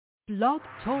Blog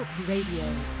Talk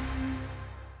Radio.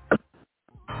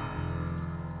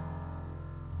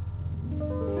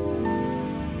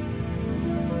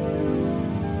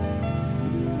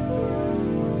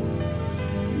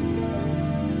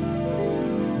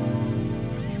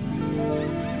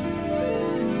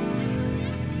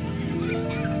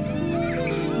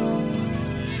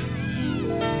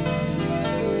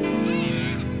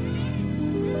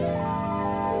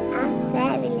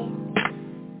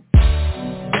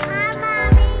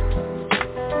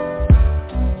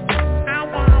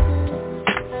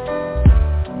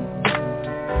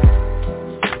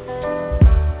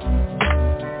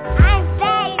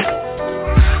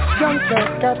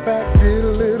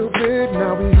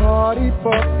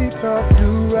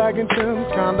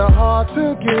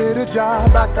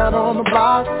 Back out on the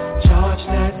block, charge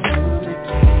that to the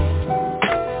game.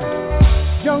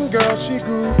 Young girl, she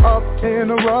grew up in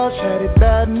a rush, had it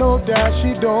bad, no doubt.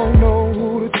 She don't know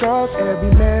who to trust.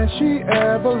 Every man she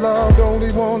ever loved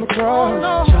only wanna crush.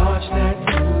 Charge that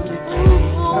to the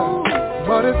game.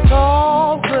 But it's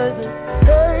all crazy.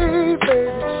 Hey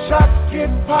baby, shots get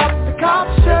popped, the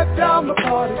cops shut down the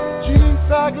party. Jeans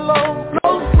sag low,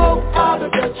 blow smoke out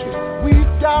of that shit. We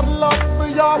got love for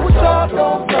y'all, but y'all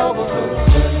don't love us.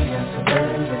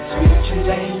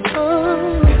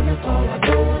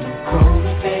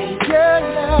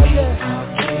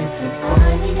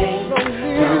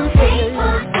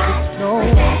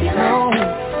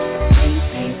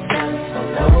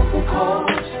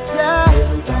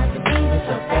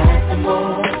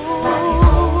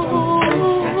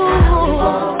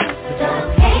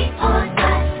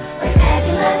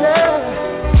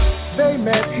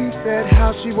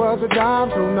 She was a dime,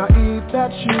 so naive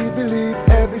that she believed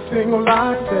every single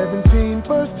line. 17,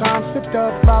 first time slipped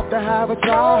up, about to have a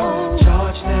child.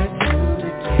 Charge that to the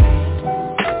game.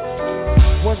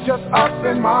 Was just us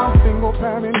and my single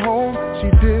parent home.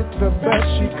 She did the best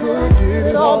she could,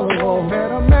 did it all alone. Met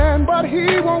a man, but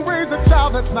he won't raise a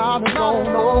child that's not his own.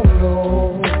 Oh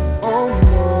no, oh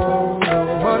no,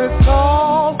 no. But it's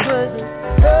all crazy.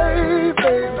 Hey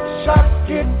baby, shots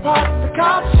get popped, the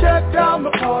cops shut down the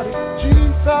party.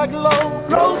 Sag low,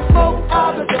 blow smoke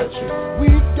out of that shit. We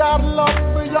got love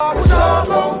for y'all, but y'all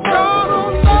don't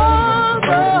love us.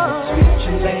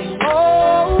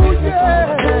 Oh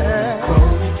yeah.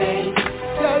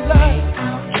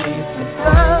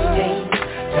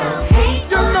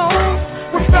 You know,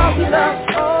 without that,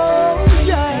 oh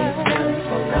yeah.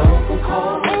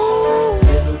 Ooh,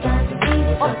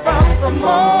 about the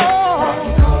more.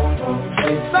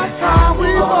 That's how we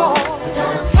roll.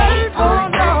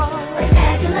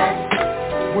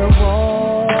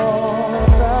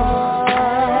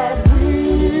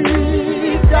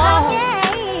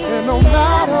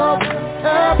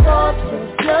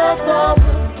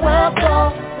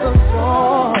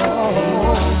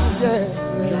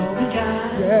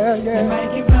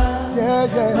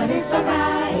 But it's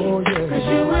alright, oh, yeah. 'Cause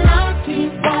you and I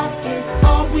keep walking.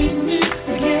 All we need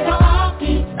to get our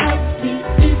feet up,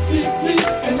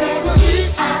 and never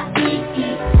G-I-D-E-U-P,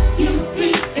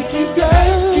 and keep your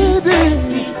H-E-A-D-U-P,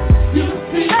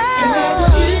 and never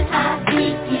G-I-D-E-U-P,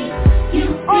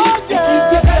 and keep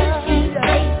your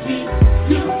H-E-A-D-U-P,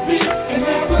 and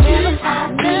never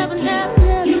G-I-D-E-U-P, and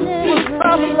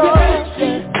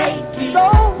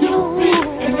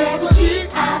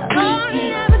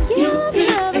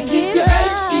keep your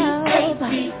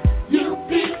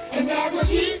H-E-A-D-U-P, and never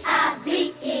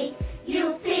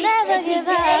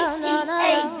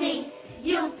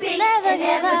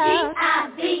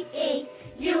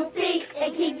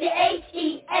and keep the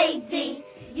H-E-A-D-U-P.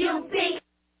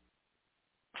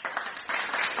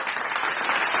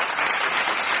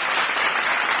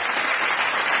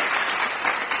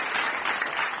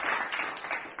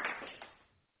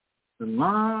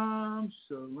 Shalom,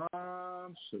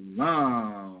 shalom,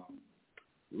 shalom.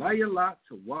 Layla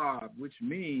Tawab, which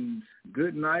means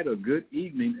good night or good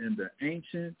evening in the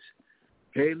ancient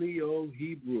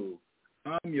Paleo-Hebrew.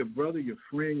 I'm your brother, your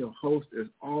friend, your host, as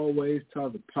always,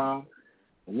 Tazapa.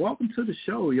 Welcome to the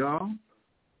show, y'all.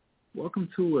 Welcome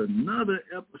to another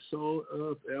episode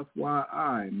of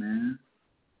FYI, man.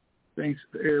 Thanks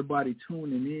for everybody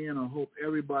tuning in. I hope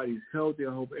everybody's healthy.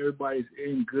 I hope everybody's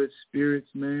in good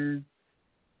spirits, man.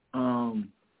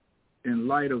 In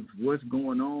light of what's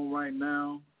going on right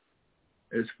now,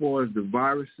 as far as the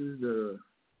viruses,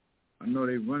 I know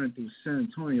they're running through San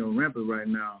Antonio rampant right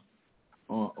now.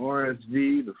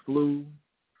 RSV, the flu,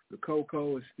 the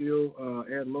cocoa is still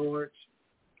at large.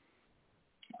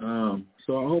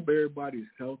 So I hope everybody's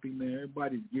healthy, man.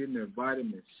 Everybody's getting their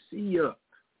vitamin C up.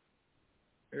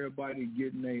 Everybody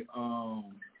getting their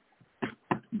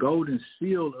golden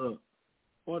seal up.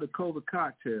 or the COVID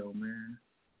cocktail, man.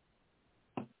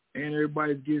 And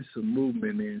everybody's getting some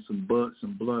movement in, some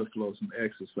blood flow, some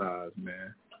exercise,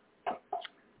 man.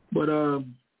 But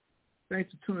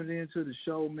thanks for tuning in to the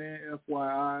show, man.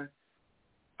 FYI,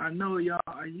 I know y'all.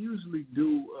 I usually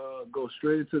do go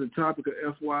straight into the topic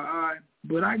of FYI,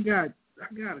 but I got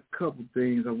a couple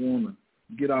things I want to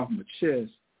get off my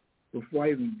chest before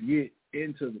I even get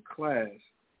into the class.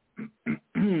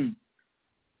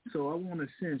 So I want to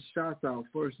send shots out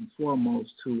first and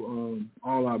foremost to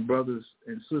all our brothers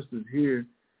and sisters here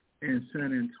in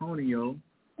San Antonio,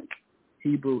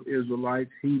 Hebrew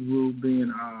Israelites, Hebrew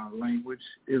being our language,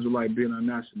 Israelite being our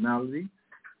nationality.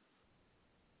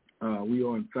 We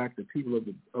are, in fact, the people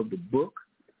of the book,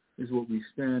 is what we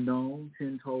stand on,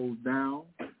 10 toes down,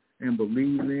 and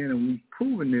believe in, and we've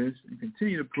proven this and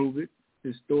continue to prove it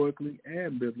historically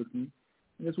and biblically.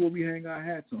 And that's what we hang our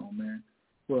hats on, man.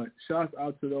 But shouts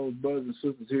out to those brothers and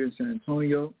sisters here in San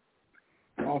Antonio.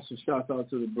 Also, shouts out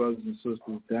to the brothers and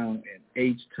sisters down in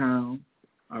H-Town,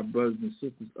 our brothers and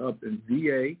sisters up in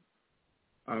VA,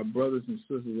 our brothers and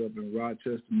sisters up in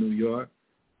Rochester, New York,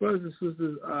 brothers and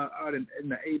sisters out in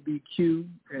the ABQ,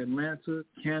 Atlanta,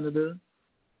 Canada,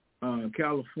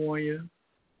 California.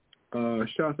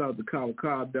 Shouts out to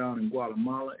Calacab down in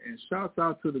Guatemala, and shouts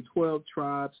out to the 12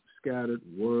 tribes scattered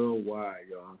worldwide,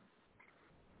 y'all.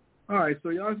 All right, so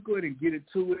y'all just go ahead and get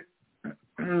into it.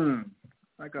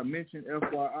 Like I mentioned,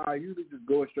 FYI, I usually just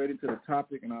go straight into the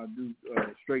topic, and I'll do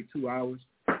straight 2 hours.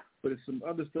 But there's some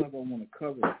other stuff I want to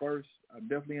cover first. I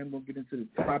definitely am going to get into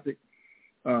the topic.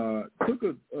 Took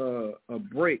a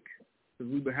break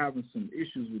because we've been having some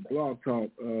issues with Blog Talk,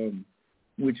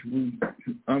 which we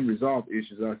unresolved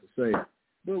issues, I should say.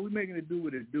 But we're making it do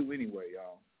what it do anyway,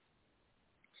 y'all.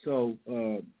 So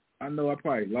I know I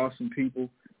probably lost some people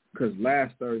because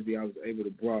last Thursday I was able to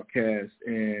broadcast,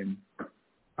 and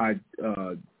I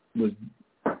was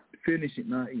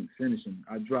not even finishing.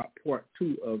 I dropped part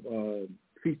 2 of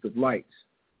Feast of Lights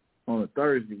on a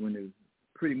Thursday when it was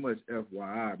pretty much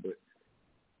FYI, but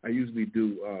I usually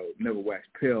do Never Wax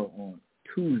Pale on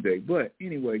Tuesday. But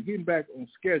anyway, getting back on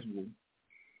schedule,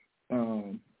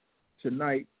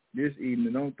 tonight, this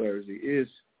evening on Thursday is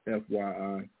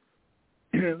FYI.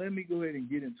 Let me go ahead and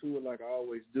get into it like I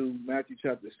always do. Matthew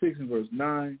chapter 6 and verse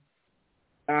 9.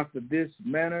 After this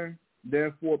manner,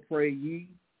 therefore pray ye,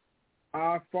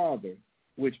 Our Father,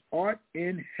 which art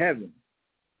in heaven,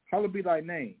 hallowed be thy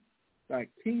name. Thy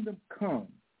kingdom come,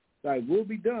 thy will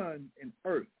be done in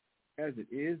earth as it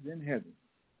is in heaven.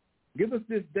 Give us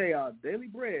this day our daily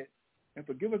bread, and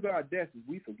forgive us our debts as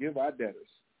we forgive our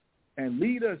debtors. And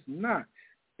lead us not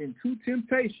into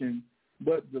temptation,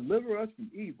 but deliver us from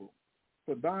evil.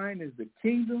 For thine is the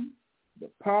kingdom, the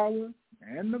power,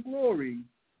 and the glory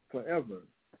forever.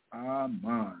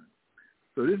 Amen.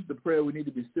 So this is the prayer we need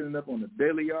to be sitting up on the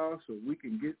daily, y'all, so we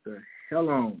can get the hell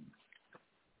on.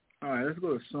 All right, let's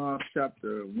go to Psalm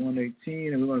chapter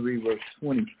 118, and we're going to read verse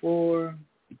 24.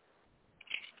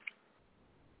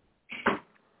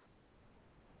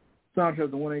 Psalm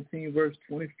chapter 118, verse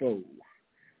 24.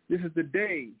 This is the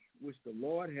day which the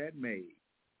Lord had made.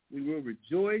 We will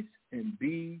rejoice and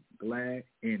be glad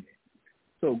in it.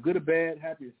 So good or bad,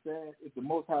 happy or sad, if the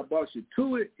Most High brought you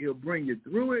to it, he'll bring you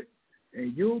through it,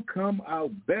 and you'll come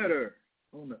out better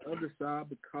on the other side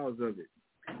because of it.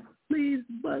 Please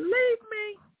believe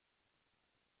me.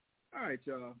 All right,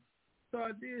 y'all. So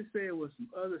I did say there was some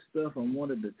other stuff I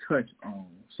wanted to touch on.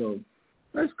 So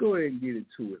let's go ahead and get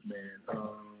into it, man.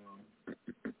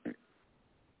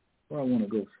 Where I want to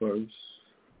go first.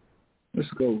 Let's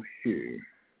go here.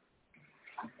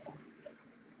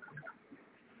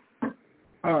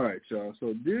 All right, y'all.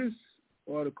 So this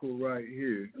article right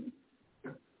here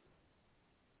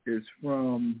is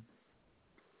from,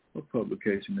 what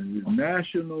publication is it?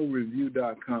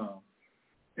 NationalReview.com.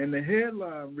 And the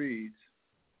headline reads,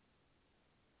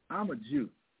 I'm a Jew,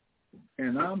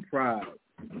 and I'm proud.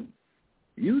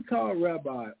 Utah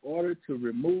rabbi ordered to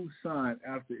remove sign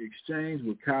after exchange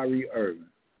with Kyrie Irving.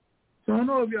 So I don't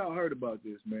know if y'all heard about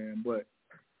this, man, but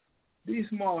these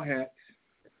small hats,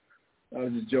 I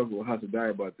was just joking with House of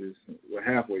Diary about this. We're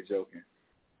halfway joking.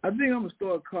 I think I'm going to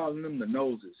start calling them the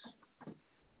noses,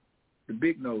 the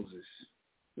big noses.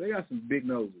 They got some big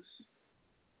noses.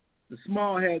 The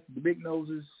small hats, the big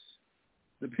noses,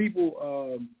 the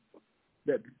people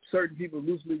that certain people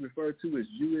loosely refer to as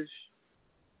Jewish,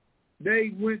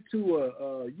 they went to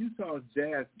a Utah's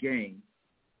Jazz game,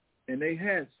 and they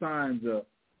had signs up,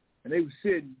 and they were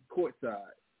sitting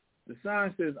courtside. The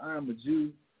sign says, I'm a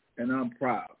Jew, and I'm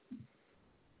proud.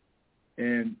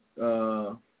 And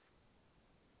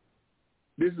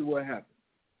this is what happened.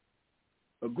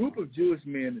 a group of Jewish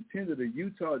men attended a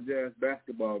Utah Jazz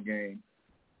basketball game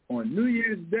on New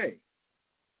Year's Day,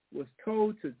 was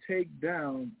told to take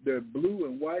down their blue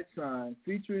and white sign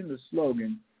featuring the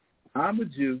slogan, "I'm a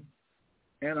Jew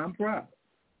and I'm proud."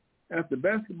 After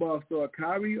basketball star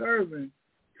Kyrie Irving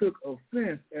took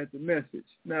offense at the message.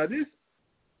 Now, this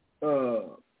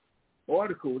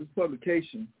article, this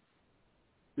publication,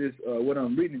 this what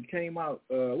I'm reading came out,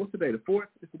 what's the day, the 4th?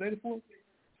 It's the day the 4th?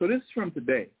 So this is from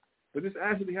today, but this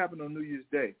actually happened on New Year's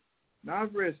Day. Now,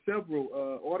 I've read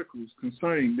several articles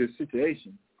concerning this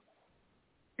situation,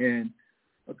 and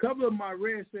a couple of them I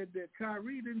read said that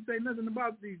Kyrie didn't say nothing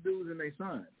about these dudes and their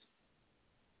signs.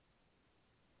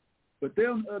 But they,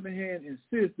 on the other hand,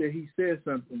 insist that he said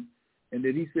something and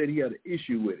that he said he had an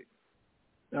issue with it.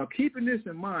 Now, keeping this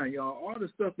in mind, y'all, all the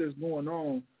stuff that's going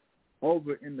on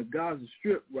over in the Gaza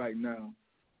Strip right now,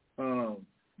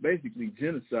 basically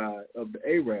genocide of the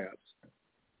Arabs.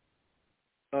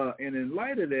 And in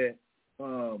light of that,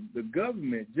 the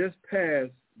government just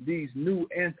passed these new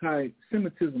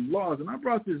anti-Semitism laws. And I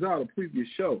brought this out a previous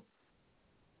show.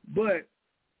 But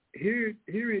here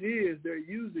it is. They're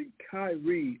using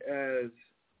Kyrie as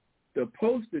the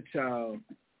poster child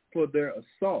for their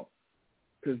assault,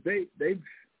 because they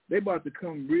about to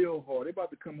come real hard. They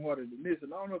about to come harder than this.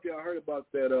 And I don't know if y'all heard about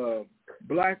that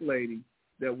black lady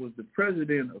that was the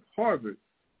president of Harvard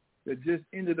that just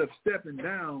ended up stepping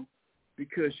down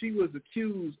because she was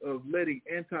accused of letting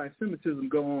anti-Semitism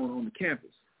go on the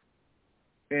campus.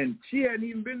 And she hadn't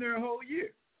even been there a whole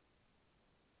year.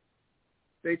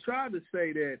 They tried to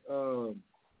say that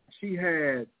she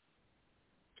had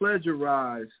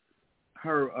plagiarized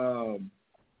her,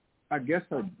 I guess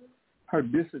her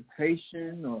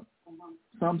dissertation or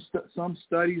some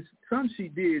studies. Some she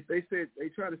did. They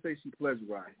tried to say she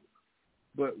plagiarized.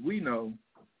 But we know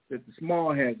that the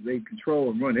small hats, they control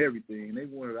and run everything. They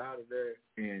want her out of there,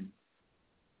 and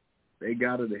they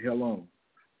got her the hell on.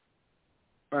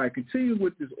 All right, continue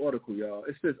with this article, y'all.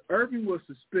 It says Irving was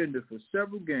suspended for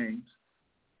several games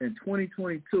in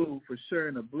 2022 for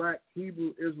sharing a black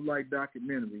Hebrew Israelite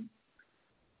documentary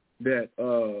that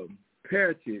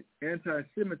parroted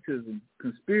anti-Semitism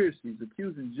conspiracies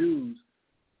accusing Jews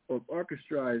of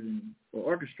orchestrating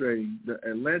the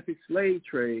Atlantic slave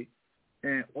trade,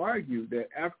 and argued that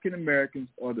African Americans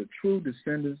are the true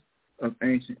descendants of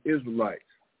ancient Israelites.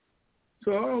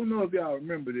 So I don't know if y'all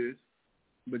remember this,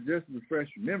 but just to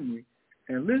refresh your memory,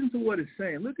 and listen to what it's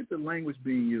saying. Look at the language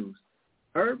being used.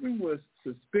 Irving was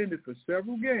suspended for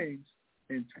several games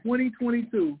in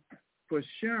 2022 for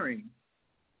sharing.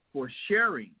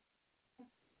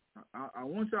 I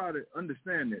want y'all to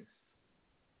understand this.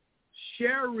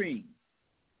 Sharing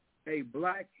a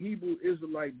black Hebrew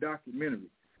Israelite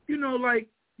documentary. You know, like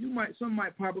some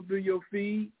might pop up in your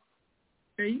feed,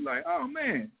 and you like, oh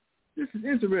man, this is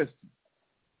interesting.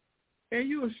 And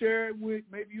you'll share it with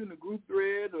maybe you in a group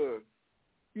thread, or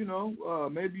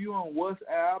maybe you on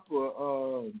WhatsApp,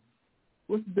 or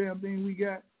what's the damn thing we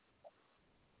got?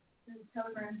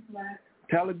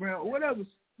 Telegram, or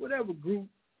whatever group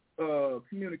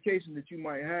communication that you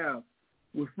might have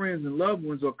with friends and loved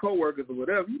ones or coworkers or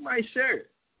whatever. You might share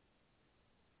it.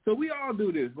 So we all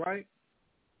do this, right?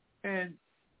 And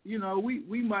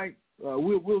we might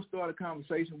we'll start a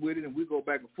conversation with it and we go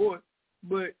back and forth,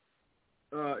 but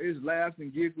it's laughs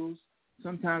and giggles.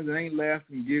 Sometimes it ain't laughs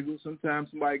and giggles. Sometimes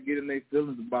somebody get in their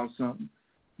feelings about something,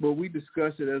 but we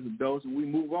discuss it as adults and we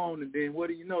move on. And then what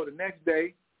do you know? The next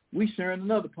day we sharing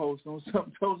another post on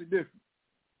something totally different.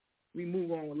 We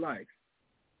move on with life.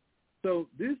 So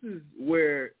this is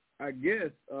where I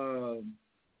guess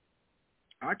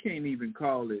I can't even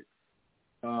call it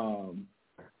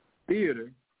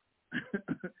theater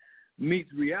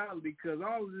meets reality, because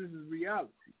all of this is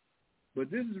reality. But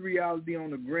this is reality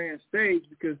on the grand stage,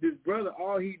 because this brother,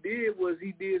 all he did was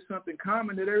he did something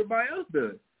common that everybody else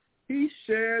does. He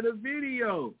shared a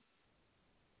video.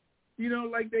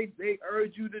 Like they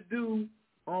urge you to do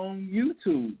on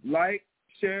YouTube. Like,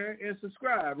 share, and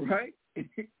subscribe, right?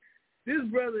 This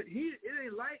brother,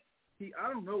 I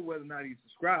don't know whether or not he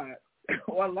subscribed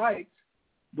or liked,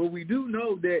 but we do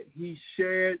know that he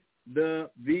shared the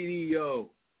video.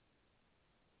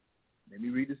 Let me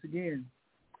read this again.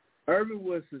 Irving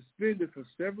was suspended for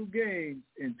several games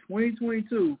in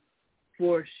 2022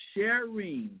 for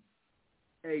sharing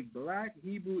a black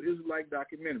Hebrew Israelite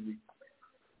documentary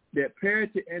that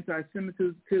parroted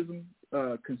anti-Semitism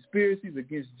conspiracies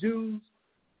against Jews,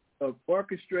 of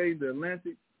orchestrating the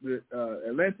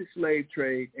Atlantic slave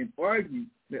trade, and argued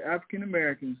that African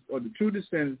Americans are the true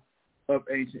descendants of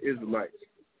ancient Israelites.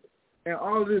 And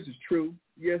all of this is true.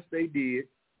 Yes, they did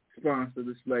sponsor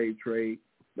the slave trade.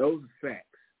 Those are facts.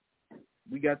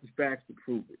 We got the facts to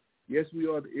prove it. Yes, we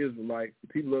are the Israelites, the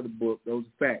people of the book. Those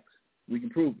are facts. We can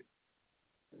prove it.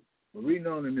 But reading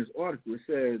on in this article, it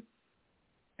says,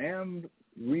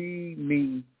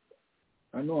 Amrimi,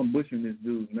 I know I'm butchering this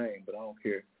dude's name, but I don't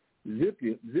care.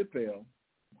 Zippel.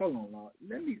 Hold on, Lord.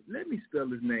 Let me spell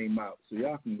his name out so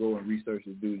y'all can go and research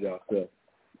this dude yourself.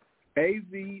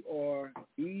 Avremizippel.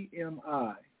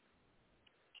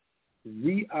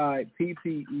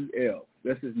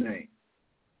 That's his name.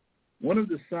 One of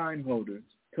the sign holders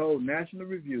told National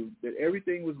Review that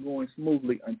everything was going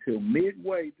smoothly until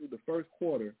midway through the first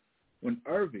quarter when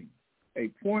Irving, a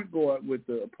point guard with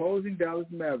the opposing Dallas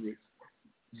Mavericks,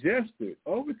 gestured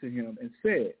over to him and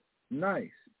said,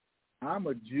 "Nice, I'm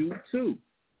a Jew too."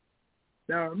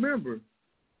 Now remember,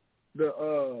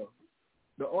 the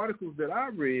articles that I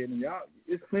read, and y'all,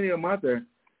 it's plenty of them out there.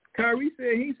 Kyrie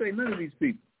said he ain't say none of these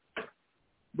people,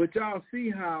 but y'all see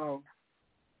how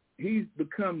he's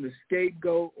become the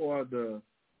scapegoat or the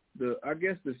I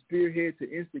guess the spearhead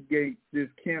to instigate this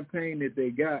campaign that they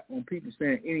got on people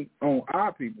saying on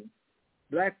our people,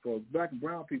 black folks, black and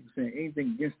brown people saying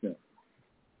anything against them.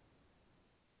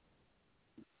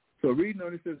 So reading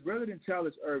on it says, rather than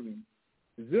challenge Irving,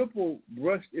 Zippel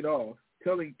brushed it off,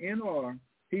 telling NR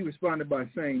he responded by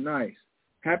saying, "Nice,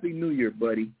 Happy New Year,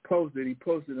 buddy." He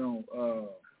posted on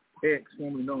X,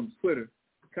 formerly known as Twitter.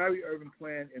 Kyrie Irving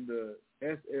playing in the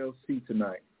SLC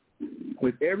tonight.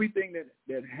 With everything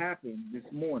that happened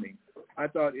this morning, I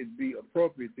thought it'd be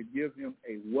appropriate to give him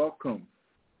a welcome.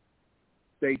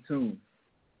 Stay tuned.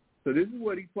 So this is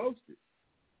what he posted.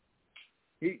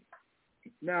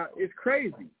 Now it's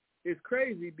crazy. It's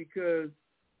crazy because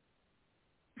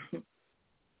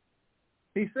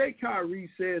he said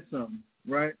Kyrie said something,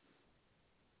 right?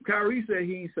 Kyrie said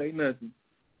he ain't say nothing.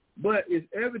 But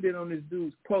it's evident on this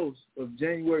dude's post of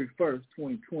January 1st,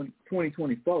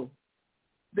 2024,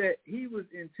 that he was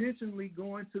intentionally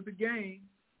going to the game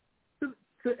to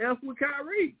F with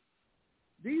Kyrie.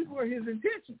 These were his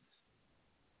intentions.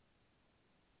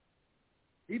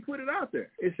 He put it out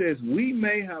there. It says, "We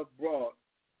may have brought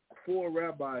 4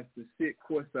 rabbis to sit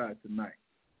courtside tonight."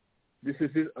 This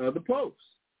is his other post.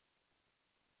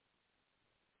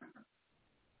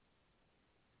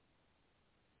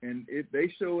 And they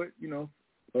show it,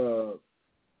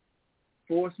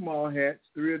 4 small hats,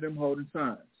 3 of them holding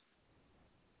signs.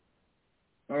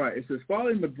 All right, it says,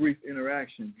 following the brief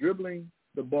interaction, dribbling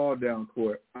the ball down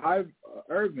court,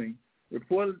 Irving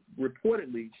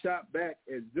reportedly shot back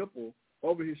at Zippel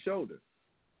over his shoulder.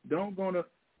 Don't gonna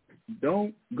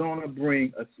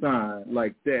bring a sign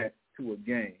like that to a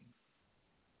game.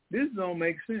 This don't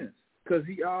make sense because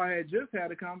y'all had just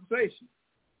had a conversation,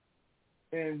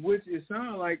 in which it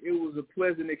sounded like it was a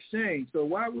pleasant exchange. So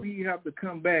why would he have to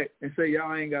come back and say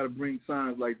y'all ain't got to bring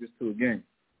signs like this to a game?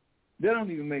 That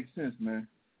don't even make sense, man.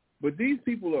 But these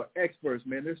people are experts,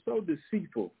 man. They're so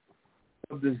deceitful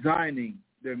of designing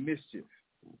their mischief.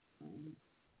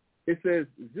 It says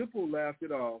Zippel laughed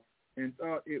it off and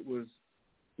thought it was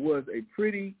a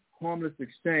pretty harmless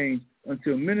exchange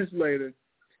until minutes later,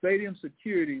 stadium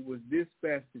security was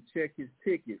dispatched to check his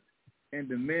tickets and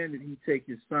demanded he take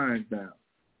his signs down.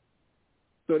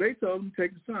 So they told him to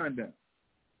take the sign down.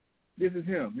 This is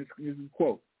him. This is a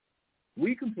quote.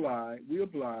 "We comply, we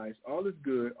oblige, all is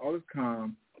good, all is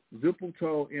calm," Zippel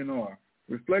told NR,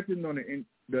 reflecting on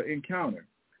the encounter,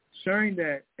 sharing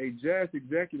that a Jazz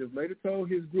executive later told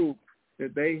his group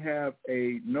that they have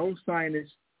a no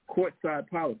signage courtside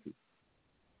policy.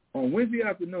 On Wednesday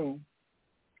afternoon,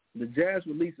 the Jazz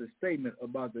released a statement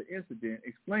about the incident,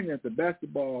 explaining that the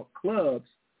basketball club's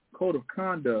code of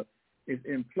conduct is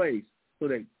in place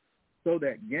so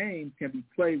that games can be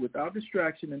played without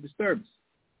distraction and disruption.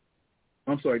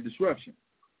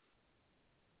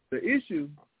 The issue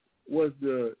was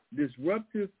the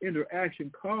disruptive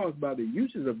interaction caused by the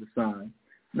usage of the sign,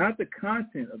 not the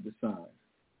content of the sign,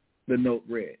 the note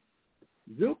read.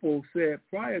 Zippel said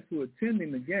prior to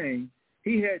attending the game,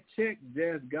 he had checked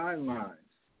Jazz guidelines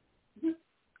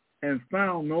and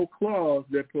found no clause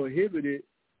that prohibited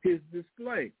his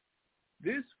display.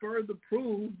 This further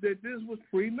proves that this was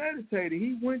premeditated.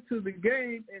 He went to the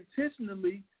game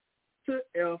intentionally to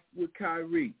F with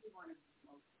Kyrie.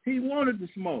 He wanted to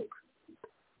smoke.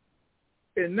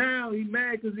 And now he's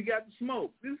mad because he got to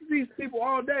smoke. This is these people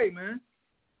all day, man.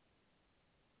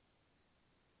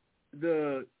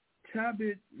 The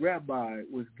Chabad rabbi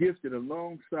was gifted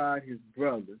alongside his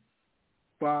brother,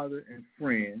 father, and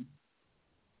friend,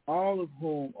 all of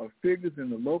whom are figures in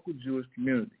the local Jewish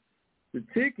community. The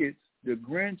tickets, the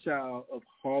grandchild of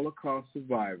Holocaust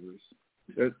survivors.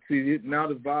 See, now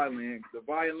the violin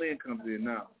comes in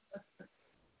now.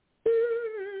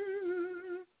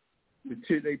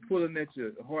 they pulling at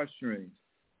your heartstrings,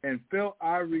 and felt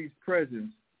Irie's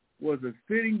presence was a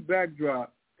fitting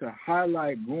backdrop to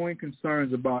highlight growing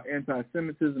concerns about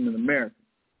anti-Semitism in America.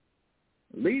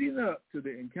 Leading up to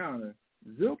the encounter,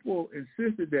 Zippo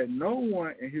insisted that no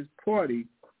one in his party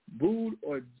booed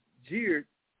or jeered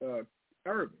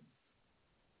Irving.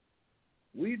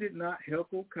 We did not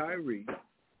heckle Kyrie.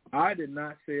 I did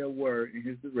not say a word in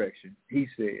his direction, he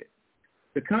said.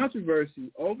 The controversy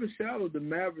overshadowed the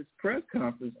Mavericks press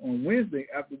conference on Wednesday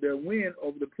after their win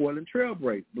over the Portland Trail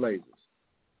Blazers.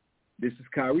 This is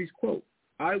Kyrie's quote.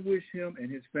 I wish him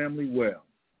and his family well.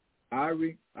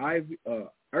 Irving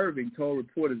told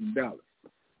reporters in Dallas.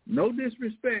 No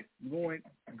disrespect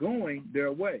going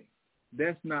their way.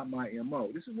 That's not my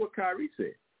M.O. This is what Kyrie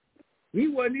said. He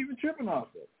wasn't even tripping off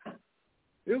it.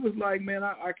 It was like, man,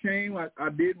 I came, I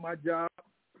did my job,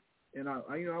 and I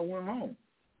went home.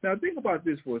 Now, think about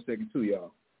this for a second, too,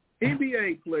 y'all.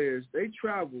 NBA players, they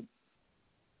travel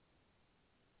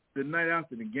the night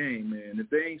after the game, man. If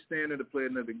they ain't standing to play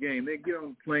another game, they get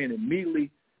on the plane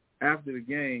immediately after the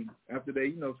game, after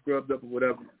they, scrubbed up or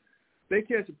whatever. They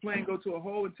catch a plane, go to a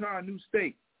whole entire new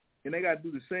state, and they got to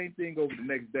do the same thing over the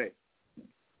next day.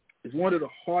 It's one of the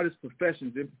hardest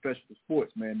professions in professional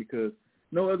sports, man, because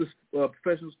no other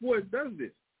professional sports does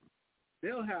this.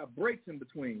 They'll have breaks in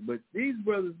between, but these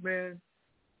brothers, man,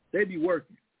 they be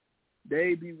working.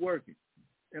 They be working.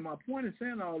 And my point in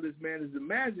saying all this, man, is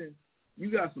imagine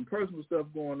you got some personal stuff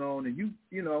going on, and you've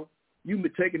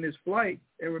been taking this flight,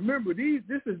 and remember,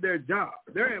 this is their job.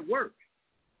 They're at work,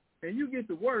 and you get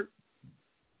to work,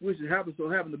 which happens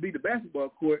to be the basketball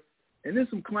court, and there's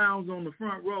some clowns on the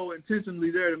front row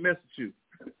intentionally there to mess with you.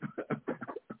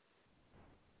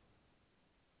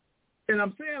 And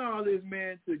I'm saying all this,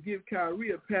 man, to give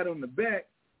Kyrie a pat on the back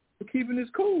for keeping this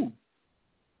cool.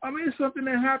 I mean, it's something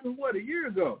that happened, a year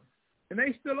ago, and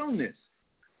they still on this.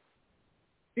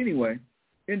 Anyway,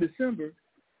 in December,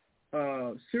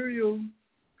 serial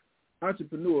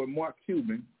entrepreneur Mark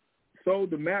Cuban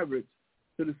sold the Mavericks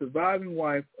to the surviving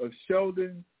wife of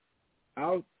Sheldon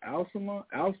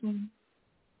Alsam,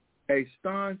 a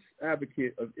staunch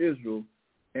advocate of Israel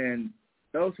and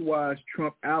elsewise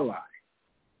Trump ally.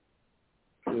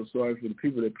 Feel sorry for the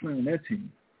people that play on that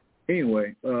team.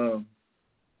 Anyway, so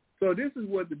this is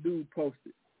what the dude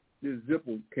posted, this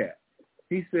Zippo cat.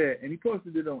 He said, and he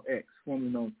posted it on X,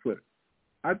 formerly known as Twitter.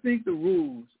 I think the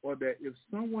rules are that if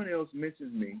someone else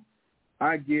mentions me,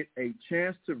 I get a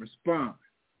chance to respond.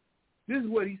 This is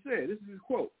what he said. This is his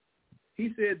quote.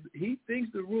 He said he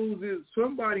thinks the rules is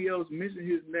somebody else mention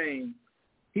his name,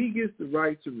 he gets the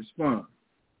right to respond.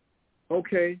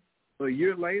 Okay, a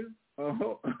year later, a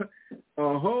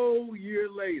whole year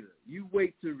later, you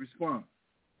wait to respond.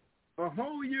 A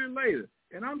whole year later.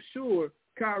 And I'm sure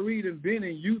Kyrie had been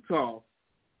in Utah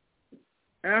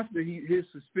after his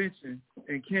suspension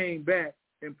and came back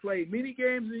and played many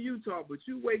games in Utah, but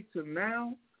you wait till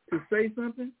now to say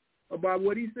something about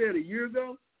what he said a year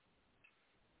ago?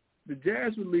 The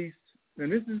Jazz released,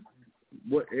 and this is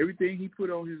what everything he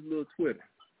put on his little Twitter.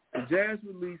 The Jazz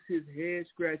released his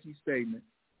head-scratching statement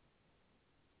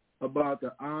about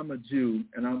the I'm a Jew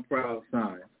and I'm proud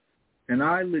sign. And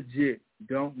I legit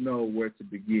don't know where to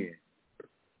begin.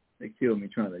 They killed me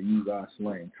trying to use our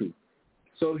slang, too.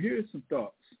 So here's some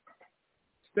thoughts.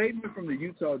 Statement from the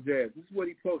Utah Jazz. This is what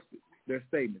he posted, their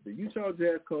statement. The Utah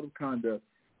Jazz Code of Conduct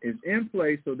is in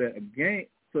place so that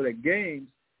games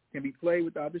can be played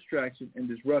without distraction and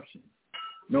disruption,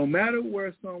 no matter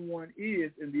where someone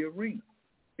is in the arena.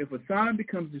 If a sign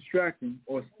becomes distracting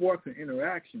or sparks an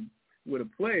interaction with a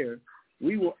player,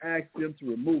 we will ask them to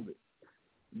remove it.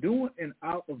 Doing an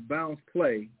out-of-bounds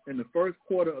play in the first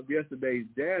quarter of yesterday's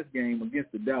Jazz game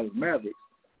against the Dallas Mavericks,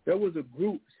 there was a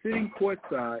group sitting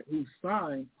courtside whose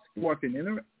sign sparked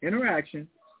an interaction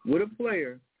with a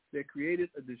player that created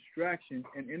a distraction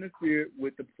and interfered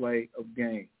with the play of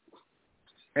game.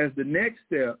 As the next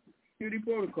step, security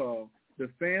protocol, the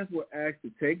fans were asked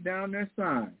to take down their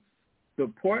signs.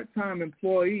 The part-time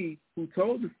employee who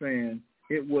told the fans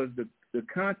it was the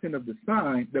content of the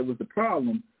sign that was the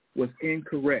problem was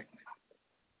incorrect.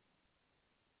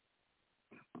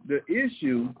 The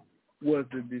issue was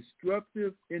the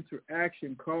disruptive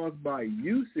interaction caused by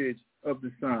usage of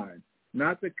the sign,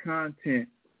 not the content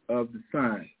of the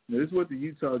sign. Now, this is what the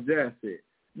Utah Jazz said.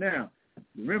 Now,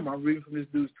 remember, I'm reading from this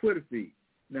dude's Twitter feed.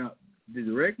 Now,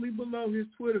 directly below his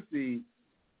Twitter feed,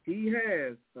 he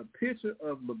has a picture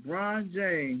of LeBron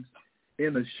James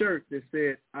in a shirt that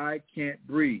said, I can't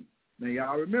breathe. Now,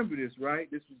 y'all remember this, right?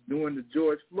 This was during the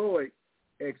George Floyd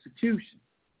execution.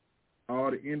 All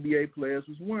the NBA players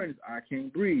was wearing this, I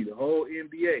can't breathe, the whole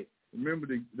NBA. Remember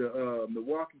the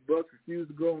Milwaukee Bucks refused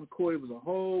to go on the court. It was a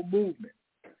whole movement.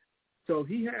 So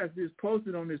he has this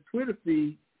posted on his Twitter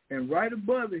feed, and right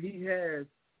above it he has,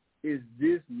 "Is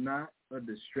this not a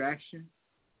distraction?"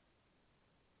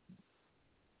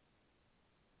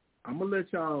 I'm going to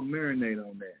let y'all marinate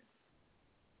on that.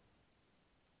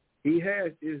 He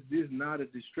has, "Is this not a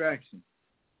distraction?"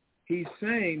 He's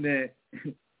saying that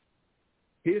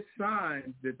his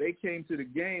signs that they came to the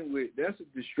game with, that's a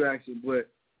distraction, but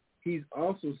he's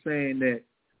also saying that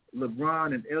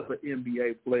LeBron and other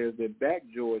NBA players that backed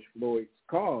George Floyd's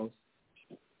cause,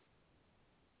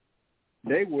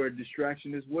 they were a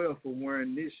distraction as well for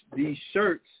wearing these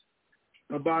shirts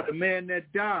about a man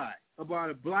that died, about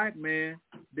a black man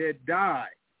that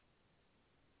died.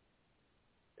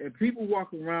 And people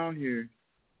walk around here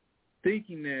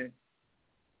thinking that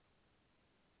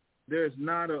there's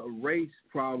not a race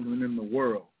problem in the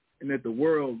world and that the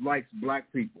world likes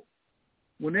black people,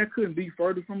 when that couldn't be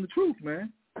further from the truth,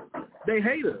 man. They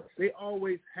hate us. They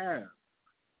always have.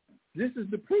 This is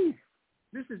the proof.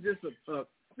 This is just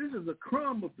a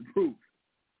crumb of the proof.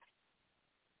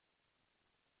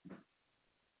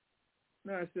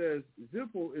 Now it says,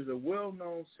 Zippel is a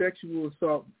well-known sexual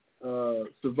assault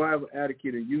survivor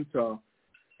advocate in Utah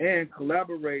and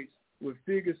collaborates with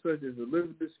figures such as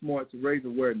Elizabeth Smart to raise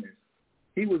awareness.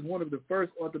 He was one of the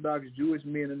first Orthodox Jewish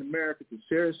men in America to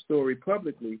share his story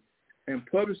publicly and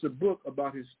published a book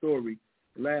about his story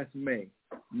last May,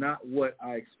 Not What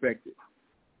I Expected.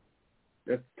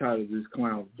 That's the title of this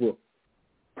clown's book.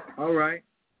 All right.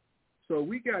 So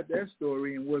we got that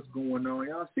story and what's going on.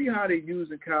 Y'all see how they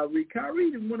using Kyrie.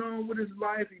 Kyrie just went on with his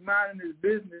life. He minding his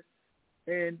business.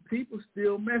 And people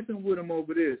still messing with him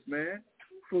over this, man,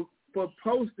 for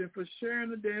posting, for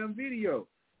sharing the damn video.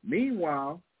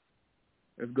 Meanwhile,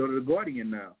 let's go to the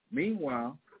Guardian now.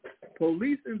 Meanwhile,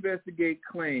 police investigate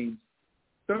claims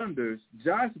Thunder's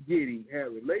Josh Giddey had a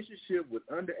relationship with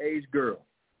underage girl.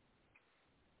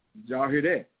 Did y'all hear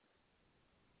that?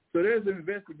 So there's an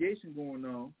investigation going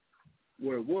on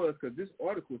where it was, because this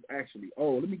article is actually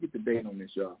old. Let me get the date on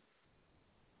this, y'all.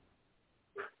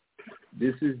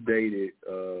 This is dated,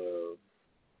 come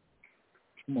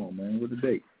on, man, what's the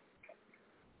date?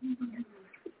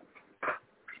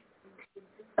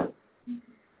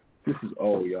 This is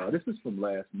old, y'all. This is from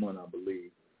last month, I believe.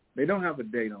 They don't have a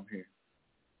date on here,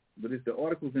 but it's the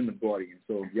article's in the Guardian,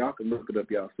 so y'all can look it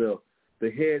up yourself. The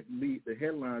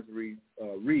headlines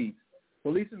reads,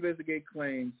 police investigate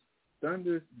claims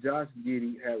Thunder's Josh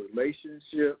Giddey had a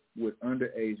relationship with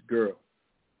underage girl.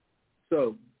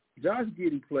 So Josh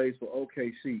Giddey plays for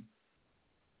OKC.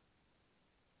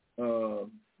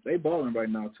 They balling right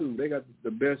now too. They got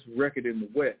the best record in the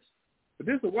West. But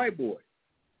this is a white boy.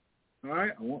 All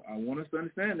right, I want us to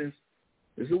understand this.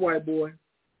 This is a white boy,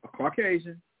 a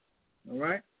Caucasian. All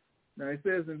right. Now it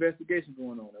says investigation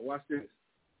going on. Now watch this.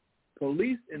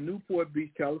 Police in Newport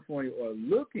Beach, California, are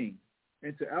looking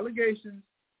into allegations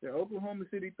that Oklahoma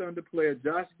City Thunder player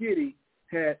Josh Giddey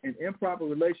had an improper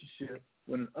relationship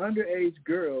with an underage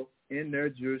girl in their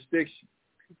jurisdiction.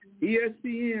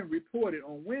 ESPN reported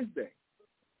on Wednesday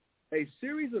a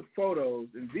series of photos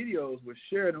and videos were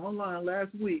shared online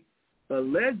last week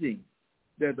alleging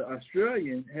that the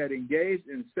Australian had engaged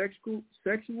in a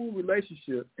sexual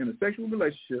relationship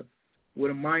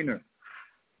with a minor.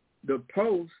 The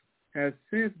post has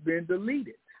since been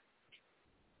deleted.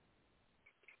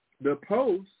 The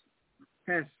post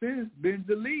has since been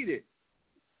deleted.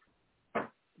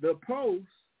 The post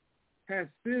has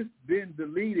since been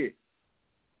deleted.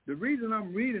 The reason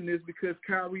I'm reading this because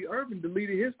Kyrie Irving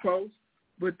deleted his post,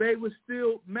 but they were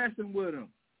still messing with him.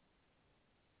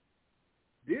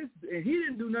 And he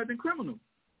didn't do nothing criminal.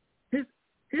 His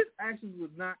actions was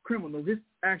not criminal. His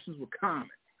actions were common.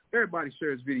 Everybody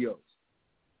shares videos.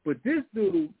 But this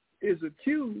dude is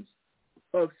accused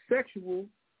of sexual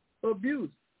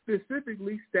abuse,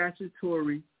 specifically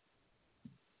statutory,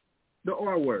 the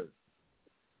R word.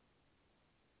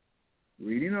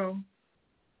 Reading on.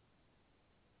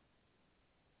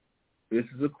 This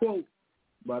is a quote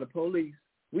by the police.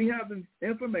 We have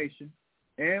information,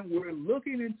 and we're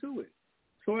looking into it.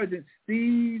 Sergeant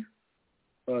Steve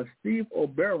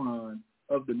Oberon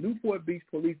of the Newport Beach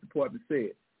Police Department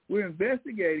said, we're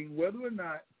investigating whether or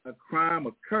not a crime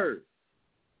occurred.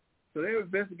 So they're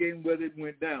investigating whether it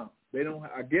went down.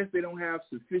 I guess they don't have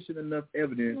sufficient enough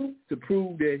evidence to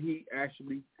prove that he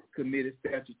actually committed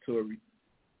statutory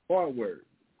R word.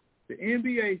 The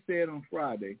NBA said on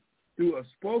Friday through a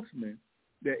spokesman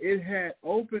that it had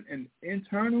opened an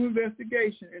internal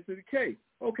investigation into the case.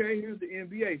 Okay, here's the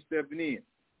NBA stepping in.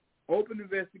 Open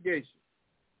investigation.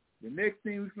 The next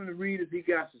thing we're going to read is he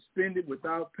got suspended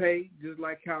without pay, just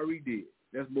like Kyrie did.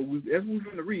 That's what we're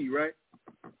going to read, right?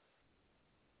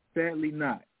 Sadly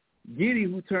not. Giddey,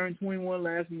 who turned 21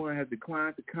 last month, has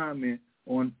declined to comment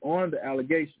on the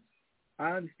allegations.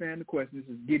 I understand the question.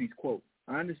 This is Giddey's quote.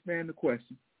 I understand the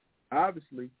question,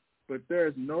 obviously, but there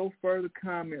is no further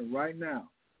comment right now.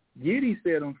 Giddey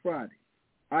said on Friday,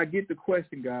 I get the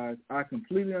question, guys. I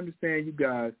completely understand you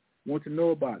guys want to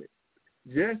know about it.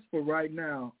 Just for right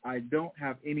now, I don't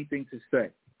have anything to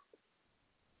say.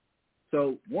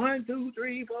 So 1, 2,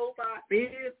 3, 4, 5,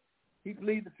 5, he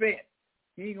pleads the fifth.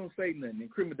 He ain't going to say nothing,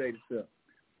 incriminate himself.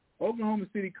 Oklahoma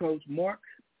City coach Mark,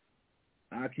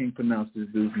 I can't pronounce this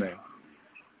dude's name,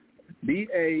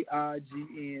 Bigneault,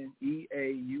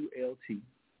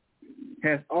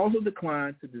 has also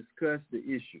declined to discuss the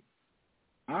issue.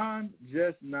 I'm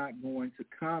just not going to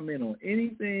comment on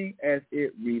anything as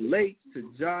it relates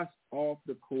to Josh off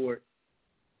the court,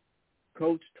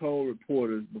 coach told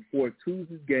reporters before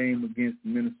Tuesday's game against the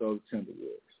Minnesota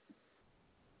Timberwolves.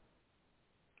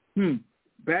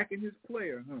 Back in his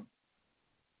player,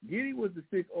 Giddey was the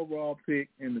 6th overall pick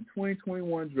in the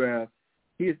 2021 draft.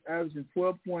 He is averaging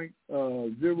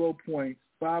 12.0 points,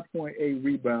 5.8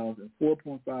 rebounds, and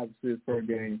 4.5 assists per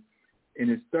game in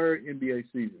his third NBA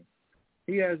season.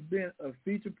 He has been a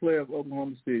featured player of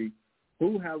Oklahoma City,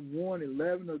 who have won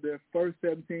 11 of their first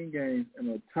 17 games and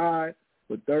are tied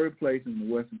for third place in the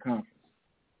Western Conference.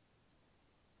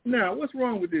 Now, what's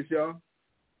wrong with this, y'all?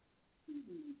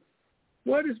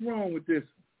 What is wrong with this?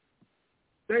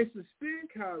 They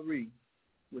suspend Kyrie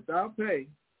without pay,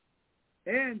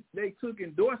 and they took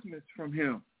endorsements from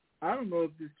him. I don't know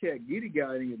if this cat Giddey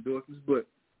got any endorsements, but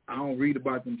I don't read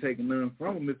about them taking none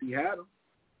from him if he had them.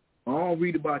 I don't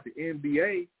read about the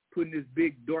NBA putting this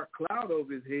big dark cloud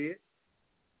over his head.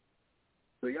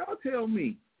 So y'all tell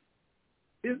me,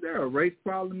 is there a race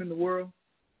problem in the world?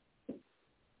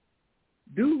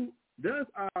 Does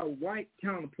our white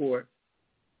counterpart,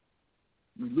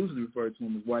 we loosely refer to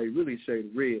him as white, really a shade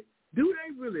of red, do they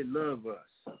really love us?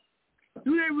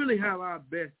 Do they really have our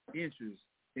best interests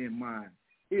in mind?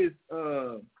 Is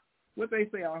what they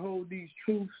say, I hold these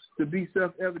truths to be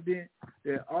self-evident,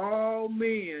 that all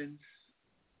men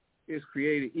is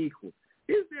created equal.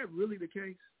 Is that really the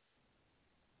case?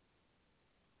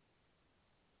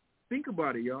 Think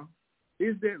about it, y'all.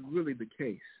 Is that really the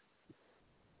case?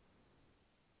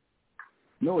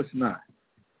 No, it's not.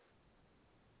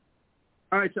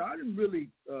 All right, y'all, I didn't really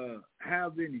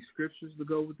have any scriptures to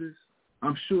go with this.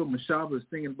 I'm sure Mashaba is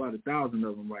thinking about 1,000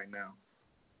 of them right now.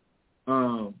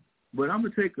 But I'm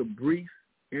going to take a brief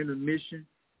intermission,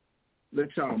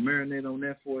 let y'all marinate on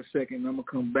that for a second. I'm going to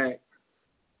come back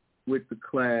with the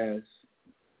class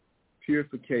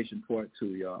Purification Part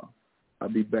 2, y'all. I'll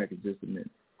be back in just a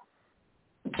minute.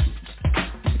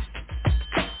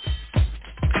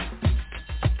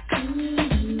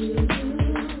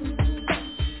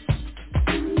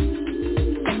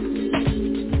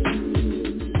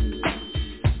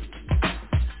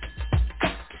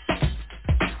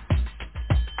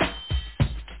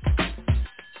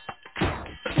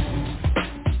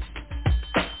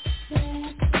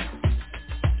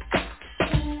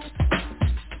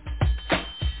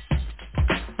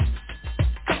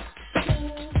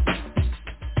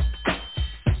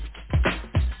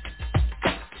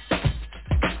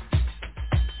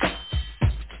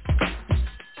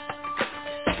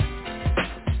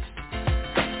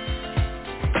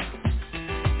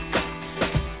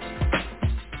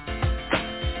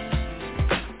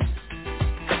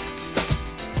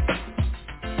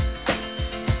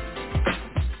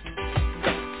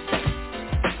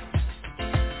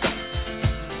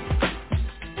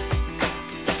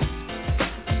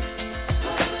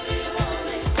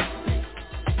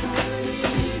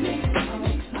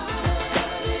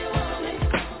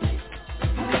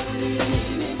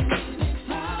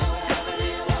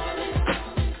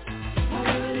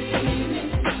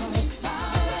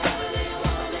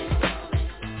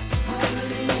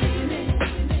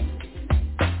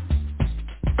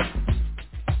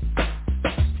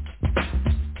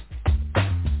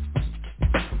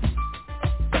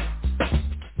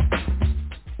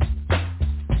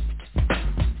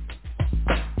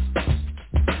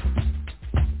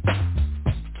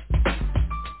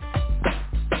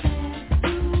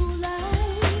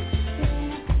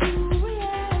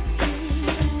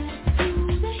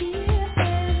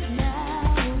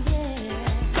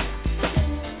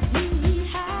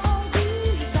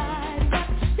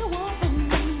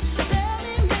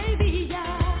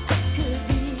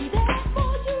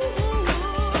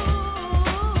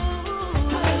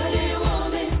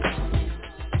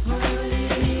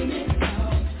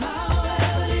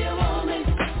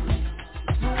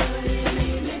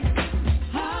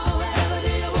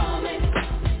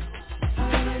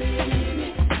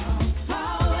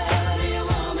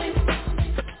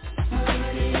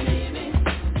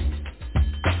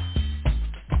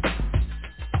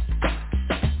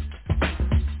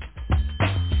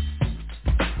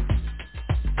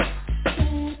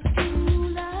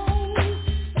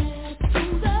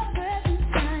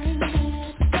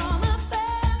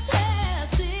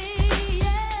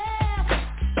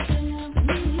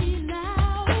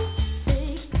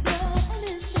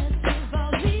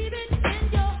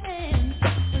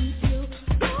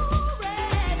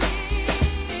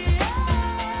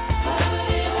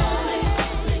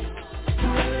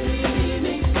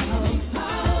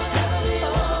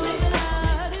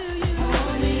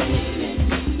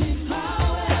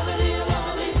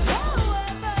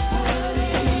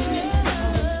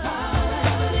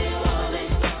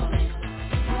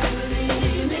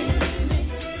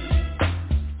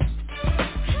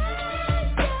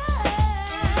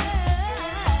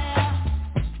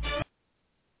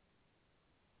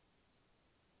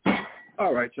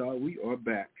 All right, y'all, we are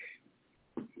back.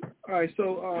 All right,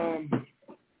 so I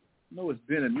know it's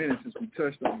been a minute since we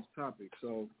touched on this topic,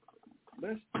 so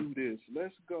let's do this.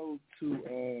 Let's go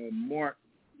to Mark.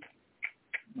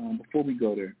 Before we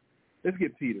go there, let's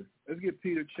get Peter. Let's get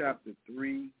Peter chapter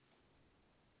 3.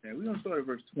 And we're going to start at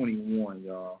verse 21,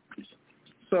 y'all.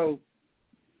 So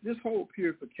this whole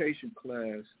purification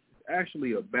class is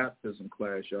actually a baptism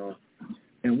class, y'all.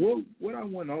 And what I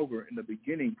went over in the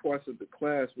beginning parts of the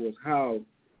class was how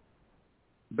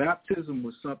baptism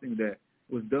was something that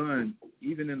was done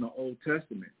even in the Old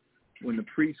Testament. When the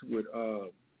priest would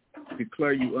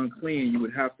declare you unclean, you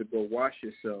would have to go wash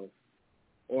yourself,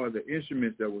 or the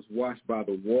instruments that was washed by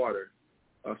the water,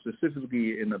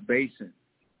 specifically in a basin.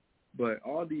 But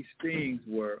all these things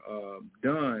were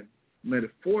done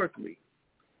metaphorically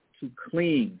to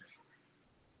clean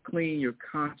your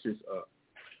conscience up.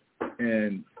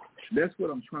 And that's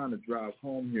what I'm trying to drive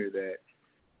home here, that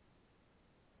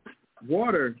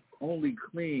water only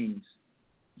cleans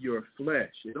your flesh.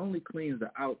 It only cleans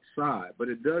the outside, but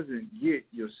it doesn't get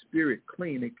your spirit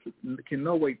clean. It can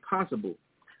no way possible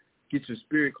get your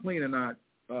spirit clean. And I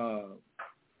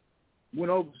went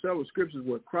over several scriptures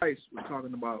where Christ was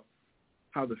talking about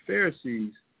how the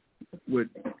Pharisees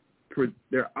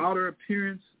their outer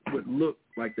appearance would look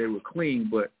like they were clean,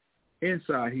 but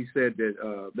inside he said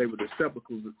that they were the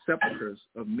sepulchres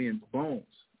of men's bones.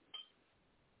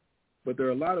 But there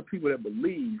are a lot of people that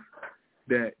believe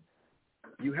that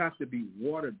you have to be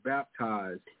water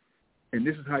baptized, and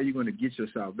this is how you're going to get your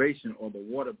salvation, or the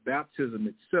water baptism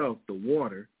itself, the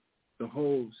water, the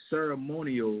whole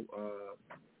ceremonial,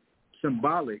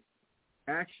 symbolic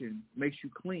action makes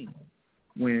you clean,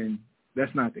 when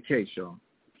that's not the case, y'all.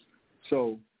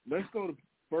 So let's go to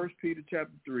 1 Peter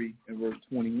chapter 3 and verse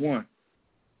 21.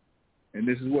 And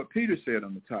this is what Peter said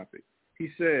on the topic. He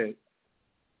said,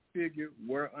 figure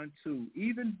whereunto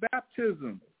even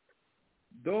baptism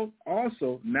doth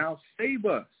also now save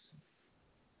us.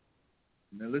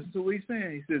 Now listen to what he's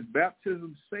saying. He says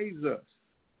baptism saves us.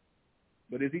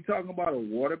 But is he talking about a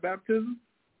water baptism?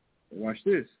 Watch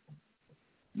this.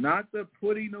 Not the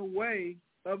putting away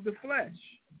of the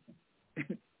flesh.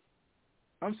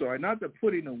 I'm sorry, not the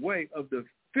putting away of the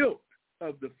filth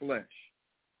of the flesh.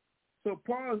 So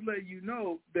Paul's letting you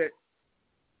know that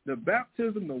the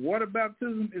baptism, the water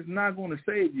baptism, is not going to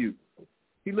save you.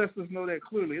 He lets us know that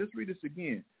clearly. Let's read this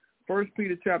again. 1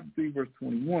 Peter chapter 3, verse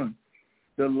 21.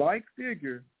 The like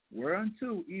figure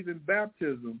whereunto even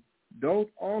baptism doth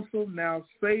also now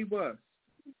save us,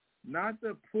 not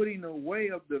the putting away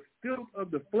of the filth of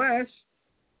the flesh,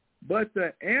 but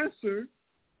the answer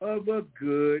of a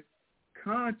good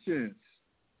conscience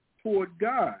toward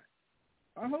God.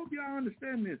 I hope y'all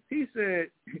understand this. He said,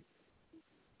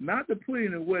 not the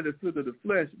putting away the filth of the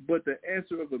flesh, but the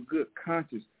answer of a good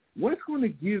conscience. What's going to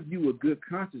give you a good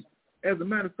conscience? As a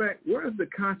matter of fact, where is the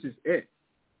conscience at?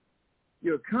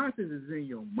 Your conscience is in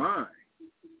your mind,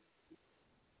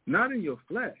 not in your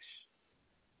flesh.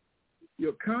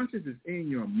 Your conscience is in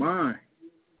your mind.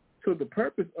 So the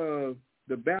purpose of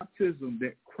the baptism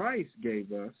that Christ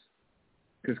gave us,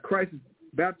 because Christ's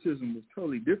baptism was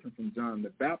totally different from John the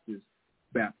Baptist's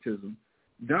baptism.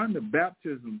 John the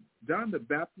Baptist's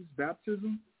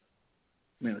baptism,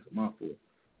 man, it's a mouthful,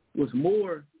 was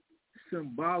more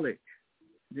symbolic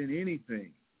than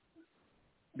anything,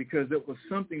 because it was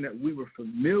something that we were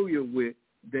familiar with,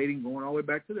 going all the way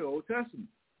back to the Old Testament.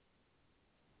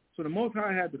 So the Most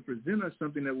High had to present us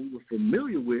something that we were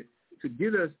familiar with to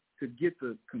get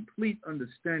the complete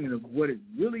understanding of what it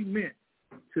really meant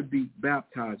to be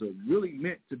baptized, or really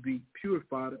meant to be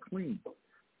purified or clean.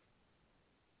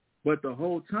 But the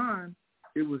whole time,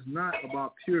 it was not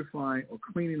about purifying or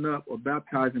cleaning up or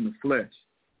baptizing the flesh.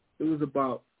 It was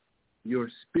about your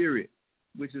spirit,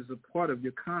 which is a part of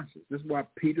your conscience. This is why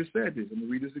Peter said this. I'm going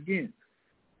to read this again.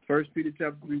 1 Peter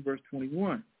chapter 3, verse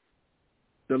 21.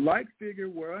 The like figure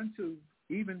whereunto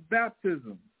even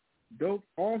baptism doth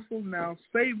also now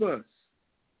save us,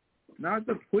 not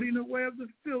the putting away of the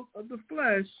filth of the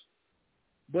flesh,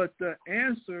 but the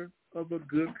answer of a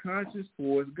good conscience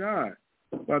towards God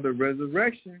by the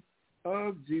resurrection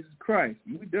of Jesus Christ.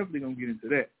 And we're definitely going to get into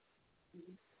that.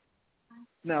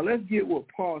 Now, let's get what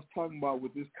Paul's talking about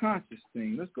with this conscience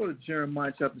thing. Let's go to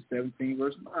Jeremiah chapter 17,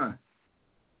 verse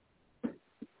 9.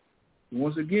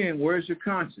 Once again, where's your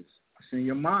conscience? It's in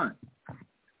your mind.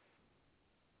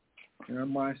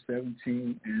 Jeremiah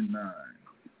 17 and 9.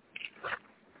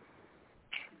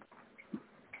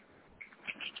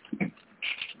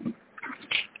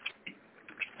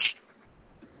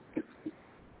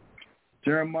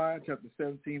 Jeremiah chapter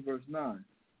 17, verse 9.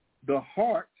 The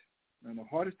heart, and the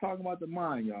heart is talking about the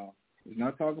mind, y'all. It's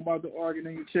not talking about the organ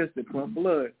in your chest that pump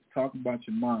blood. It's talking about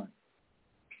your mind.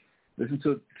 Listen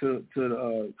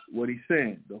to what he's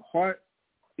saying. The heart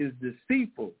is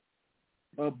deceitful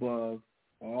above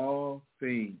all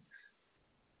things.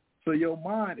 So your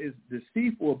mind is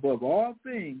deceitful above all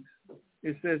things.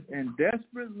 It says, and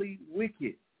desperately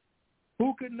wicked.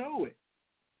 Who could know it?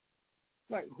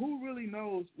 Like, who really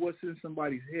knows what's in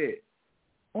somebody's head?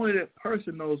 Only that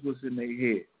person knows what's in their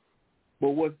head. But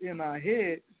what's in our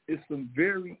head is some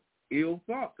very ill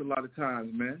thoughts a lot of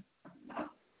times, man.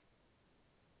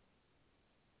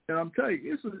 And I'm telling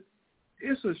you,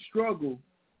 it's a struggle.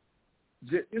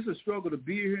 It's a struggle to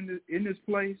be here in this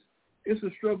place. It's a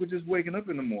struggle just waking up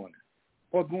in the morning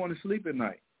or going to sleep at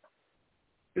night.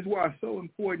 It's why it's so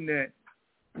important that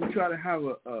we try to have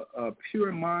a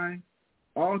pure mind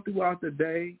all throughout the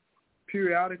day,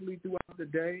 periodically throughout the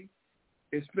day,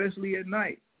 especially at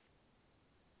night.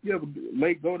 You ever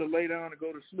go to lay down to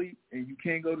go to sleep and you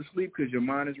can't go to sleep because your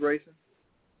mind is racing?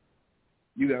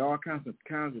 You got all kinds of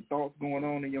thoughts going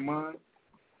on in your mind,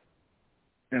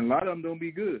 and a lot of them don't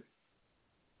be good.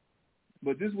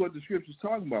 But this is what the scripture's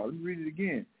talking about. Let me read it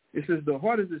again. It says, the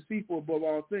heart is deceitful above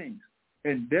all things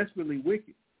and desperately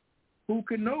wicked. Who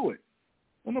can know it?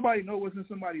 Don't nobody know what's in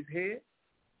somebody's head.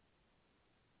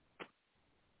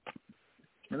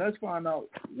 And let's find out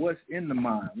what's in the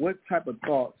mind. What type of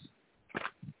thoughts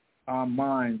our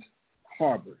minds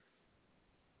harbor.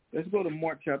 Let's go to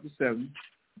Mark chapter 7.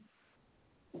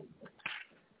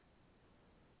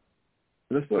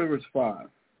 Let's go to verse 5.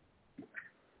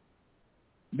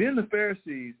 Then the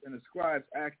Pharisees and the scribes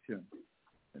asked him,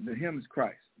 and to him is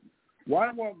Christ,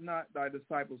 why walk not thy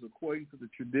disciples according to the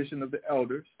tradition of the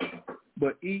elders,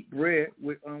 but eat bread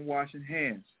with unwashed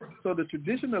hands? So the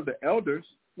tradition of the elders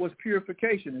was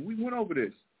purification, and we went over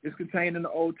this. It's contained in the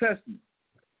Old Testament.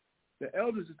 The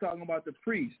elders are talking about the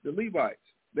priests, the Levites.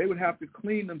 They would have to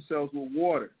clean themselves with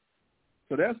water.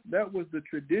 So that was the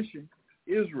tradition,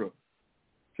 Israel,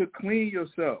 to clean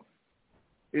yourself.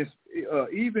 It's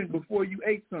even before you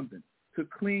ate something, to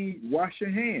wash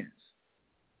your hands.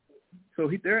 So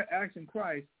they're asking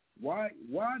Christ, why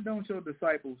don't your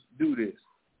disciples do this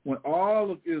when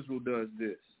all of Israel does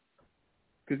this?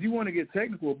 Because you want to get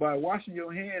technical about it. Washing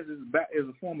your hands is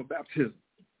a form of baptism.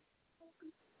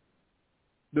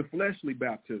 The fleshly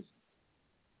baptism,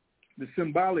 the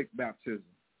symbolic baptism,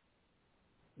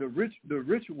 the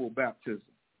ritual baptism.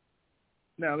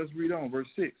 Now let's read on, verse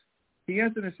 6. He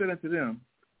answered and said unto them,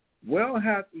 well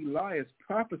hath Elias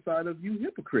prophesied of you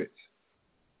hypocrites,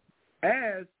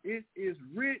 as it is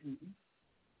written,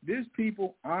 this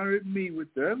people honored me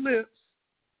with their lips,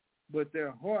 but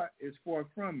their heart is far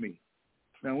from me.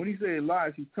 Now when he said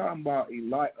Elias, he's talking about he's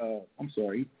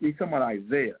talking about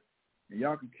Isaiah. And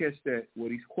y'all can catch that,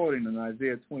 what he's quoting in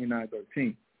Isaiah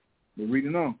 29:13. But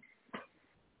reading on.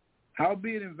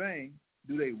 Howbeit in vain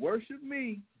do they worship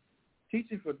me,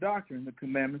 teaching for doctrine the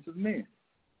commandments of men.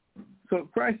 So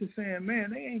Christ is saying,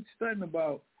 man, they ain't studying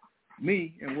about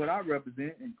me and what I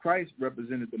represent, and Christ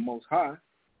represented the Most High,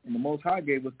 and the Most High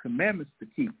gave us commandments to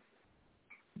keep.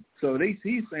 So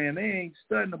he's saying they ain't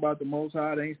studying about the Most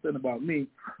High, they ain't studying about me.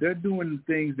 They're doing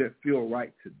the things that feel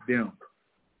right to them.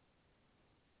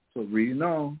 So reading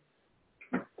on,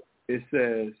 it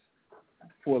says,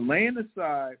 for laying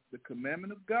aside the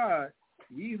commandment of God,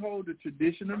 ye hold the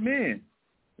tradition of men.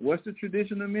 What's the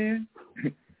tradition of men?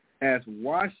 As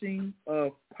washing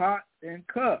of pots and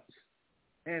cups,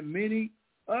 and many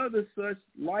other such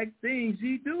like things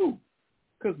ye do.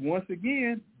 Because once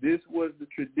again, this was the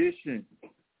tradition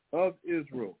of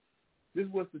Israel. This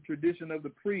was the tradition of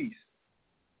the priests,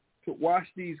 to wash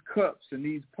these cups and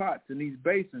these pots and these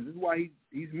basins. This is why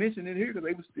he's mentioning it here, because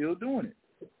they were still doing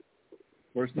it.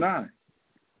 Verse 9.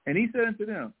 And he said unto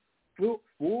them, full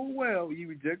well ye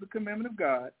reject the commandment of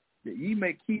God, that ye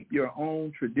may keep your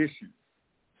own tradition.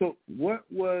 So what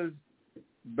was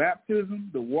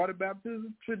baptism, the water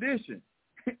baptism? Tradition.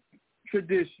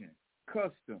 Tradition.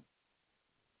 Custom.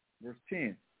 Verse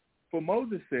 10. For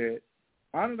Moses said,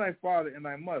 honor thy father and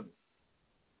thy mother.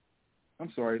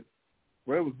 I'm sorry.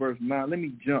 Well, it was verse 9. Let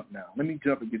me jump now. Let me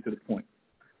jump and get to the point.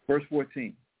 Verse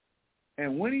 14.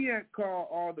 And when he had called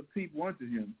all the people unto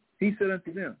him, he said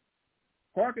unto them,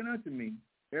 hearken unto me,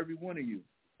 every one of you,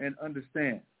 and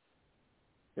understand.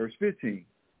 Verse 15.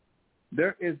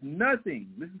 There is nothing,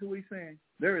 listen to what he's saying,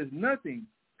 there is nothing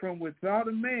from without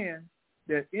a man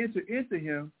that enter into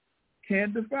him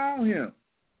can defile him.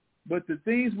 But the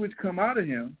things which come out of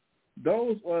him,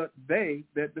 those are they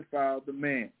that defile the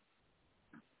man.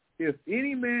 If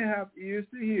any man have ears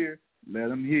to hear, let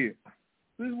him hear.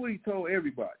 This is what he told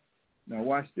everybody. Now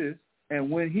watch this. And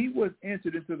when he was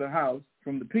entered into the house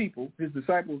from the people, his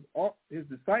disciples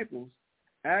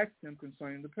asked him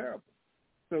concerning the parable.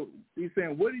 So he's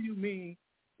saying, what do you mean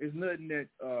is nothing that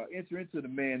enter into the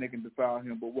man that can defile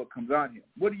him, but what comes out of him?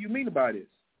 What do you mean by this?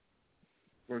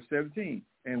 Verse 17,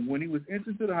 and when he was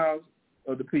entered into the house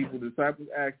of the people, the disciples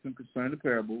asked him concerning the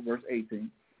parable, verse 18,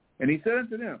 and he said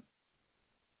unto them,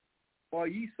 are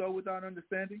ye so without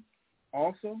understanding?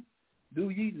 Also, do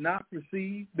ye not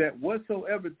perceive that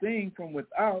whatsoever thing from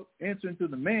without enter into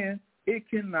the man, it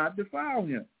cannot defile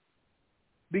him,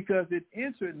 because it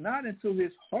entered not into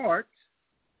his heart,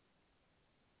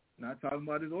 not talking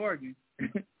about his organ,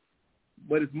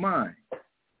 but his mind.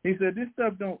 He said, this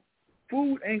stuff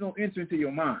food ain't going to enter into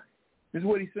your mind. This is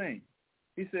what he's saying.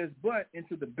 He says, but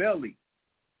into the belly.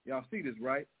 Y'all see this,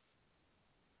 right?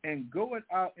 And goeth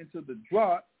out into the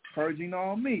draught, purging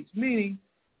all meats. Meaning,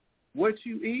 what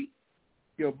you eat,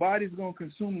 your body's going to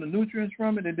consume the nutrients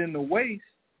from it, and then the waste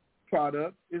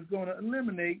product is going to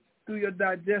eliminate through your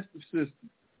digestive system.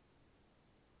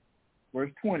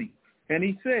 Verse 20, and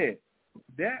he said,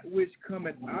 that which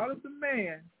cometh out of the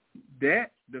man,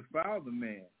 that defile the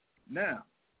man. Now,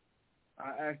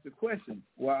 I asked the question.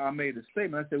 Well, I made a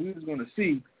statement. I said we was going to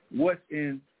see what's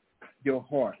in your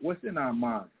heart, what's in our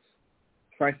minds.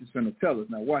 Christ is going to tell us.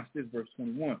 Now, watch this, verse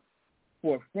 21.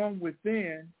 For from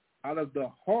within, out of the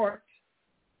heart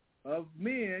of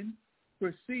men,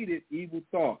 proceeded evil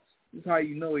thoughts. This is how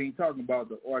you know he ain't talking about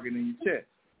the organ in your chest.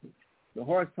 The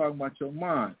heart's talking about your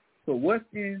mind. So what's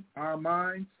in our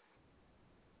minds?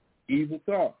 Evil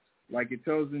thoughts. Like it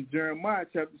tells in Jeremiah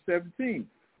chapter 17.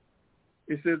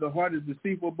 It says the heart is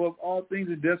deceitful above all things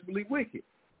and desperately wicked.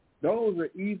 Those are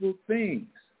evil things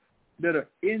that are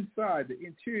inside, the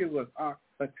interior of us, are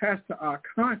attached to our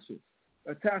conscience,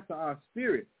 attached to our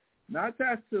spirit, not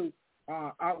attached to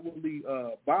our outwardly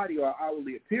body or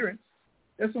outwardly appearance.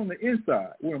 That's on the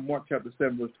inside. We're in Mark chapter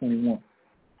 7, verse 21.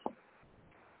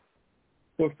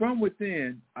 For from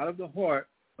within, out of the heart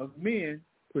of men,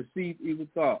 proceed evil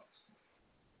thoughts,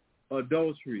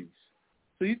 adulteries.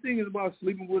 So you thinking about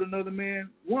sleeping with another man,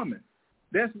 woman.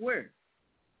 That's where?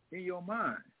 In your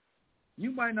mind.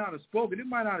 You might not have spoken. It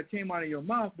might not have came out of your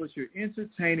mouth, but you're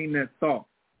entertaining that thought.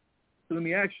 So let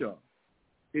me ask y'all,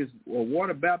 is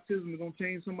water baptism going to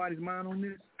change somebody's mind on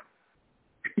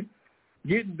this?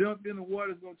 Getting dunked in the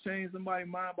water is going to change somebody's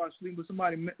mind by sleeping with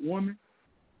somebody, woman?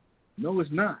 No,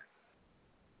 it's not.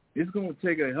 It's going to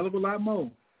take a hell of a lot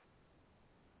more.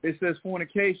 It says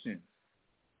fornication.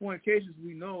 Fornication,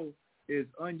 we know, is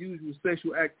unusual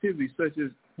sexual activity such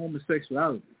as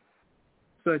homosexuality,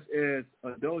 such as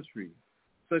adultery,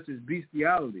 such as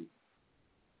bestiality,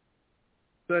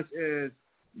 such as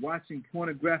watching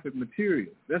pornographic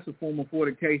material. That's a form of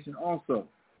fornication also.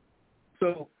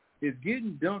 So is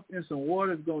getting dunked in some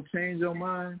water going to change your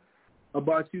mind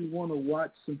about you want to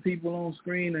watch some people on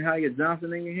screen and how you're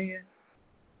Johnson in your hand?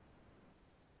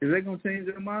 Is that going to change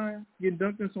your mind, getting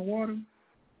dunked in some water?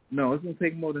 No, it's going to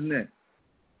take more than that.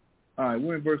 All right,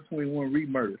 we're in verse 21. Read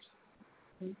murders.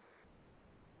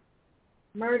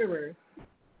 Murderers.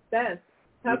 Theft.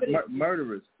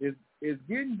 Murderers. Is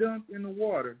getting dunked in the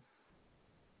water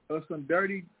of some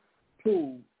dirty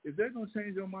pool, is that going to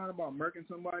change your mind about murking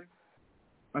somebody?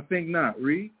 I think not.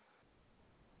 Read.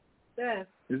 Theft.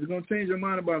 Is it going to change your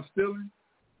mind about stealing?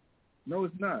 No,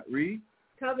 it's not. Read.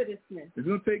 Covetousness. It's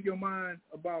going to take your mind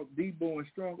about Debo and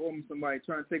strong arming somebody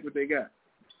trying to take what they got.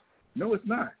 No, it's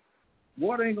not.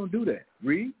 Water ain't going to do that.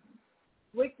 Read.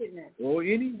 Wickedness. Or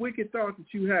any wicked thoughts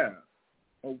that you have.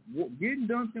 Getting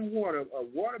dunked in water,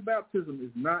 water baptism is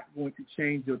not going to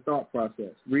change your thought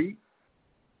process. Read.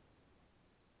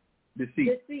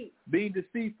 Deceit. Being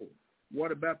deceitful.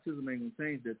 Water baptism ain't going to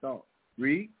change their thought.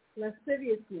 Read.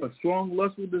 Lasciviousness. A strong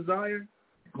lustful desire.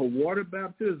 A water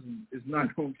baptism is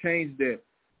not going to change that.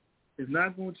 It's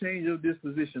not going to change your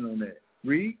disposition on that.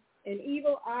 Read. An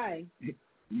evil eye.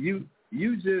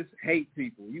 You just hate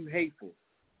people. You hateful.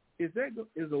 Is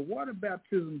a water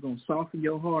baptism going to soften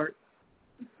your heart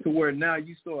to where now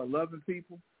you start loving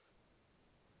people?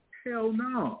 Hell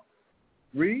no.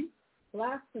 Read.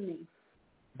 Blasphemy.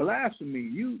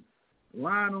 You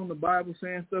lying on the Bible,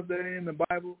 saying stuff that ain't in the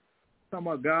Bible, talking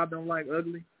about God don't like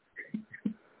ugly.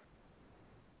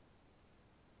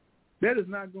 That is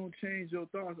not going to change your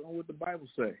thoughts on what the Bible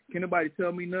say. Can anybody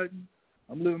tell me nothing?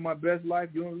 I'm living my best life.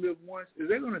 You only live once. Is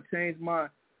that going to change my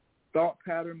thought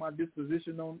pattern, my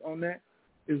disposition on that?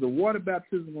 Is the water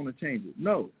baptism going to change it?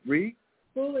 No. Read.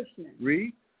 Foolishness.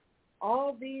 Read.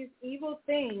 All these evil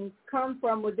things come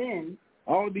from within.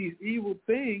 All these evil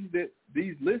things,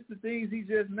 these list of things he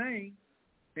just named,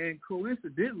 and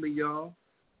coincidentally, y'all,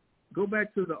 Go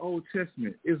back to the Old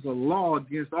Testament. It's a law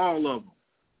against all of them.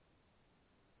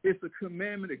 It's a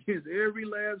commandment against every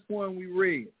last one we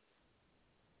read.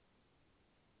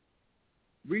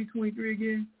 Read 23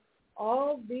 again.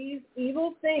 All these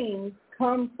evil things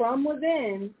come from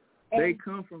within. They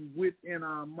come from within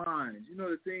our minds. You know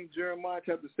the thing Jeremiah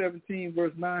chapter 17,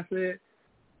 verse 9 said?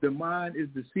 The mind is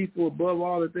deceitful above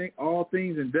all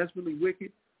things and desperately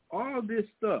wicked. All this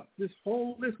stuff, this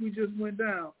whole list we just went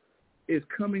down, is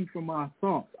coming from our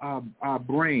thoughts, our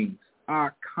brains,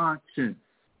 our conscience.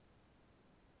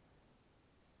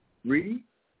 Read.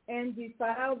 And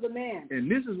defile the man.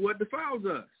 And this is what defiles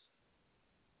us.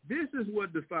 This is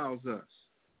what defiles us.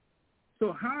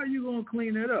 So how are you going to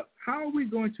clean that up? How are we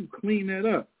going to clean that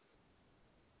up?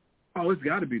 Oh, it's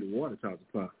got to be the water,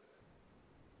 Tazapa.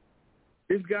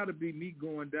 It's got to be me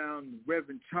going down to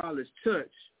Reverend Charles'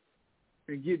 church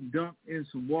and getting dunked in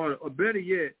some water. Or better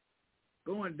yet,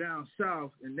 going down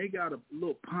south and they got a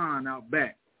little pond out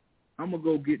back. I'm going to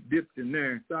go get dipped in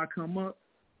there. So I come up,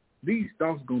 these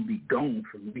thoughts going to be gone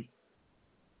from me.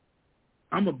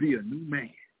 I'm going to be a new man.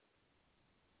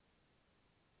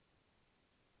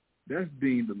 That's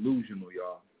being delusional,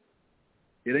 y'all.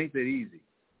 It ain't that easy.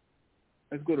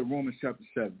 Let's go to Romans chapter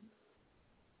 7.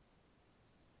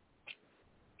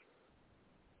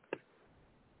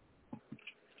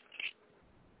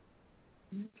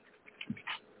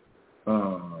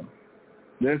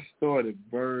 Let's start at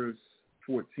verse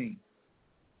 14.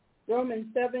 Romans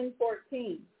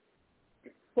 7:14.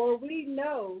 For we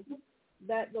know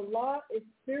that the law is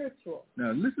spiritual.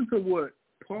 Now listen to what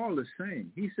Paul is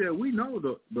saying. He said, we know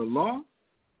the law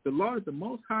that the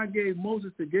Most High gave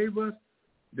Moses that gave us,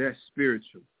 that's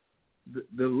spiritual.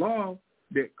 The law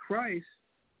that Christ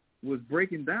was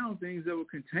breaking down things that were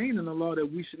contained in the law that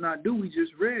we should not do. We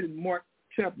just read in Mark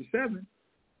chapter 7.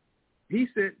 He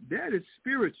said that is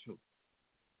spiritual.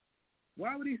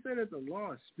 Why would he say that the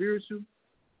law is spiritual?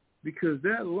 Because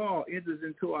that law enters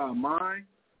into our mind,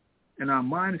 and our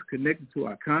mind is connected to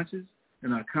our conscience,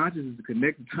 and our conscience is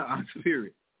connected to our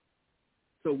spirit.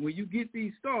 So when you get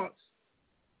these thoughts,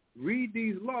 read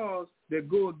these laws that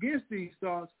go against these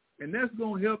thoughts, and that's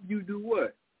going to help you do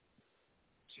what?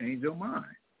 Change your mind.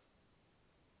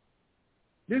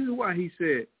 This is why he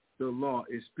said the law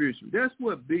is spiritual. That's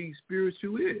what being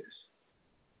spiritual is.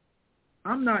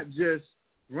 I'm not just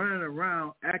running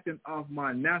around acting off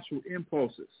my natural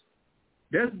impulses.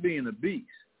 That's being a beast.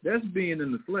 That's being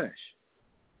in the flesh.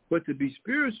 But to be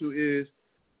spiritual is,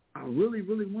 I really,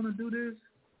 really want to do this,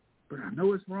 but I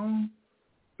know it's wrong.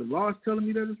 The law is telling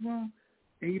me that it's wrong.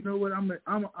 And you know what?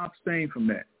 I'm abstain from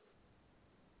that.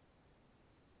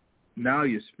 Now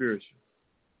you're spiritual.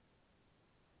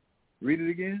 Read it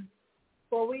again.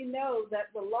 For we know that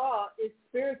the law is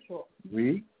spiritual.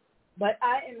 Read. But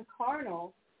I am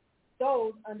carnal,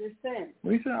 sold under sin.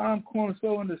 When he said I'm carnal,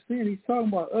 sold under sin, he's talking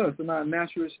about us in our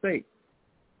natural state.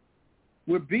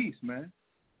 We're beasts, man.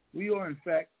 We are, in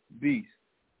fact, beasts.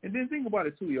 And then think about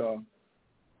it, too, y'all.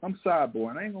 I'm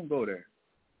sideborn. I ain't going to go there.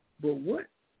 But what?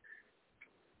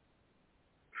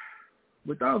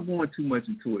 Without going too much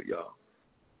into it, y'all,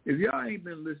 if y'all ain't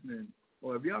been listening,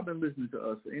 or if y'all been listening to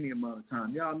us for any amount of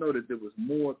time, y'all know that there was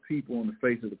more people on the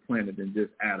face of the planet than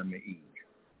just Adam and Eve.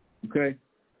 Okay?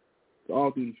 So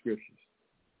all through the scriptures.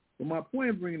 But my point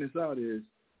of bringing this out is,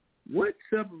 what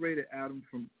separated Adam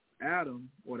from Adam,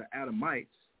 or the Adamites,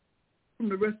 from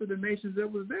the rest of the nations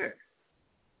that was there?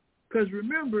 Because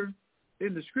remember,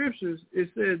 in the scriptures, it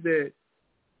says that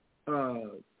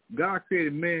God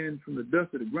created man from the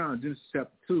dust of the ground, Genesis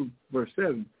chapter 2, verse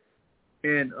 7,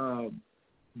 and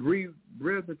breathed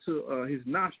breath into his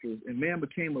nostrils, and man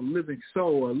became a living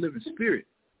soul, a living spirit.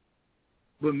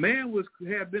 But man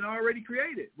had been already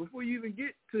created before you even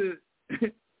get to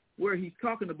where he's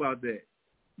talking about that,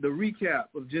 the recap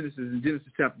of Genesis in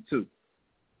Genesis chapter 2.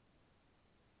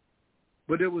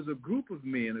 But there was a group of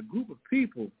men, a group of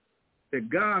people that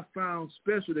God found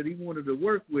special that he wanted to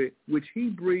work with, which he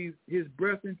breathed his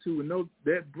breath into, and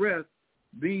that breath,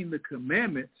 being the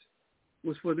commandments,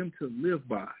 was for them to live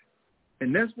by.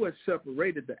 And that's what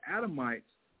separated the Adamites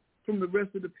from the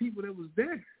rest of the people that was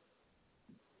there.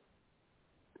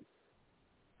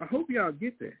 I hope y'all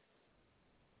get that.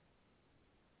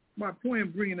 My point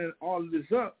in bringing all of this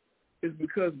up is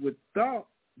because without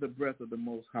the breath of the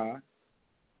Most High,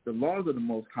 the laws of the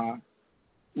Most High,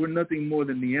 we're nothing more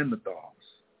than Neanderthals.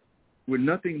 We're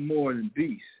nothing more than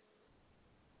beasts.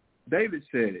 David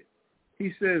said it.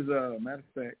 He says, matter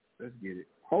of fact, let's get it.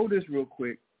 Hold this real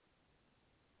quick.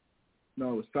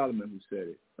 No, it was Solomon who said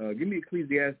it. Give me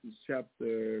Ecclesiastes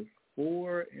chapter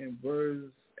 4 and verse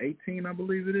 18, I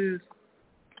believe it is.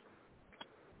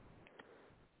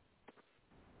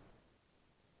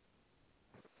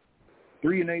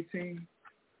 3 and 18.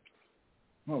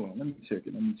 Hold on, let me check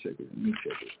it.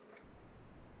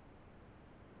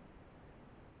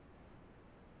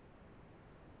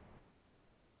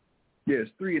 Yes,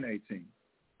 3 and 18.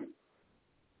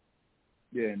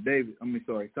 Yeah, and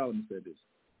Solomon said this.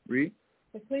 Read.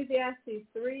 Ecclesiastes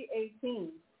 3:18.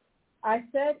 I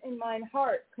said in mine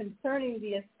heart concerning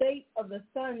the estate of the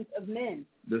sons of men.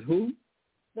 The who?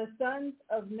 The sons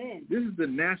of men. This is the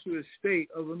natural estate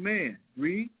of a man.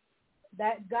 Read.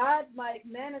 That God might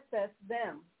manifest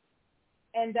them,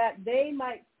 and that they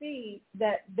might see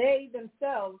that they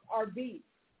themselves are beasts.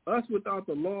 Us without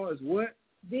the law is what?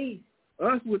 Beasts.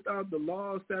 Us without the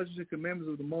law, statutes, and commandments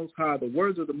of the Most High, the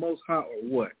words of the Most High are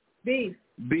what? Beasts.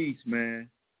 Beasts, man.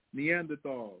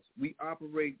 Neanderthals. We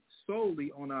operate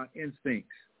solely on our instincts.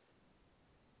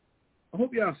 I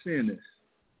hope y'all seeing this.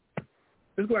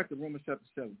 Let's go back to Romans chapter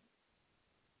 7.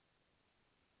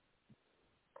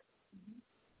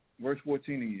 Verse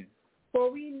 14 again.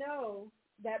 For we know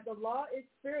that the law is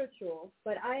spiritual,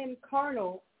 but I am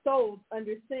carnal, sold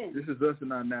under sin. This is us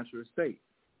in our natural state.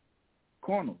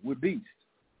 Carnal, we're beasts.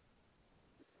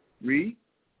 Read.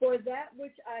 For that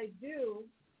which I do,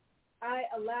 I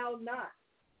allow not.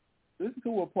 Listen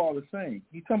to what Paul is saying.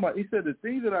 He said, the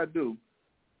things that I do,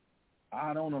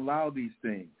 I don't allow these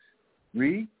things.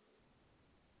 Read.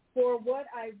 For what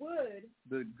I would,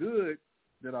 the good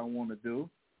that I want to do.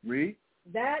 Read.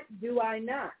 That do I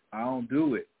not. I don't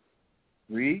do it.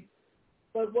 Read.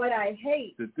 But what I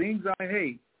hate, the things I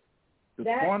hate,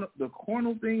 the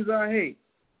carnal things I hate,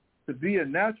 to be a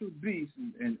natural beast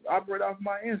and operate off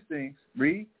my instincts.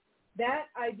 Read. That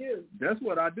I do. That's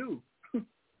what I do.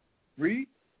 Read.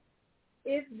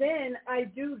 If then I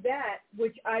do that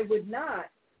which I would not,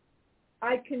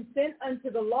 I consent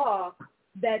unto the law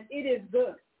that it is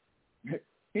good.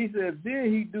 He says,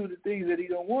 then he do the things that he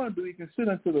don't want to do. He consent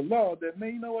unto the law that,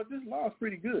 man, you know what, this law is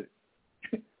pretty good.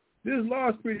 This law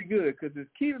is pretty good because it's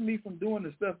keeping me from doing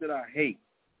the stuff that I hate.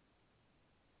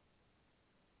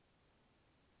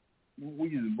 We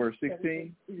use verse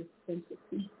 16.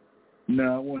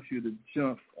 Now I want you to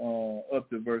jump up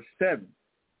to verse 7.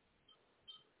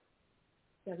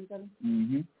 7.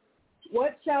 Mm-hmm.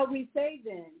 What shall we say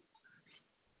then?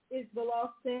 Is the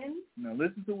law sin? Now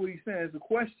listen to what he's saying. It's a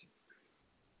question.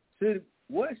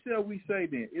 What shall we say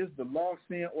then? Is the law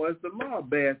sin or is the law a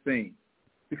bad thing?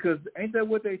 Because ain't that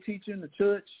what they teach in the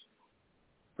church?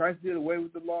 Christ did away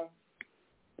with the law.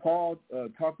 Paul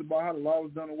talked about how the law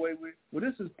was done away with. Well,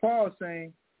 this is Paul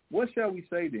saying, what shall we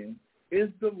say then? Is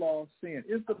the law sin?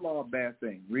 Is the law a bad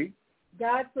thing? Read.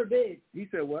 God forbid. He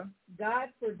said what? God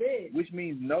forbid. Which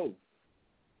means no.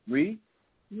 Read.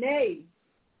 Nay,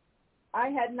 I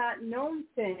had not known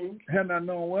sin. Had not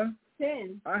known what?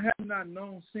 Sin. I had not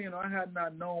known sin. I had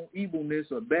not known evilness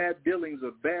or bad dealings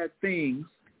or bad things.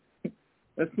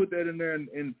 Let's put that in there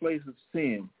in place of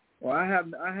sin. Or I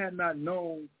had not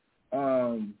known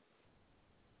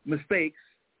mistakes.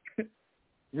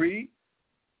 Read.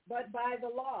 But by the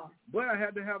law. But I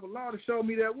had to have a law to show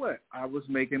me that what? I was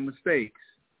making mistakes.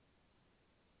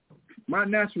 My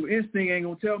natural instinct ain't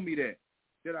going to tell me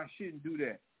that I shouldn't do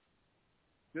that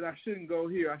I shouldn't go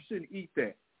here, I shouldn't eat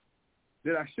that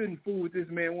I shouldn't fool with this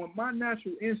man. Well, my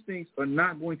natural instincts are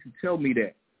not going to tell me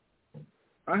that.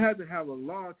 I had to have a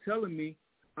law telling me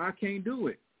I can't do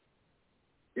it.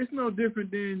 It's no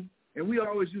different than, and we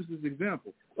always use this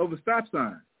example, of a stop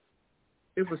sign.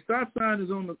 If a stop sign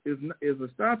if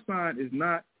a stop sign is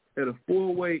not at a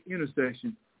four-way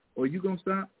intersection, are you gonna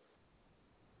stop?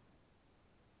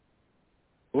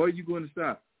 Or are you going to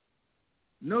stop?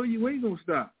 No, you ain't gonna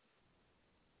stop.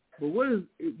 But when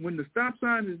the stop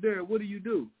sign is there? What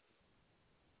do?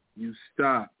 You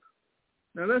stop.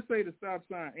 Now let's say the stop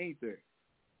sign ain't there,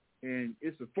 and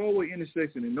it's a four-way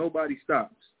intersection and nobody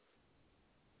stops.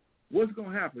 What's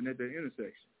gonna happen at that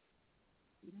intersection?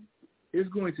 It's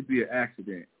going to be an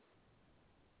accident,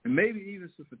 and maybe even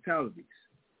some fatalities,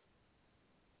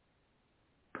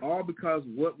 all because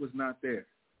what was not there.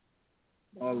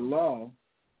 A law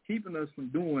keeping us from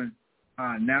doing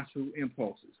our natural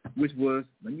impulses, which was,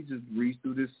 let me just read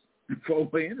through this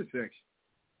four-way intersection.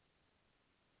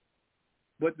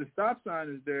 But the stop sign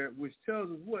is there, which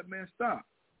tells us what, man, stop.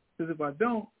 Because if I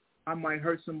don't, I might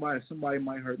hurt somebody, somebody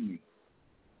might hurt me.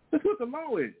 That's what the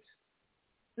law is.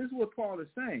 This is what Paul is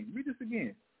saying. Read this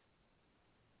again.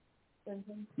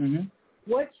 Mm-hmm.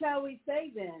 What shall we say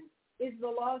then? Is the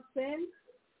law sin?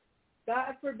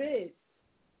 God forbid.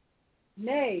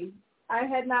 Nay, I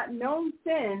had not known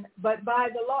sin but by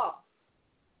the law.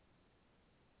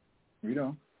 Read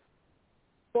on.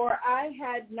 For I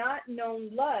had not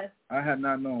known lust. I had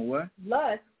not known what?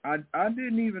 Lust. I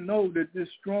didn't even know that this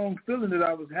strong feeling that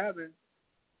I was having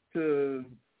to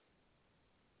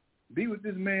be with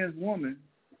this man's woman,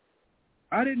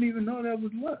 I didn't even know that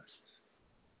was lust.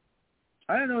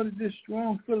 I didn't know that this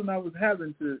strong feeling I was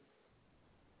having to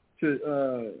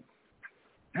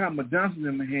have my Johnson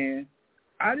in my hand,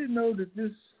 I didn't know that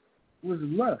this was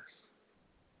lust.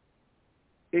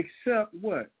 Except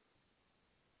what?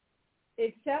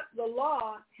 Except the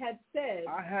law had said.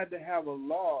 I had to have a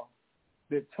law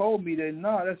that told me that,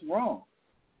 no, that's wrong.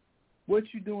 What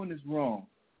you doing is wrong.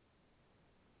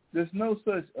 There's no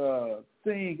such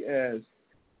thing as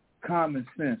common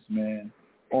sense, man,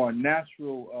 or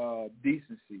natural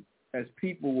decency, as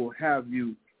people will have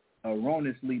you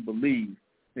erroneously believe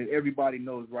that everybody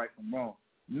knows right from wrong.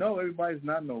 No, everybody's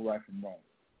not know right from wrong.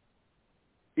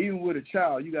 Even with a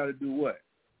child, you got to do what?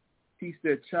 Teach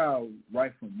that child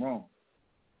right from wrong.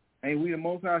 Ain't we the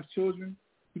Most High's children?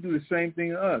 He do the same thing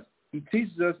to us. He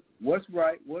teaches us what's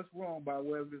right, what's wrong by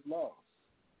way of his laws.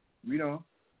 Read on.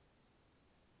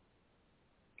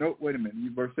 Oh, wait a minute.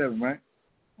 You verse 7, right?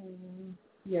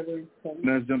 Yeah, verse 7.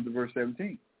 Now let's jump to verse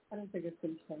 17. I don't think it's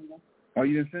finished anymore. Oh,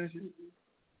 you didn't finish it?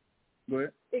 Mm-hmm. Go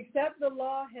ahead. Except the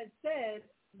law had said,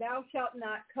 thou shalt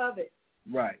not covet.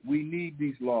 Right. We need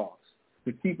these laws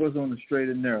to keep us on the straight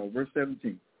and narrow. Verse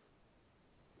 17.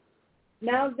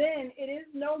 Now then, it is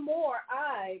no more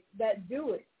I that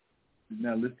do it.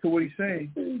 Now listen to what he's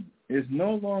saying. It's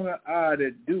no longer I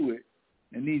that do it,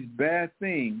 and these bad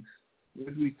things,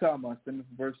 which we talking about, stemming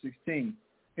from verse 16.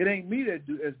 It ain't me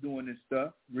that's doing this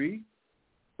stuff. Read.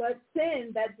 But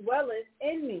sin that dwelleth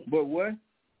in me. But what?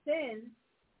 Sin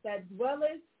that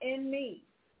dwelleth in me.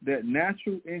 That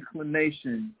natural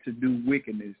inclination to do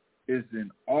wickedness is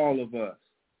in all of us.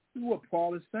 This is what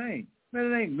Paul is saying.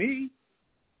 Man, it ain't me.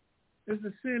 It's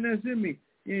the sin that's in me.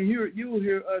 You will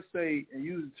hear us say, and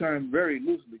use the term very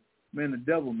loosely, man, the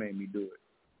devil made me do it.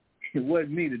 It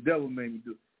wasn't me. The devil made me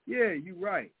do it. Yeah, you're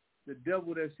right. The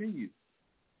devil that's in you.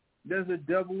 There's a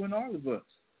devil in all of us,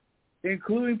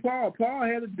 including Paul. Paul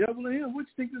had a devil in him. What do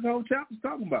you think this whole chapter is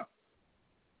talking about?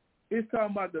 It's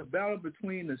talking about the battle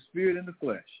between the spirit and the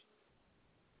flesh.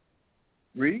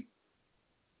 Read.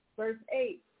 Verse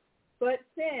 8. But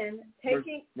sin,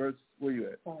 taking... Verse where you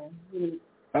at?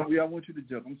 I want you to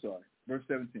jump. I'm sorry. Verse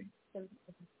 17.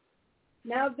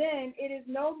 Now then, it is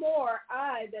no more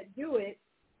I that do it,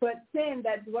 but sin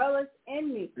that dwelleth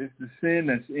in me. It's the sin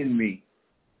that's in me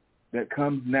that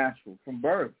comes natural from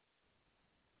birth.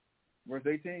 Verse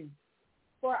 18.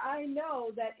 For I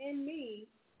know that in me,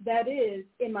 that is,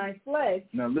 in my flesh.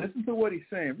 Now listen to what he's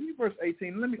saying. Read verse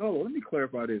 18. Let me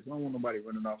clarify this. I don't want nobody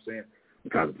running off saying,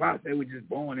 because the Bible said we're just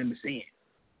born into sin.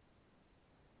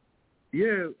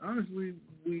 Yeah, honestly,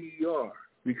 we are,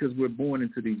 because we're born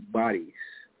into these bodies.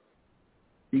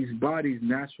 These bodies'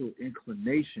 natural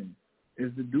inclination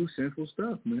is to do sinful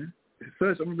stuff, man.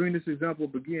 First, I'm going to bring this example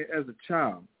up again. As a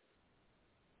child,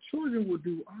 children will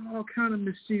do all kind of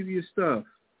mischievous stuff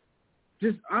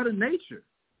just out of nature.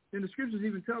 And the scriptures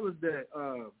even tell us that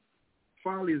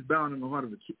folly is bound in the heart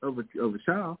of a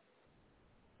child.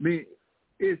 I mean,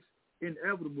 it's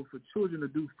inevitable for children to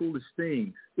do foolish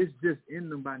things. It's just in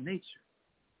them by nature.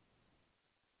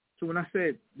 So when I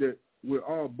said that we're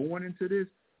all born into this,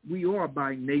 we are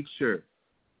by nature.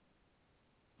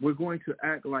 We're going to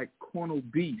act like carnal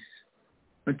beasts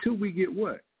until we get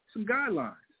what? Some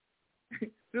guidelines.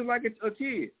 Just like a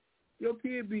kid. Your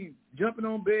kid be jumping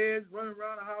on beds, running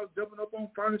around the house, jumping up on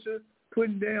furniture,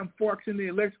 putting damn forks in the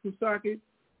electrical socket,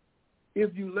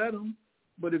 if you let them.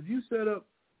 But if you set up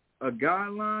a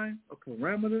guideline, a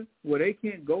parameter where they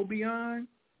can't go beyond,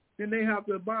 then they have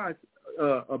to abide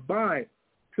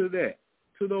to that,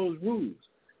 to those rules.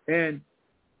 And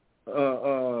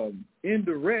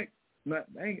indirect,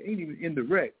 ain't even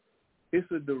indirect.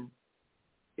 It's a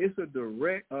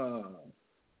direct.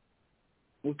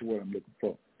 What's the word I'm looking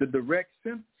for? The direct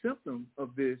symptom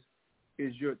of this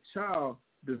is your child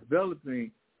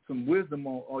developing some wisdom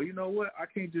on, oh, you know what? I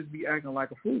can't just be acting like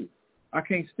a fool. I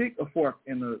can't stick a fork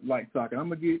in the light socket. I'm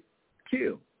going to get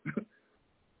killed.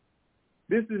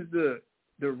 This is the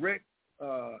direct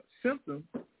symptom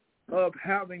of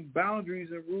having boundaries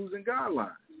and rules and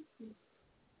guidelines.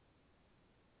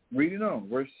 Reading on,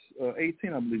 verse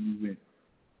 18, I believe you read.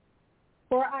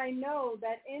 For I know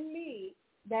that in me,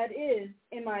 that is,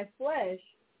 in my flesh,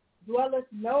 dwelleth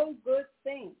no good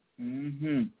thing.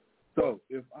 Mm-hmm. So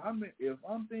if I'm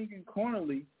thinking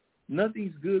carnally,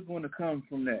 nothing's good going to come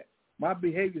from that. My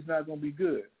behavior's not going to be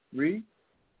good. Read.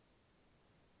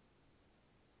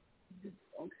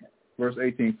 Okay. Verse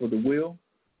 18. For to will.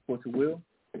 For to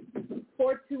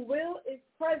will is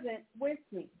present with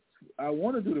me. I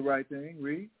want to do the right thing.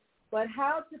 Read. But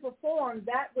how to perform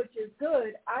that which is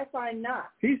good, I find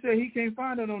not. He said he can't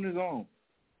find it on his own.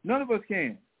 None of us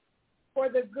can. For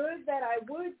the good that I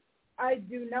would, I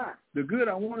do not. The good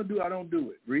I want to do, I don't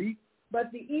do it. Read.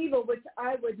 But the evil which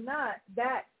I would not,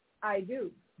 that I do.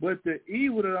 But the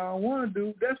evil that I don't want to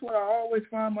do, that's what I always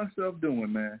find myself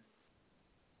doing, man.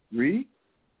 Read.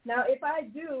 Now, if I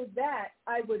do that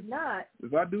I would not.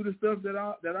 If I do the stuff that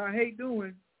I hate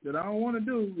doing, that I don't want to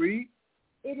do, read.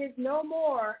 It is no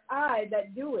more I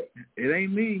that do it. It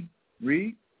ain't me.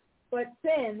 Read. But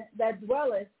sin that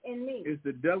dwelleth in me. It's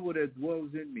the devil that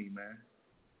dwells in me, man.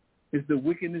 It's the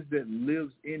wickedness that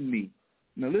lives in me.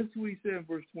 Now, listen to what he said in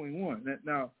verse 21.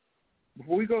 Now,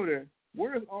 before we go there,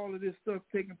 where is all of this stuff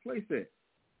taking place at?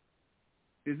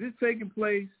 Is it taking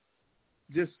place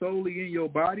just solely in your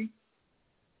body?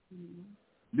 Mm-hmm.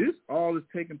 This all is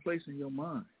taking place in your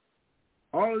mind.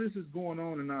 All of this is going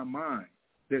on in our mind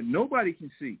that nobody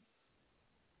can see.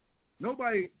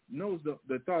 Nobody knows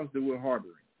the thoughts that we're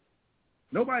harboring.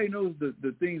 Nobody knows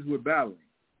the things we're battling.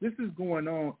 This is going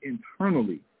on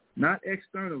internally, not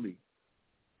externally,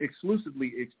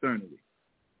 exclusively externally.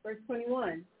 Verse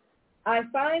 21, I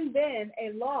find then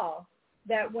a law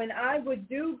that when I would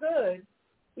do good,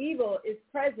 evil is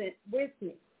present with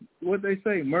me. What they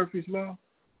say, Murphy's Law?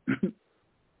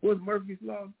 What's Murphy's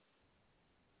Law?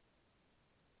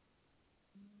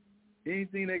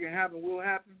 Anything that can happen will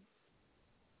happen.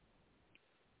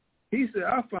 He said,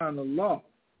 I find a law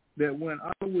that when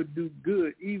I would do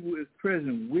good, evil is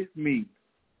present with me.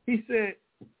 He said,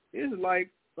 it's like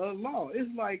a law. It's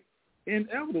like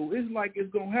inevitable. It's like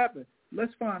it's going to happen.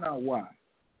 Let's find out why.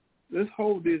 Let's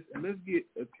hold this and let's get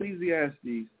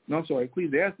Ecclesiasticus,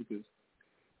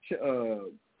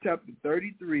 chapter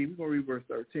 33. We're going to read verse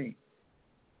 13.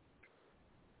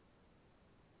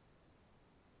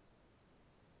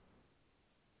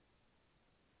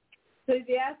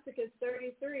 Ecclesiasticus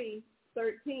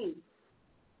 33:13.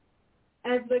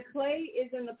 As the clay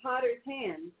is in the potter's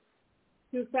hand,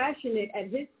 to fashion it at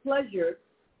his pleasure,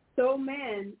 so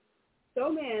man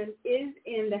is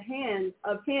in the hand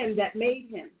of him that made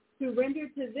him, to render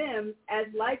to them as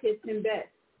liketh him best.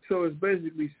 So it's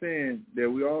basically saying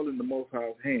that we're all in the Most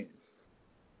High's hands.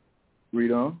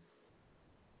 Read on.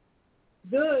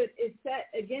 Good is set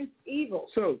against evil.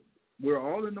 So we're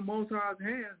all in the Most High's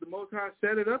hands. The Most High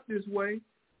set it up this way.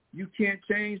 You can't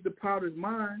change the potter's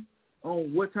mind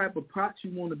on what type of pot you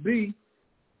want to be.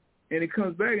 And it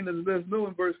comes back and lets us know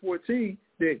in verse 14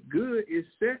 that good is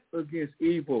set against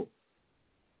evil.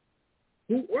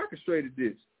 Who orchestrated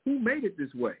this? Who made it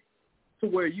this way? To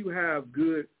where you have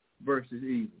good versus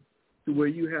evil. To where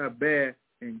you have bad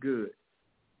and good.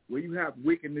 Where you have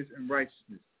wickedness and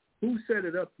righteousness. Who set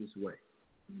it up this way?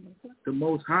 The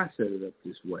Most High set it up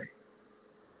this way.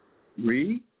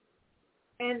 Read.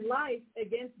 And life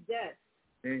against death.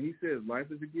 And he says life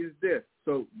is against death.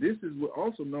 So this is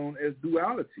also known as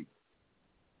duality.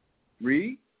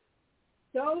 Read.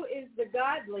 So is the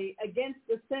godly against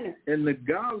the sinner. And the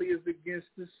godly is against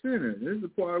the sinner. This is the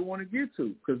part I want to get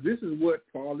to, because this is what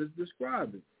Paul is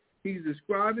describing. He's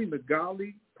describing the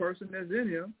godly person that's in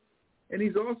him, and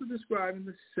he's also describing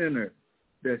the sinner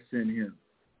that's in him.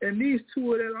 And these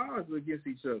two are at odds against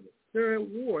each other. They're at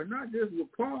war, not just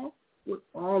with Paul, with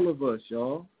all of us,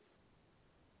 y'all,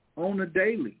 on a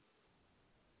daily.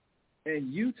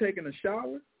 And you taking a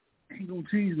shower ain't going to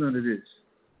change none of this.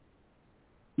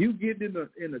 You getting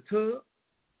in the tub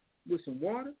with some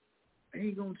water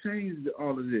ain't going to change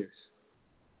all of this.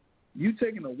 You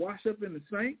taking a wash up in the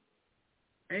sink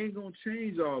ain't going to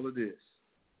change all of this.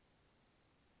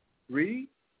 Read.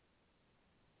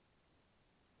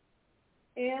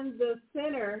 And the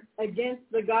sinner against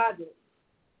the godly.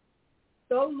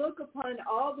 So look upon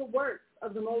all the works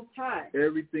of the Most High.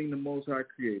 Everything the Most High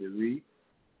created. Read.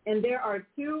 And there are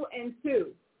two and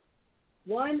two,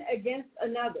 one against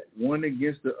another. One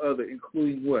against the other,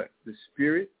 including what? The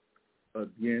spirit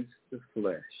against the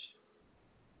flesh.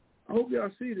 I hope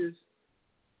y'all see this.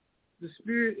 The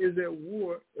spirit is at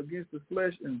war against the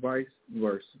flesh and vice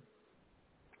versa.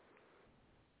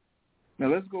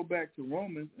 Now let's go back to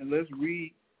Romans and let's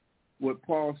read what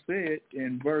Paul said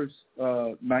in verse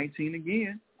 19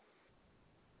 again,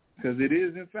 because it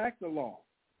is in fact the law.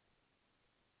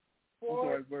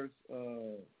 Verse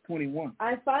 21.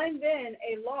 I find then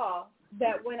a law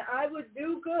that when I would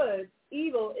do good,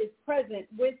 evil is present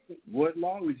with me. What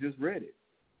law? We just read it.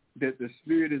 That the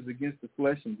spirit is against the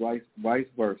flesh and vice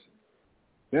versa.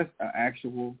 That's an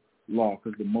actual law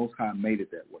because the Most High made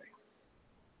it that way.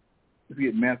 Let's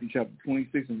get Matthew chapter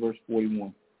 26 and verse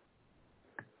 41.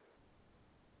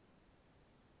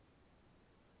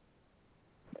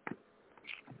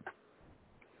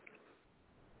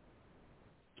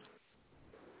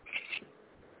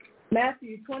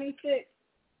 Matthew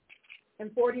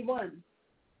 26:41.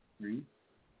 Read.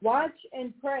 Watch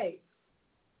and pray.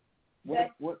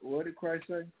 What did Christ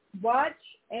say?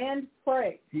 Watch and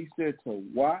pray. He said to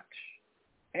watch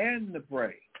and to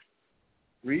pray.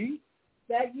 Read.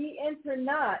 That ye enter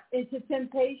not into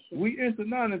temptation. We enter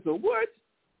not into what?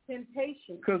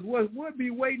 Temptation. Because what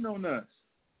be waiting on us?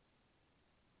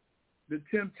 The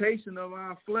temptation of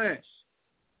our flesh.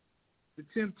 The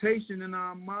temptation in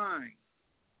our mind.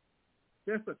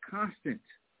 That's a constant.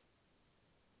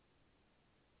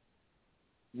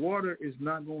 Water is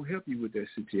not going to help you with that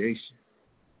situation.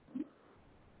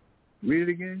 Read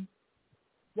it again.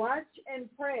 Watch and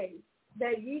pray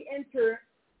that ye enter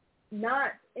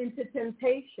not into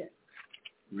temptation.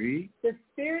 Read. The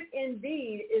spirit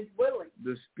indeed is willing.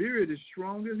 The spirit is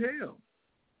strong as hell.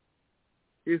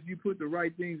 If you put the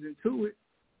right things into it,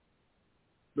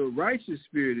 the righteous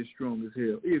spirit is strong as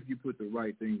hell if you put the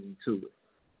right things into it.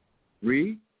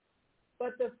 Read.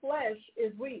 But the flesh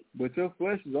is weak. But your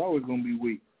flesh is always going to be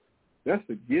weak. That's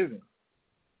a given.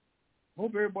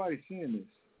 Hope everybody's seeing this.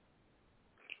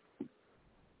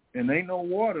 And ain't no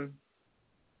water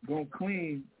going to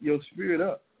clean your spirit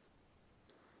up.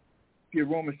 Get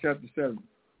Romans chapter 7.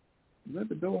 Is that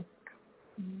the door?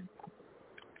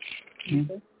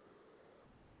 Mm-hmm.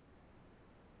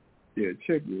 Yeah,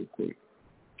 check real quick.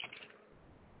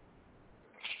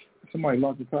 Somebody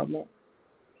locked the top lock?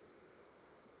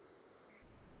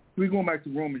 We're going back to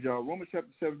Romans, y'all. Romans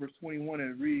chapter 7, verse 21,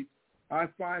 and it reads, I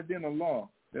find then a law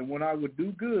that when I would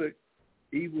do good,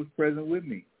 evil is present with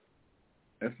me.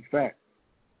 That's a fact.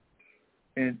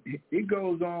 And it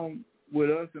goes on with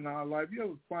us in our life. You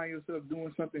ever find yourself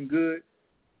doing something good,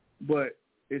 but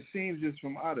it seems just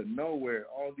from out of nowhere,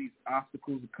 all these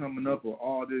obstacles are coming up, or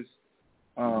all this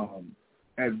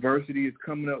adversity is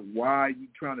coming up. Why are you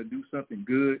trying to do something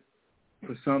good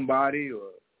for somebody,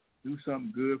 or do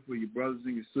something good for your brothers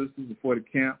and your sisters before the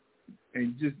camp,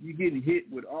 and just you're getting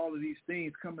hit with all of these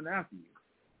things coming after you?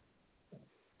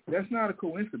 That's not a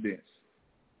coincidence.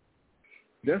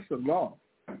 That's the law.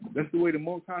 That's the way the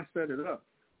Most High set it up.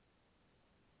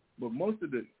 But most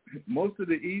of the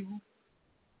evil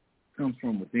comes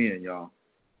from within, y'all.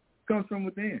 Comes from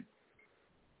within.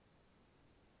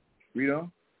 Read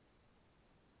on.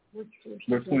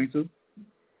 Verse 22.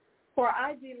 For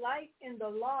I delight in the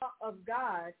law of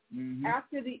God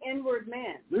after the inward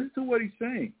man. Listen to what he's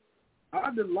saying. I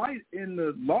delight in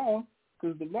the law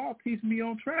because the law keeps me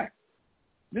on track.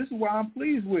 This is why I'm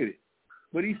pleased with it.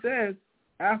 But he says,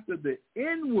 after the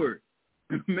inward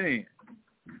man.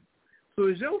 So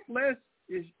is your flesh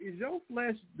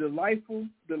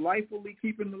delightfully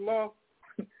keeping the law?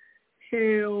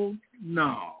 Hell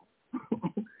no.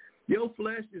 Your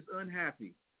flesh is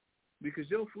unhappy because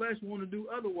your flesh want to do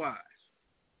otherwise.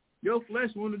 Your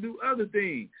flesh want to do other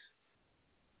things.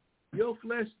 Your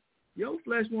flesh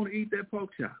want to eat that pork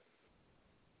chop.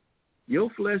 Your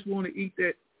flesh want to eat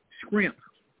that shrimp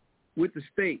with the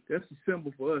steak. That's a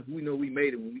symbol for us. We know we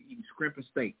made it when we eat shrimp and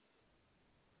steak.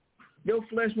 Your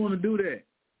flesh want to do that.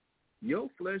 Your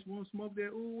flesh want to smoke that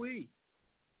ooh-wee,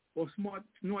 or snort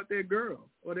that girl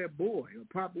or that boy, or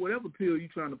pop whatever pill you're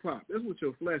trying to pop. That's what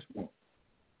your flesh wants.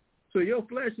 So your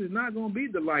flesh is not going to be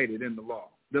delighted in the law,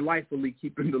 delightfully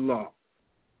keeping the law.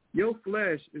 Your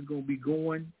flesh is going to be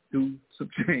going through some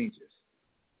changes.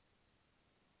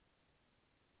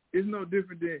 It's no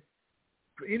different than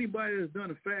for anybody that's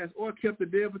done a fast or kept the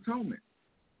Day of Atonement.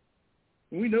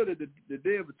 We know that the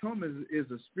Day of Atonement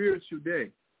is a spiritual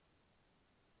day.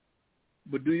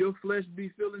 But do your flesh be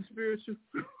feeling spiritual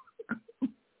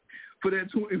for that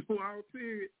 24-hour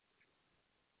period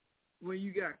when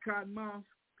you got cotton mouth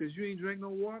because you ain't drank no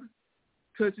water,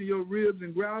 touching your ribs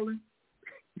and growling?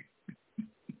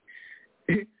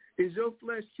 Is your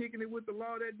flesh kicking it with the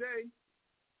law that day?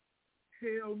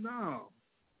 Hell no.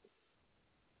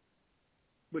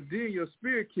 But then your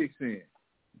spirit kicks in.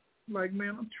 Like,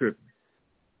 man, I'm tripping.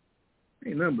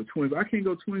 Ain't nothing but 24. I can't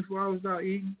go 24 hours without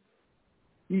eating.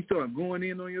 You start going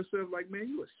in on yourself like, man,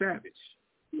 you a savage.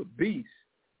 You a beast.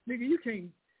 Nigga, you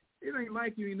can't, it ain't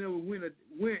like you never went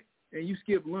and you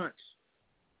skipped lunch.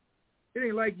 It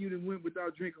ain't like you done went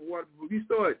without drinking water. If we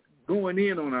start going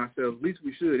in on ourselves, at least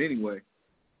we should anyway,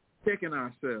 checking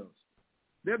ourselves,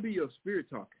 that be your spirit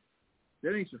talking.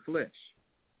 That ain't your flesh.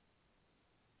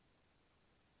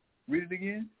 Read it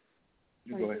again.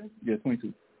 You go ahead. Yeah,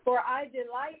 22. For I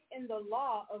delight in the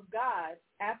law of God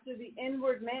after the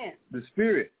inward man. The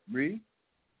spirit, read.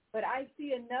 But I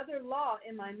see another law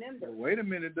in my members. Well, wait a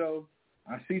minute, though.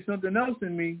 I see something else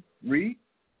in me. Read.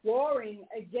 Warring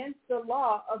against the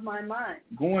law of my mind.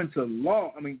 Going to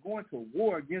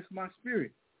war against my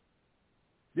spirit.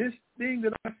 This thing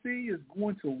that I see is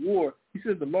going to war. He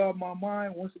says the law of my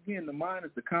mind, once again, the mind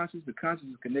is the conscience is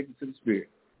connected to the spirit.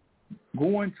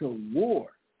 Going to war.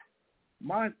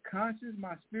 My conscience,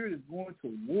 my spirit is going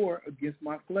to war against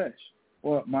my flesh.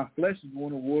 Or my flesh is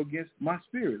going to war against my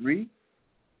spirit. Read.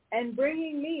 And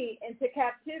bringing me into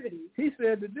captivity. He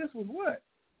said that this was what?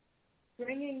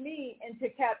 Bringing me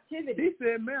into captivity. He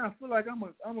said, man, I feel like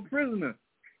I'm a prisoner.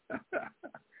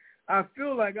 I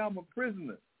feel like I'm a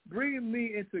prisoner. Bringing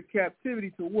me into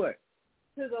captivity to what?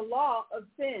 To the law of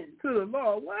sin. To the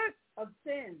law what? Of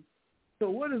sin. So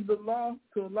what is the law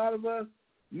to a lot of us?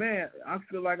 Man, I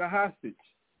feel like a hostage.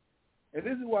 And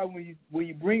this is why when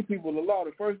you bring people the law,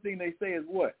 the first thing they say is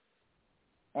what?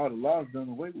 Oh, the law's done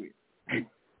away with.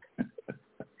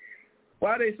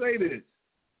 Why they say this?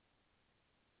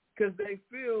 Because they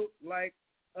feel like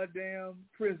a damn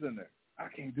prisoner. I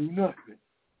can't do nothing.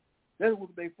 That's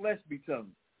what they flesh be telling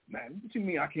them. Man, what you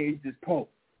mean I can't eat this pork?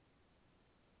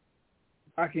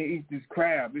 I can't eat this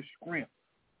crab, this shrimp,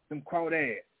 some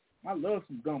crawdads. I love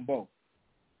some gumbo.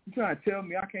 You trying to tell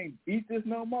me I can't eat this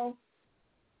no more?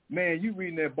 Man, you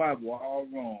reading that Bible all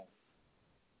wrong.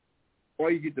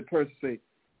 Or you get the person say,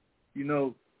 you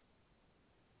know,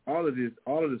 all of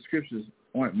the scriptures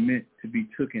aren't meant to be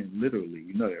taken literally.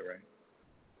 You know that, right?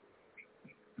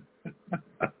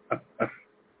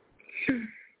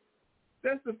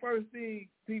 That's the first thing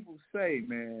people say,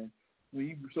 man, when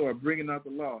you start bringing out the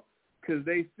law, because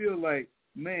they feel like,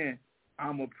 man,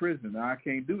 I'm a prisoner. I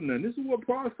can't do nothing. This is what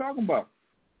Paul's talking about.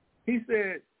 He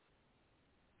said,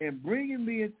 and bringing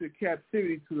me into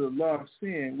captivity to the law of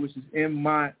sin, which is in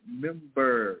my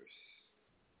members.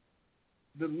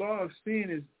 The law of sin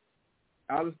is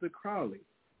Aleister Crowley.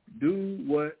 Do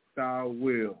what thou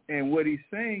will. And what he's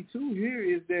saying, too, here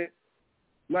is that,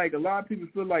 like, a lot of people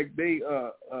feel like they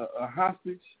a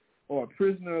hostage or a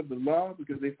prisoner of the law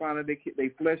because they find that they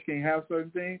flesh can't have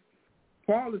certain things.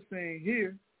 Paul is saying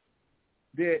here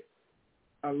that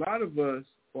a lot of us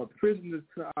are prisoners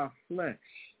to our flesh.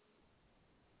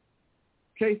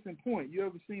 Case in point, you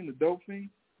ever seen the dope fiend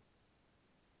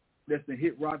that's been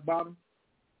hit rock bottom?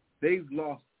 They've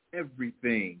lost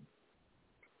everything.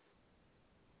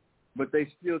 But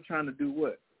they still trying to do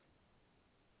what?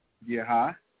 Get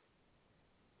high.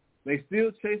 They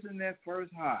still chasing that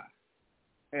first high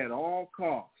at all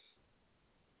costs.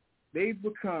 They've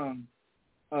become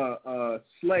a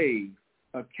slave,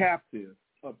 a captive,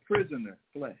 a prisoner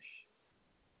flesh.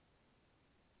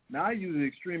 Now, I use an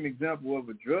extreme example of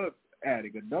a drug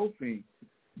addict, a dope fiend.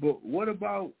 But what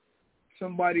about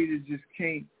somebody that just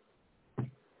can't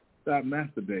stop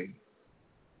masturbating,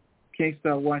 can't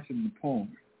stop watching the porn?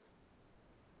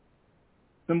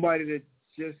 Somebody that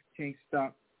just can't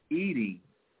stop eating.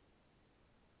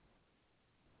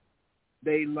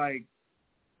 They like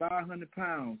 500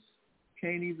 pounds,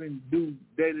 can't even do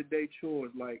day-to-day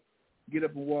chores like get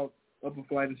up and walk up a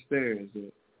flight of stairs. Or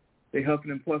they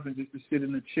huffing and puffing just to sit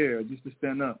in a chair, just to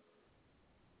stand up.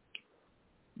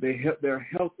 Their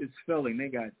health is failing. They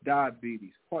got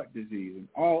diabetes, heart disease, and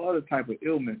all other type of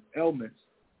ailments,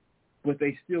 but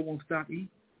they still won't stop eating.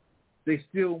 They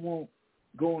still won't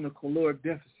go on a caloric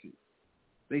deficit.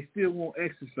 They still won't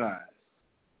exercise,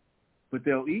 but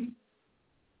they'll eat.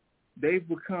 They've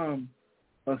become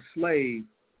a slave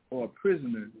or a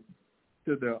prisoner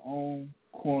to their own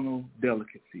carnal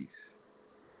delicacies.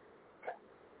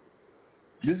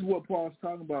 This is what Paul's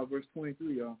talking about, verse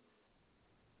 23, y'all.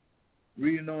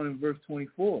 Reading on in verse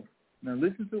 24. Now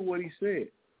listen to what he said.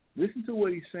 Listen to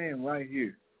what he's saying right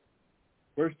here.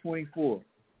 Verse 24.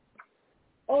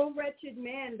 O wretched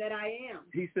man that I am.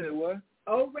 He said what?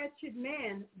 O wretched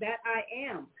man that I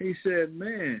am. He said,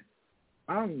 man,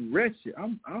 I'm wretched.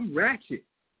 I'm ratchet.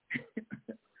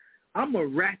 I'm a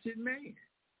ratchet man.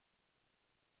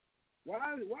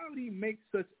 Why would he make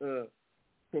such a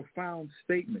profound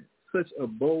statement, such a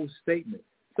bold statement,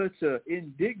 such an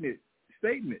indignant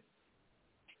statement?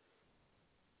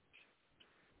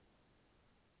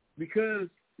 Because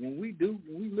when we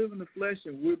live in the flesh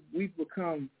and we've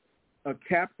become a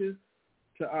captive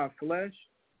to our flesh,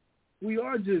 we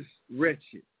are just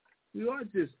wretched. We are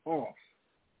just off.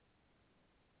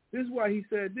 This is why he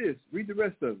said this. Read the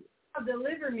rest of it.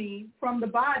 Deliver me from the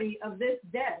body of this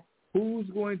death. Who's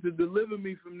going to deliver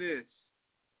me from this?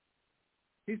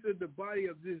 He said the body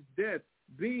of this death,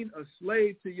 being a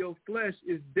slave to your flesh,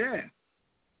 is death.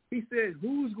 He said,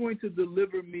 who's going to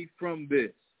deliver me from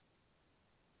this?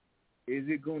 Is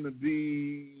it going to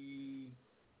be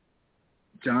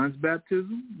John's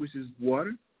baptism, which is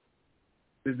water?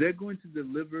 Is that going to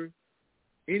deliver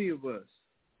any of us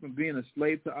from being a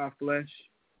slave to our flesh?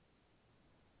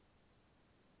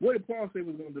 What did Paul say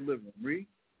was going to deliver him? Read.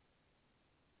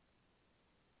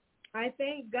 I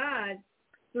thank God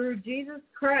through Jesus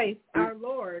Christ our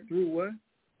Lord. Through what?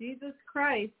 Jesus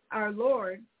Christ our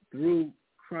Lord. Through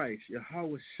Christ,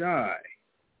 Yahweh Shai.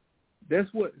 That's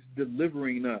what's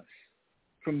delivering us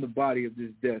from the body of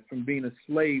this death, from being a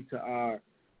slave to our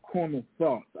carnal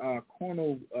thoughts, our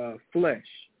carnal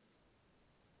flesh.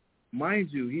 Mind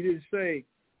you, he didn't say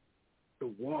the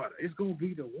water. It's going to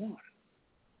be the water.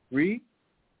 Read.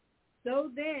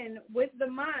 So then, with the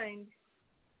mind.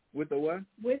 With the what?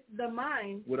 With the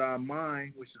mind. With our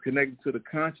mind, which is connected to the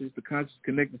conscience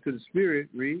connected to the spirit.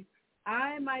 Read.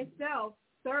 I myself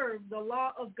serve the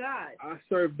law of God. I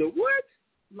serve the what?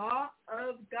 Law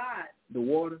of God. The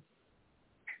water.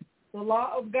 The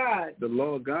law of God. The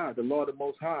law of God. The law of the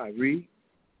Most High. Read.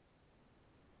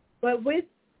 But with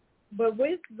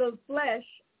the flesh,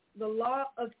 the law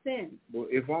of sin. Well,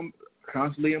 if I'm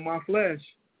constantly in my flesh,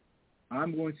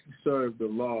 I'm going to serve the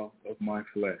law of my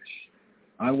flesh.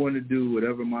 I want to do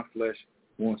whatever my flesh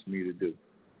wants me to do,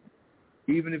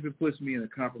 even if it puts me in a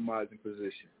compromising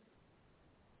position,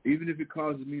 even if it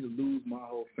causes me to lose my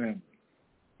whole family,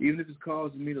 even if it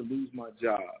causes me to lose my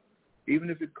job, even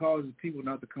if it causes people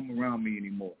not to come around me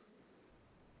anymore.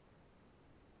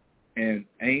 And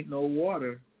ain't no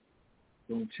water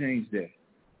gonna change that.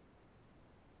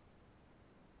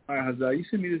 All right, Hazar, you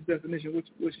send me this definition. What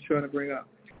you trying to bring up?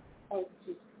 Oh,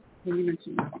 just when you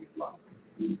mentioned law.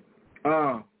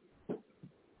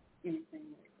 Anything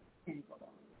that can go on.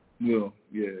 Well,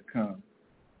 yeah, come.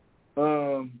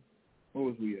 Where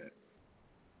was we at?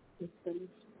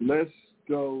 Let's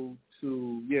go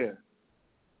to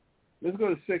Let's go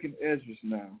to 2nd Esdras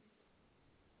now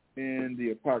in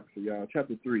the Apocrypha, y'all,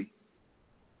 chapter 3.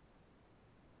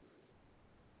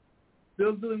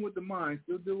 Still dealing with the mind,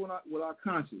 still dealing with our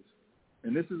conscience.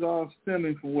 And this is all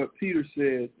stemming from what Peter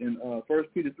said in 1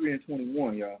 Peter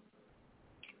 3:21, y'all.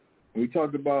 When we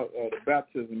talked about the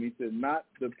baptism, he said, not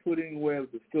the putting away of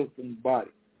the filth from the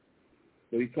body.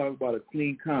 So he talked about a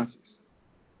clean conscience.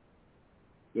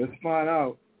 Let's find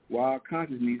out why our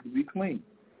conscience needs to be clean.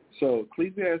 So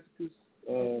Ecclesiasticus,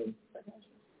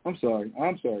 I'm sorry,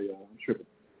 y'all. I'm tripping.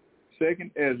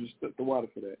 2nd Esdras, the water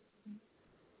for that.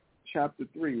 Chapter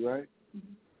 3, right?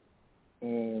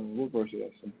 Mm-hmm. What verse did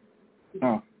I say?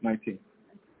 19.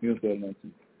 You said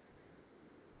 19.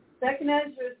 2nd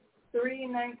Esdras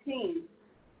 3:19.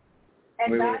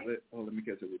 Wait, let me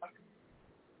catch it with you.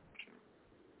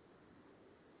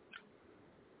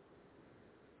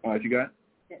 All right, you got it?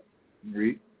 Yes.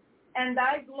 Read. And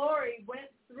thy glory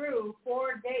went through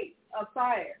 4 gates of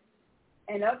fire,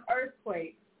 and of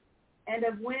earthquake, and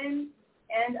of wind,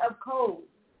 and of cold,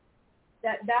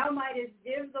 that thou mightest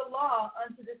give the law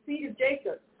unto the seed of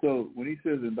Jacob. So when he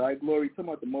says in thy glory, he's talking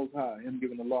about the Most High, him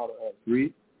giving the law to us.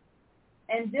 Read.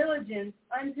 And diligence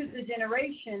unto the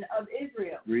generation of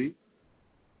Israel. Read.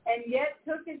 And yet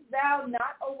tookest thou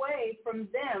not away from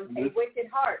them a wicked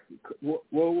heart.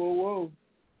 Whoa.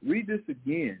 Read this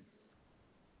again.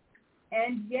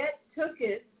 And yet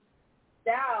tookest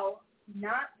thou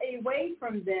not away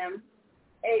from them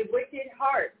a wicked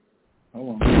heart.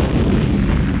 Hold on.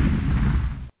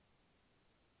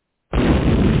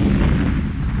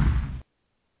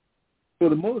 So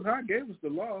the Most High gave us the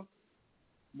law,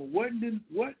 but what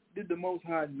did the Most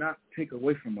High not take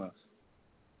away from us?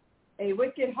 A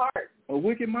wicked heart. A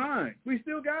wicked mind. We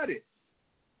still got it.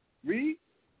 Read.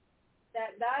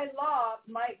 That thy law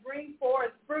might bring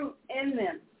forth fruit in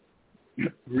them.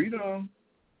 Read on.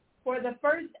 For the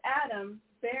first Adam,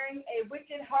 bearing a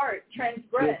wicked heart,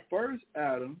 transgressed. The first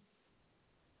Adam,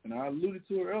 and I alluded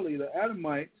to it earlier, the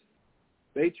Adamites,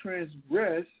 they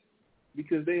transgressed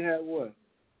because they had what?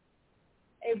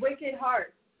 A wicked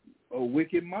heart. A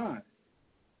wicked mind.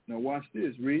 Now watch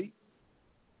this. Read.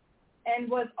 And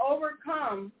was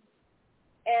overcome,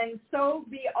 and so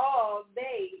be all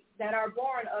they that are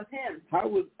born of him. How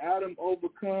was Adam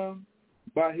overcome?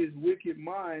 By his wicked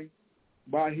mind,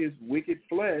 by his wicked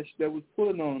flesh that was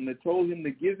put on him, that told him to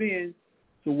give in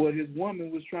to what his woman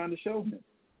was trying to show him.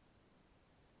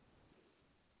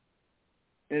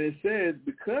 And it says,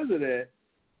 because of that,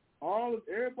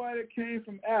 everybody that came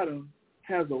from Adam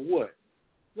has a what?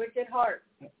 Wicked heart.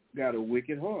 Got a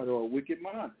wicked heart or a wicked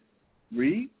mind.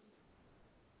 Read.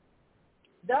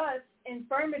 Thus,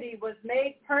 infirmity was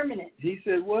made permanent. He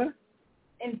said what?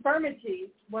 Infirmity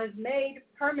was made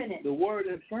permanent. The word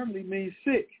infirmity means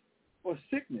sick or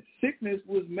sickness. Sickness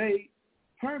was made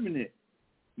permanent.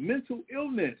 Mental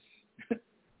illness, because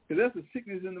that's a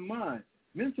sickness in the mind.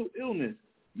 Mental illness,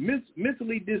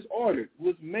 mentally disordered,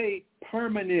 was made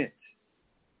permanent.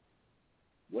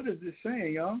 What is this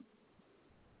saying, y'all?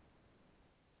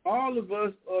 All of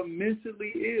us are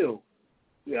mentally ill.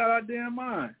 We out our damn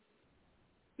mind.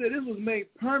 said this was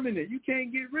made permanent. You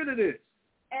can't get rid of this.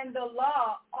 And the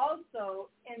law also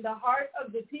in the heart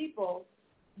of the people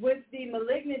with the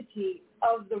malignity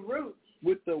of the root.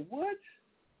 With the what?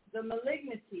 The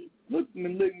malignity. Look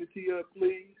malignity up,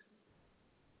 please.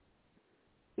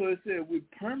 So it said we're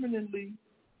permanently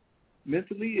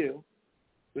mentally ill,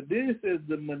 but then it says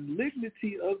the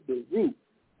malignity of the root.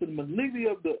 So the malignity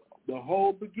of the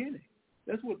whole beginning.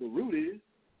 That's what the root is.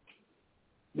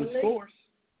 The source.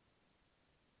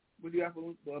 What do you have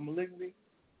for malignity?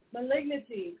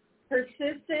 Malignity,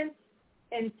 persistent,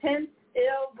 intense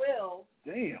ill will.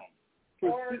 Damn.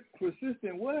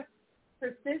 Persistent what?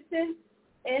 Persistent,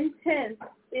 intense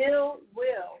ill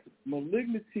will.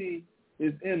 Malignity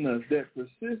is in us. That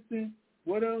persistent,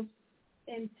 what else?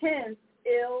 Intense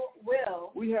ill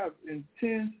will. We have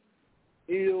intense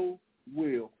ill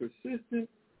will. Persistent,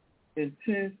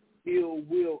 intense ill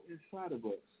will inside of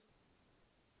us.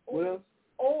 What else?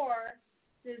 Or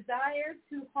desire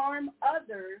to harm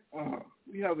others.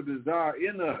 We have a desire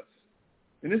in us,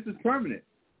 and this is permanent,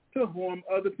 to harm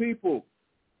other people.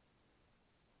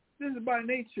 This is by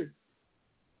nature.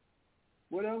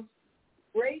 What else?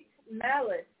 Great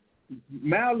malice.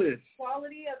 Malice.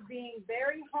 Quality of being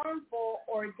very harmful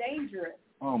or dangerous.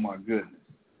 Oh, my goodness.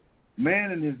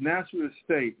 Man in his natural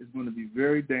state is going to be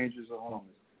very dangerous or harmless.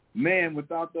 Man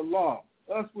without the law,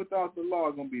 us without the law,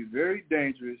 are going to be very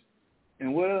dangerous.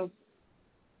 And what else?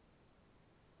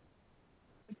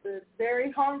 It's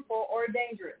very harmful or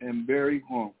dangerous. And very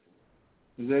harmful.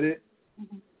 Is that it?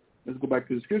 Mm-hmm. Let's go back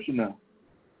to the scripture now.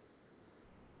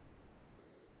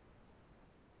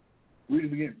 Read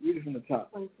it again. Read it from the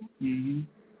top. Mm-hmm.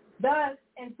 Thus,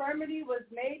 infirmity was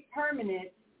made permanent,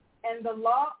 and the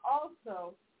law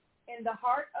also in the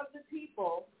heart of the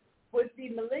people with the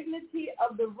malignity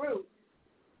of the root,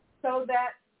 so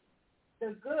that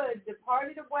the good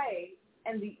departed away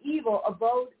and the evil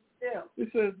abode still. It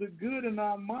says the good in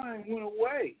our mind went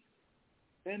away,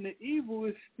 and the evil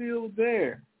is still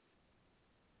there.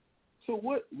 So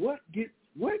what gets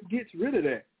rid of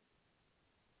that?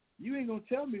 You ain't going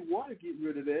to tell me why to get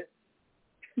rid of that.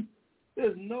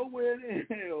 There's nowhere in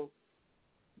hell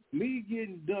me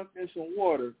getting dunked in some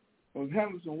water or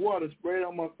having some water sprayed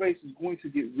on my face is going to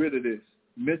get rid of this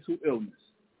mental illness.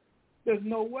 There's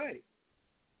no way.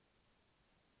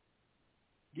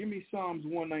 Give me Psalms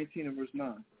 119 and verse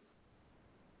 9.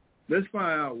 Let's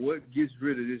find out what gets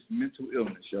rid of this mental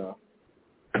illness, y'all.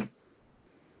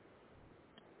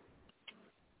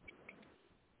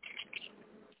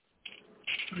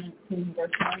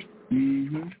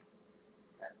 Mm-hmm.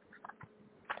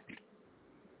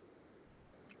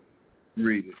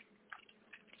 Read it.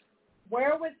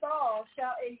 Wherewithal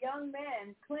shall a young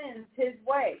man cleanse his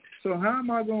way? So how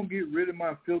am I going to get rid of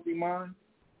my filthy mind?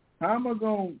 How am I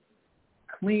going to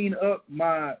clean up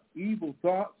my evil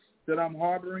thoughts that I'm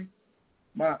harboring?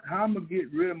 How am I going to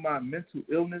get rid of my mental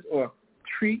illness or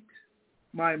treat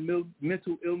my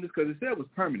mental illness? Because it said it was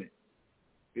permanent.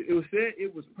 It was said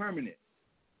it was permanent.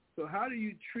 So how do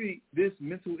you treat this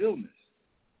mental illness?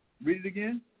 Read it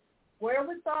again.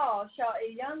 Wherewithal shall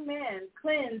a young man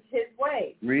cleanse his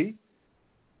way? Read.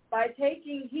 By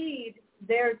taking heed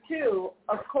thereto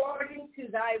according to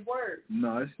thy word.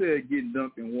 No, it said getting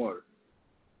dunked in water.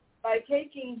 By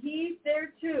taking heed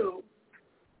thereto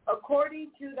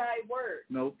according to thy word.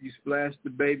 Nope, you splash the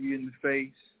baby in the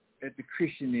face at the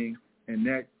christening, and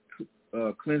that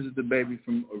cleanses the baby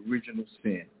from original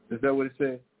sin. Is that what it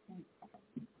said?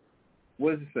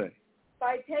 What does it say?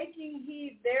 By taking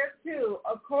heed thereto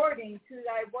according to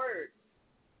thy word.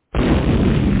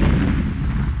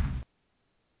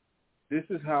 This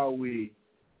is how we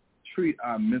treat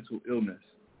our mental illness,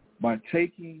 by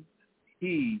taking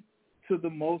heed to the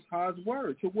Most High's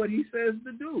word, to what he says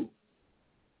to do,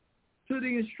 to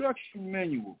the instruction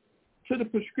manual, to the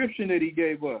prescription that he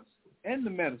gave us, and the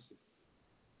medicine.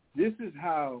 This is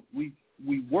how we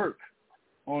work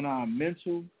on our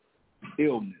mental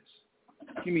illness.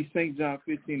 Give me St. John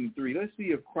 15:3. Let's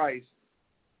see if Christ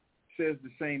says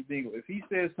the same thing, or if he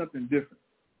says something different.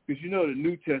 Because you know the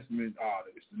New Testament,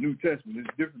 it's the New Testament.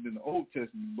 It's different than the Old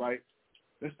Testament, right?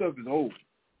 That stuff is old.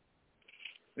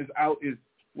 It's out. Is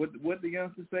what the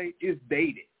youngsters say? It's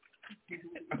dated.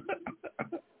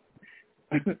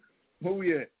 Where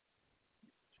we at?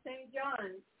 St.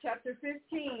 John, chapter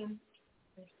 15.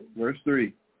 Verse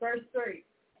 3. Verse 3.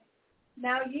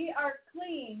 Now ye are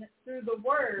clean through the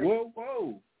word.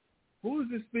 Whoa. Who is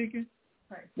this speaking?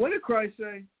 Christ. What did Christ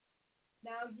say?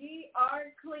 Now ye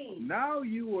are clean. Now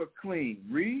you are clean.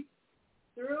 Read.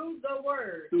 Through the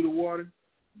word. Through the water.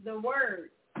 The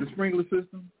word. The sprinkler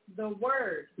system. The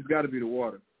word. It's got to be the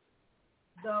water.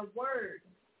 The word.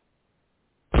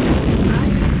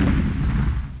 I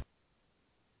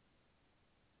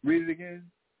Read it again.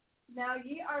 Now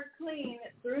ye are clean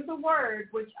through the word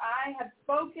which I have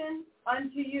spoken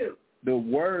unto you. The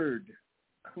word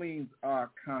cleans our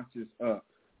conscience up.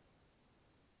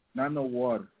 Not no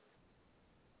water.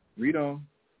 Read on.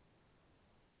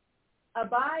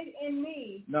 Abide in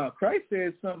me. Now, Christ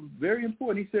said something very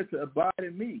important. He said to abide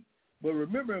in me. But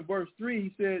remember in verse 3,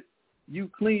 he said, you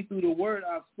clean through the word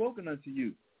I've spoken unto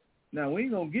you. Now, we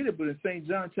ain't going to get it, but in St.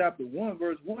 John chapter 1,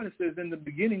 verse 1, it says, in the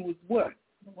beginning was what?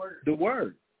 The word. The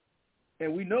word.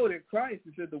 And we know that Christ,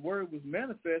 it said the word was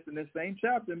manifest in that same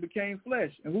chapter and became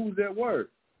flesh. And who was that word?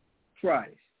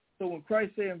 Christ. So when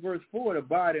Christ said in verse 4,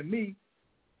 abide in me,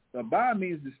 abide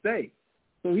means to stay.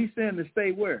 So he's saying to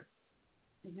stay where?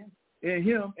 Mm-hmm. In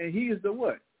him, and he is the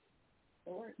what?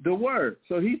 The word. The word.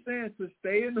 So he's saying to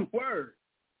stay in the word.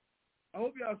 I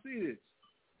hope y'all see this.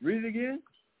 Read it again.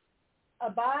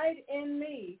 Abide in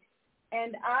me,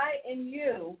 and I in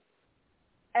you,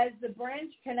 as the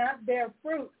branch cannot bear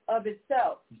fruit of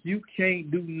itself. You can't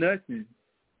do nothing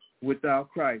without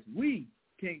Christ. We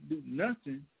can't do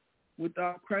nothing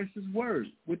without Christ's word,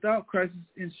 without Christ's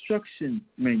instruction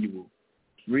manual.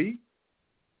 Read.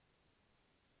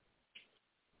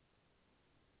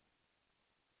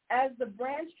 As the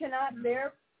branch cannot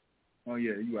bear. Oh,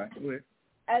 yeah, you right. Go ahead.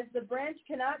 As the branch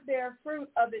cannot bear fruit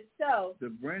of itself. The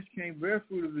branch can't bear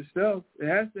fruit of itself. It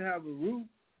has to have a root.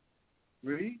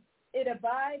 Read. It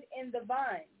abide in the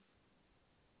vine.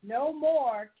 No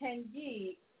more can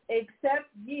ye, except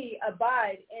ye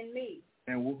abide in me.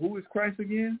 And who is Christ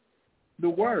again? The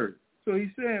word. So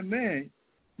he's saying, man,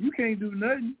 you can't do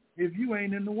nothing if you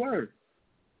ain't in the word.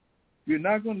 You're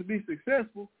not going to be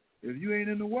successful if you ain't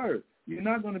in the word. You're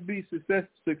not going to be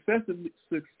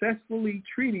successfully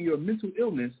treating your mental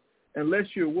illness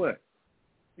unless you're what?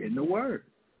 In the word.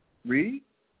 Read.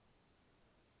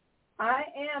 I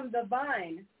am the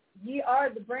vine, ye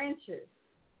are the branches.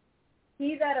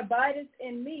 He that abideth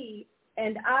in me,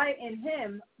 and I in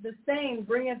him, the same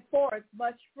bringeth forth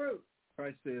much fruit.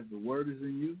 Christ said, if the word is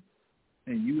in you,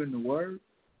 and you in the word,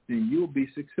 then you'll be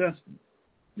successful.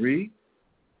 Read.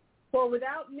 For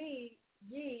without me,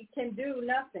 ye can do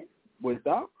nothing.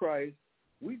 Without Christ,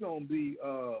 we're going to be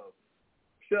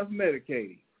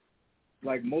self-medicating,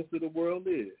 like most of the world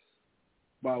is,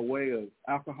 by way of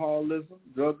alcoholism,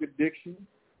 drug addiction,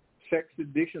 sex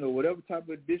addiction, or whatever type of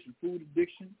addiction, food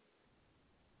addiction,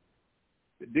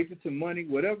 addicted to money,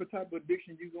 whatever type of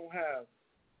addiction you're going to have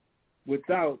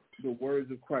without the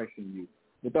words of Christ in you,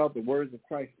 without the words of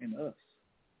Christ in us.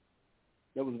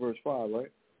 That was verse 5,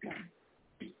 right?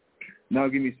 Now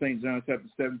give me St. John chapter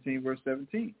 17, verse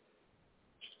 17.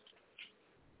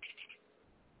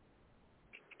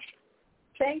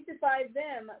 Sanctify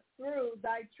them through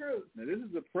thy truth. Now, this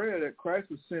is a prayer that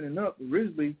Christ was sending up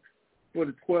originally for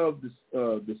the 12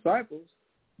 disciples,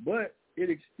 but it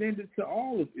extended to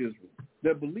all of Israel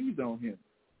that believed on him.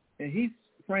 And he's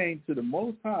praying to the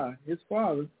Most High, his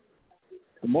Father,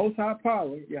 the Most High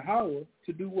power, Yahweh,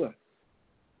 to do what?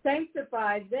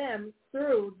 Sanctify them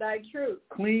through thy truth.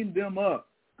 Clean them up.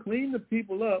 Clean the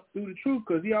people up through the truth,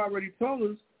 because he already told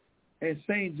us in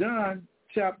St. John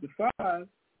chapter 5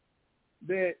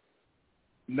 that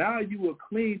now you are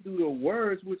clean through the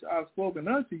words which I've spoken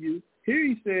unto you. Here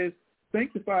he says,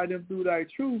 sanctify them through thy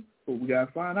truth, but we got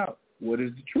to find out, what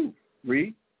is the truth?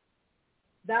 Read.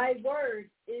 Thy word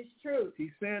is truth.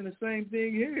 He's saying the same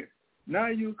thing here. Now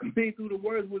you clean through the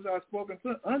words which I've spoken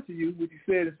unto you, which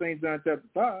he said in St. John chapter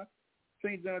 5.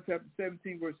 St. John chapter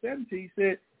 17, verse 17, he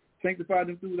said, sanctify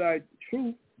them through thy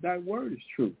truth. Thy word is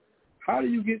truth. How do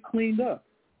you get cleaned up?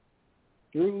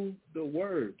 Through the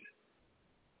word,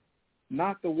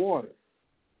 not the water.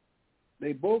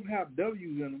 They both have W's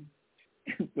in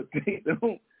them, but they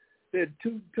don't. They're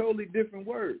two totally different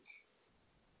words.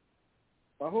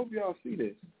 I hope y'all see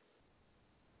this.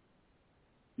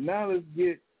 Now let's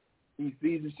get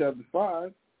Ephesians chapter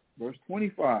 5, verse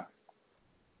 25.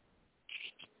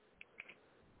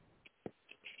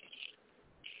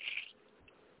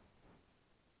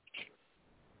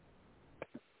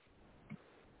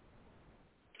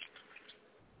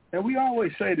 And we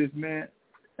always say this, man,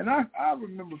 and I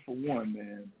remember for one,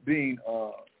 man, being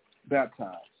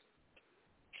baptized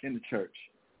in the church.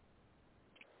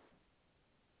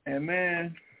 And,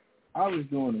 man, I was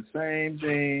doing the same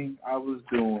thing I was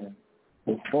doing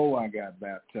before I got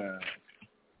baptized.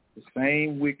 The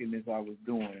same wickedness I was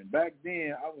doing. And back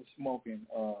then, I was smoking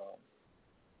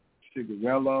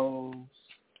cigarillos.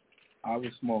 I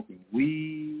was smoking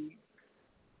weed.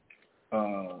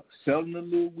 Selling a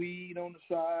little weed on the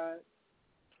side,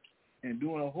 and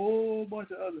doing a whole bunch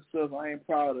of other stuff I ain't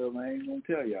proud of. I ain't going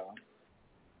to tell y'all.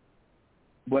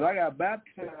 But I got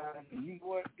baptized, and you know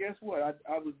what? Guess what?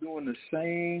 I was doing the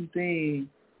same thing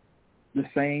the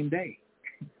same day.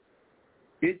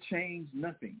 It changed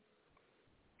nothing.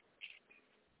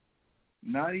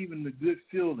 Not even the good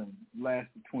feeling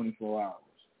lasted 24 hours.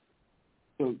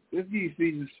 So let's get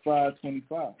Ephesians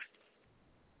 5:25.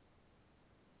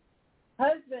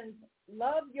 Husbands,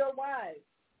 love your wives,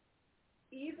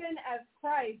 even as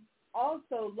Christ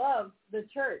also loved the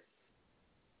church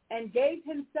and gave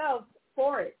himself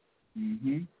for it,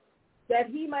 that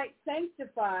he might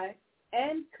sanctify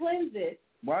and cleanse it.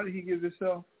 Why did he give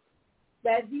himself?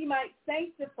 That he might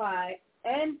sanctify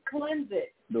and cleanse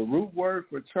it. The root word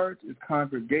for church is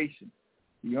congregation.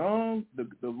 The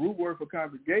root word for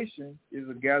congregation is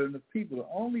a gathering of people. The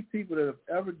only people that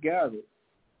have ever gathered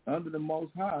under the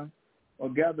Most High or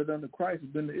gathered under Christ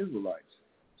have been the Israelites.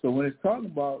 So when it's talking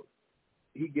about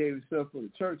he gave himself for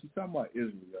the church, he's talking about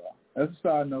Israel. That's a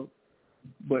side note.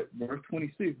 But verse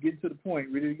 26, getting to the point,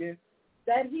 read it again.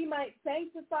 That he might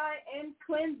sanctify and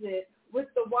cleanse it with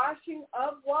the washing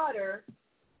of water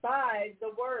by the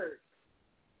word.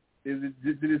 Did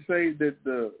it say that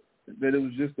it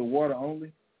was just the water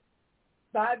only?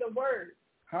 By the word.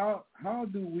 How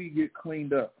do we get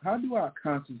cleaned up? How do our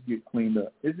conscience get cleaned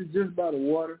up? Is it just by the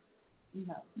water?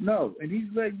 No. And he's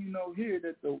letting you know here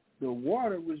that the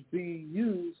water was being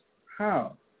used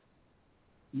how?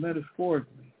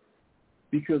 Metaphorically.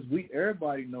 Because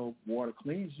everybody know water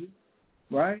cleans you,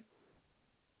 right?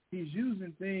 He's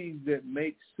using things that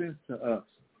make sense to us.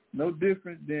 No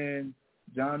different than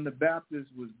John the Baptist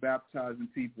was baptizing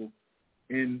people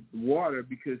in water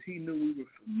because he knew we were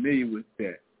familiar with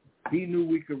that. He knew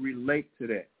we could relate to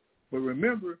that. But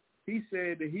remember, he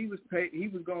said that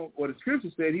the scripture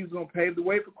said he was going to pave the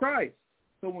way for Christ.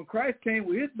 So when Christ came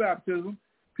with his baptism,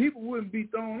 people wouldn't be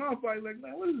thrown off like,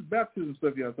 man, what is this baptism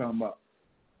stuff y'all talking about?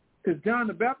 Because John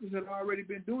the Baptist had already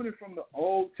been doing it from the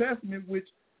Old Testament, which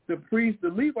the priests, the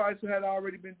Levites had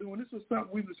already been doing. This was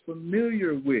something we was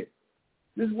familiar with.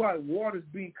 This is why water is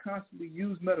being constantly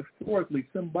used metaphorically,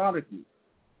 symbolically,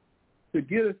 to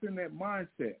get us in that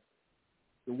mindset.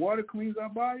 The water cleans our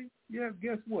body? Yeah,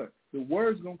 guess what? The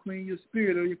word's going to clean your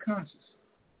spirit or your conscience.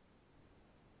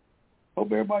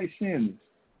 Hope everybody's seeing this.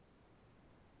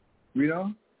 Read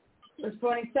on. Verse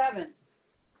 27.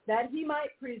 That he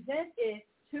might present it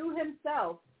to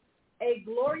himself a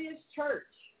glorious church.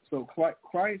 So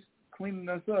Christ cleaning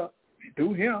us up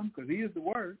through him, because he is the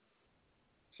word,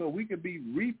 so we could be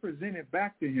represented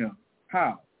back to him.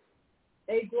 How?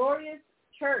 A glorious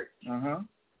church.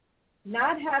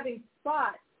 Not having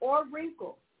spot or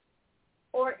wrinkle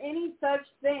or any such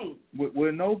thing.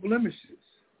 With no blemishes.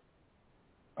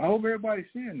 I hope everybody's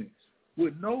seeing this.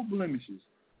 With no blemishes.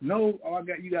 No,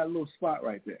 you got a little spot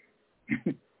right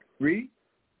there. Read.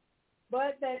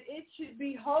 But that it should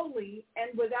be holy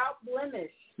and without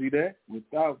blemish. See that?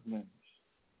 Without blemish.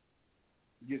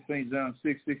 Get St. John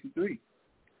 6:63.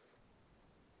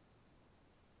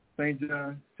 St.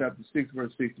 John chapter 6,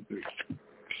 verse 63.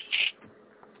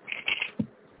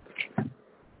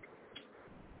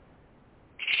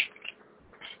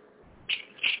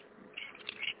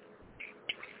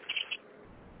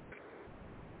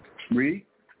 Read.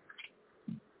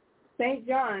 St.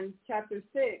 John chapter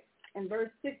 6 and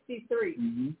verse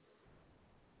 63.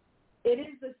 It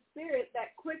is the spirit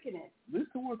that quickeneth. Listen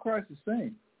to what Christ is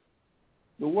saying.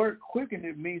 The word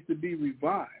quickeneth means to be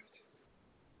revived.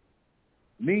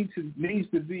 Means to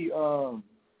be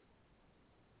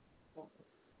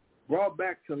brought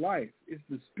back to life. It's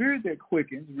the spirit that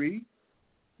quickens. Read.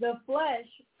 The flesh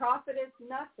profiteth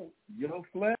nothing. Your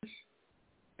flesh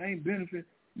ain't benefit.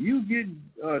 You getting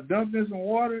dumped in some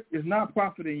water is not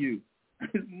profiting you.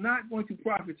 It's not going to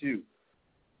profit you.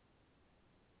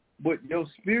 But your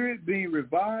spirit being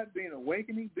revived, being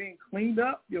awakening, being cleaned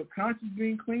up, your conscience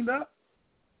being cleaned up,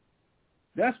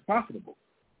 that's profitable.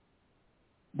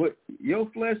 But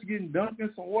your flesh getting dumped in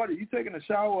some water, you taking a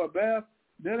shower or a bath,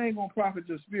 that ain't going to profit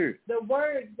your spirit. The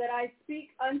words that I speak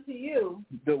unto you.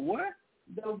 The what?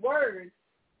 The words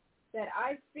that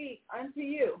I speak unto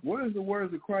you. What is the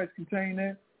words of Christ contained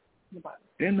in? The Bible.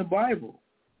 In the Bible.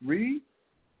 Read.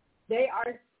 They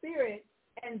are spirit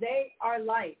and they are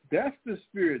life. That's the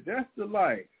spirit. That's the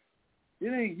life.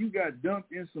 It ain't you got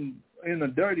dumped in a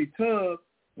dirty tub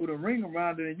with a ring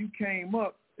around it and you came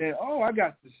up and, I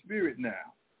got the spirit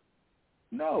now.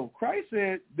 No, Christ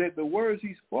said that the words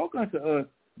he spoke unto us,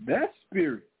 that's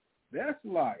spirit. That's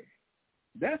life.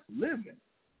 That's living.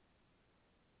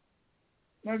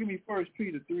 Now give me 1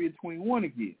 Peter 3:21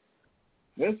 again.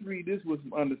 Let's read this with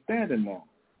some understanding now.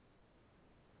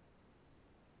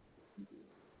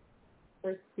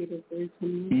 1 Peter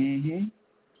 3:21.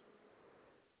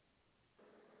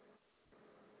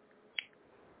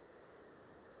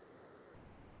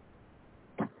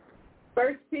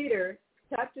 1 Peter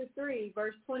chapter 3,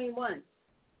 verse 21.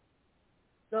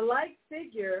 The like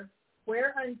figure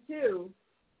whereunto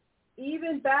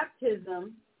even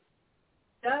baptism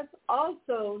does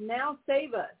also now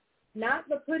save us, not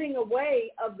the putting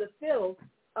away of the filth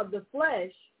of the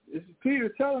flesh. This is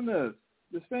Peter telling us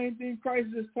the same thing Christ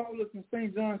just told us in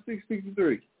St. John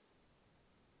 6:63.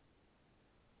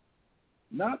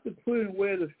 Not the putting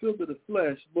away the filth of the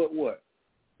flesh, but what?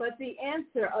 But the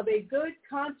answer of a good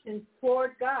conscience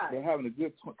toward God. We're having a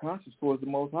good conscience towards the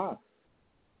Most High.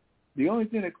 The only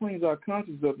thing that cleans our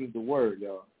conscience up is the Word,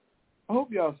 y'all. I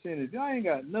hope y'all seen this. Y'all ain't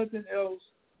got nothing else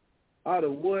out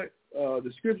of what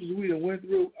the scriptures we done went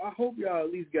through. I hope y'all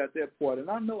at least got that part. And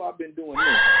I know I've been doing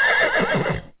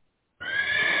this.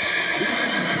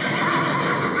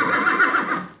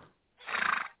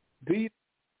 Beat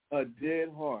a dead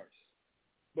horse.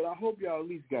 But I hope y'all at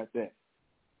least got that.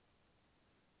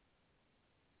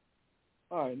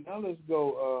 All right, now let's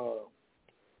go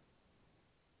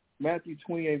Matthew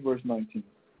 28, verse 19.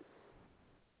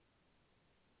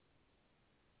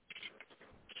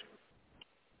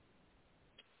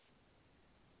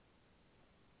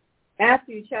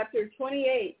 Matthew chapter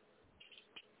 28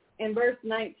 and verse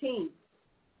 19.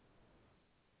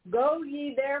 Go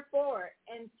ye therefore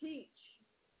and teach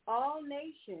all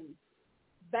nations,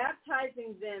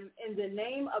 baptizing them in the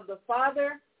name of the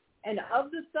Father and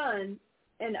of the Son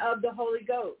and of the Holy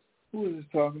Ghost. Who is this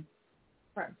talking?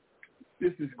 Christ.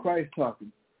 This is Christ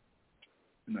talking.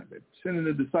 Sending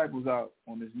the disciples out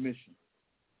on this mission.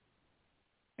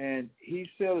 And he's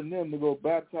telling them to go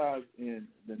baptize in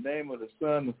the name of the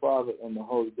Son, the Father, and the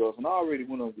Holy Ghost. And I already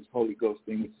went over this Holy Ghost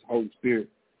thing, which is Holy Spirit.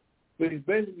 But he's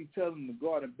basically telling them to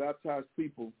go out and baptize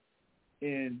people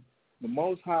in the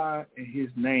Most High and his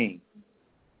name.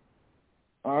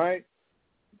 All right?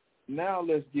 Now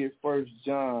let's get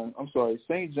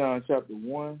St. John chapter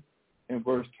 1 and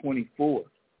verse 24.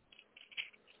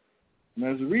 Now,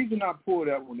 there's a reason I pulled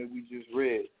that one that we just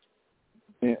read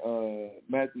in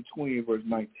Matthew 20, verse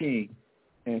 19,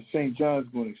 and St. John's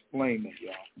going to explain that,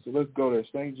 y'all. So let's go there.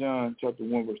 St. John chapter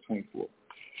 1, verse 24.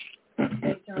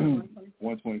 St. John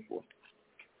 124.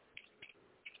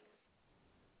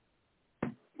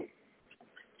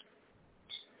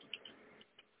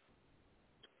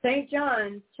 St.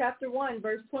 John chapter 1,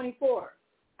 verse 24.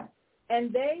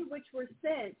 And they which were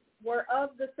sent were of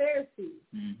the Pharisees.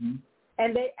 Mm-hmm.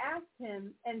 And they asked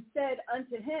him and said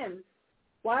unto him,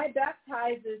 Why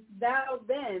baptizest thou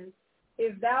then,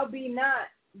 if thou be not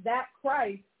that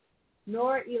Christ,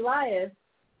 nor Elias,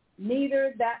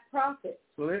 neither that prophet?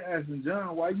 So they're asking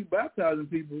John, why are you baptizing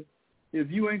people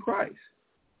if you ain't Christ?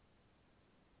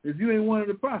 If you ain't one of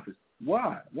the prophets?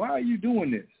 Why? Why are you doing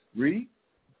this? Read.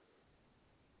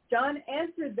 John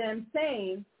answered them,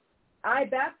 saying, I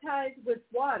baptize with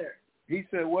water. He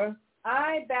said what?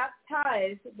 I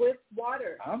baptize with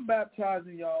water. I'm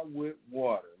baptizing y'all with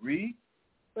water. Read.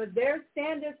 But there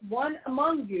standeth one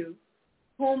among you,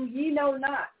 whom ye know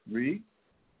not. Read.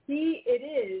 He it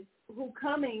is who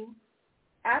coming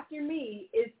after me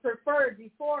is preferred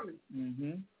before me,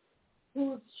 mm-hmm.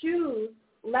 whose shoes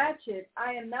latchet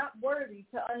I am not worthy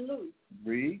to unloose.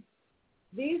 Read.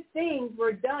 These things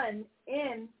were done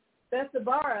in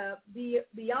Tazapa,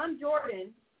 beyond Jordan,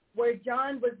 where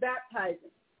John was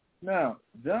baptizing. Now,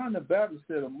 John the Baptist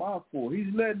said a mouthful. He's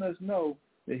letting us know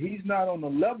that he's not on the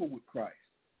level with Christ.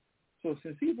 So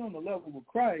since he's on the level with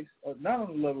Christ, or not on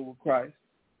the level with Christ,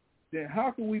 then how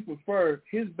can we prefer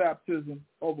his baptism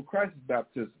over Christ's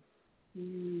baptism?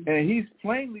 Mm. And he's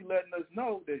plainly letting us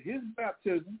know that his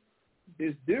baptism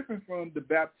is different from the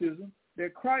baptism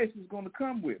that Christ is going to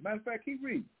come with. Matter of fact, keep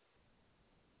reading.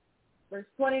 Verse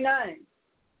 29.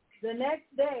 The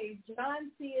next day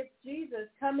John seeth Jesus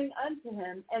coming unto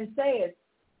him, and saith,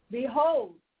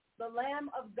 Behold, the Lamb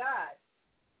of God,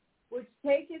 which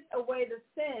taketh away the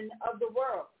sin of the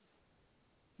world.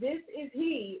 This is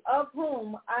he of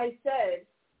whom I said,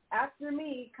 After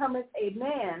me cometh a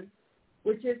man,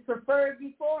 which is preferred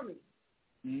before me.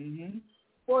 Mm-hmm.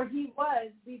 For he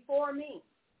was before me,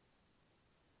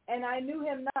 and I knew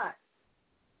him not,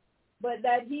 but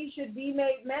that he should be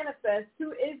made manifest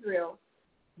to Israel.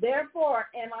 Therefore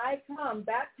am I come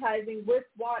baptizing with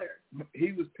water.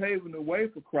 He was paving the way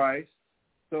for Christ,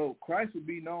 so Christ would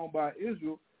be known by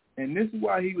Israel. And this is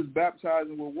why he was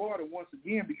baptizing with water once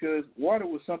again, because water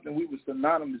was something we was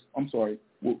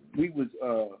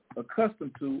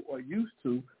accustomed to or used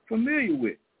to, familiar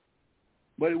with.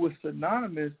 But it was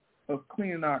synonymous of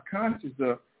cleaning our conscience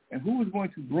up. And who was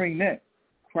going to bring that?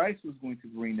 Christ was going to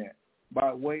bring that.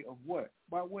 By way of what?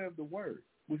 By way of the word,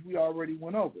 which we already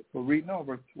went over. So reading on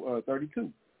verse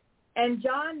 32. And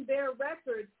John bare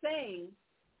record, saying,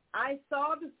 I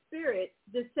saw the Spirit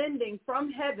descending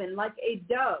from heaven like a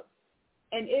dove,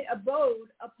 and it abode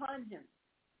upon him.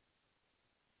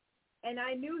 And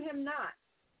I knew him not,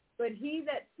 but he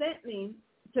that sent me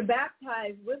to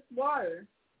baptize with water,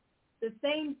 the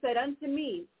same said unto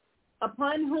me,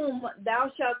 upon whom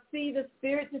thou shalt see the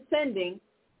Spirit descending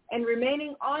and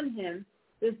remaining on him,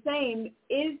 the same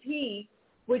is he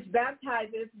which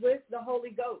baptizes with the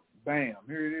Holy Ghost. Bam.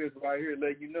 Here it is right here,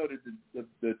 letting you know that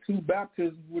the two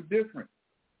baptisms were different.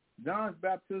 John's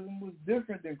baptism was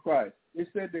different than Christ. It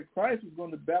said that Christ was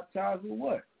going to baptize with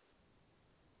what?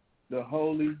 The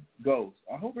Holy Ghost.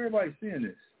 I hope everybody's seeing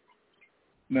this.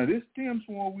 Now, this stems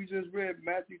from what we just read,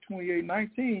 Matthew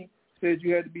 28:19, says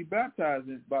you had to be baptized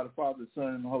by the Father, the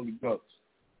Son, and the Holy Ghost.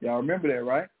 Y'all remember that,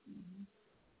 right?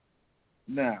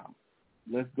 Mm-hmm. Now,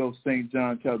 let's go St.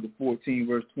 John chapter 14,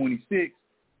 verse 26,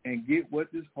 and get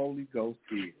what this Holy Ghost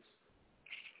is.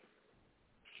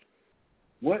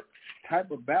 What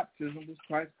type of baptism was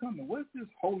Christ coming? What's this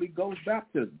Holy Ghost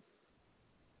baptism?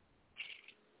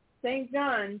 St.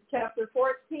 John chapter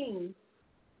 14,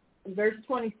 verse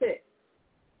 26.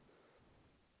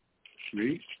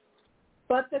 Read.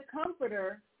 But the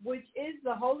Comforter, which is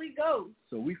the Holy Ghost.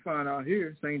 So we find out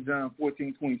here, St. John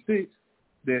 14:26,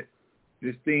 that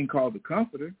this thing called the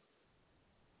Comforter,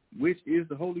 which is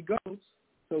the Holy Ghost.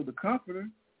 So the Comforter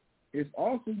is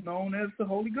also known as the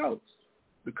Holy Ghost.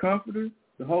 The Comforter,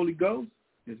 the Holy Ghost,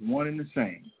 is one and the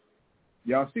same.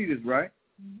 Y'all see this, right?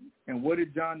 Mm-hmm. And what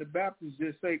did John the Baptist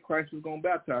just say Christ was going to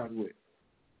baptize with?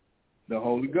 The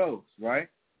Holy Ghost, right?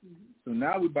 Mm-hmm. So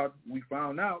now we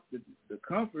found out that the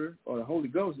Comforter or the Holy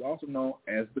Ghost is also known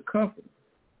as the Comforter.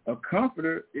 A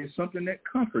comforter is something that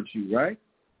comforts you, right?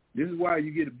 This is why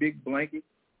you get a big blanket,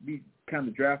 be kind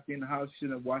of drafty in the house,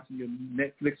 sitting up watching your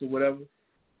Netflix or whatever.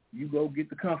 You go get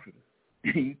the comforter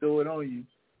and you throw it on you.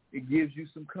 It gives you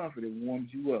some comfort. It warms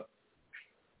you up.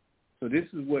 So this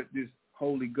is what this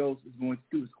Holy Ghost is going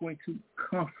to do. It's going to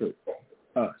comfort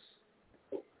us.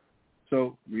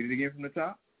 So read it again from the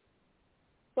top.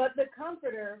 But the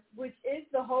Comforter, which is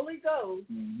the Holy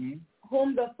Ghost, mm-hmm.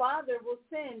 whom the Father will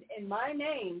send in my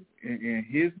name. In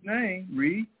his name,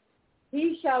 read.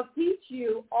 He shall teach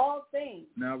you all things.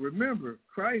 Now remember,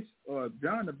 Christ,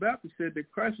 John the Baptist said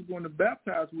that Christ was going to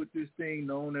baptize with this thing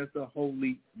known as the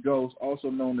Holy Ghost, also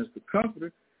known as the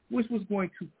Comforter, which was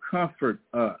going to comfort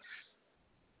us.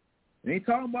 It ain't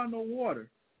talking about no water.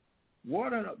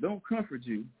 Water don't comfort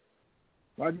you.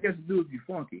 All you got to do is be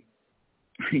funky.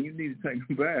 You need to take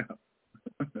a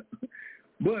bath.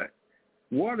 But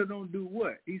water don't do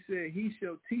what? He said he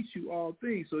shall teach you all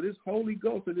things. So this Holy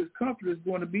Ghost or this Comforter is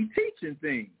going to be teaching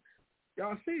things.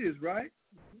 Y'all see this, right?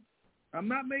 Mm-hmm. I'm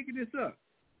not making this up.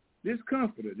 This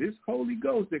Comforter, this Holy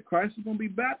Ghost that Christ is going to be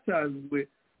baptized with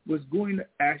was going to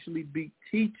actually be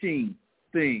teaching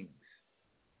things.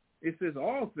 It says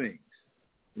all things.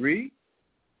 Read.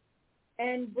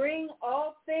 And bring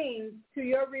all things to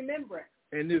your remembrance.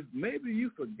 And if maybe you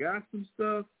forgot some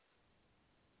stuff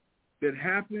that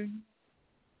happened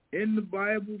in the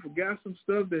Bible, forgot some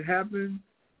stuff that happened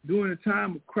during the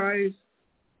time of Christ,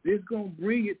 it's going to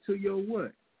bring it to your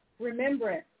what?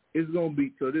 Remembrance. It's going to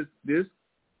be, so this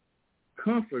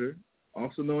Comforter,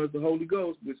 also known as the Holy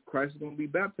Ghost, which Christ is going to be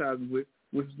baptizing with,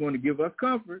 which is going to give us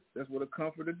comfort. That's what a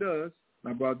comforter does.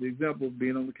 I brought the example of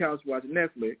being on the couch watching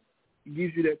Netflix. It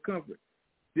gives you that comfort.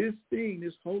 This thing,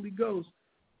 this Holy Ghost,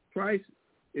 Christ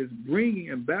is bringing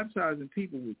and baptizing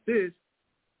people with this,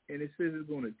 and it says it's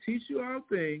going to teach you all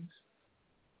things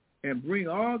and bring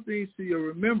all things to your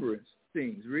remembrance.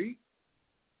 Things, read.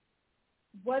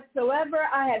 Whatsoever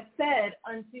I have said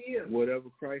unto you. Whatever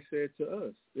Christ said to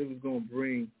us, it was going to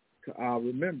bring to our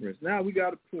remembrance. Now we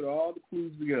got to put all the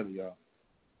clues together, y'all.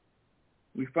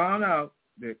 We found out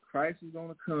that Christ is going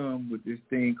to come with this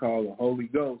thing called the Holy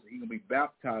Ghost. He's going to be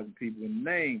baptizing people in the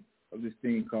name of this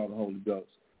thing called the Holy Ghost.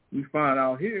 We find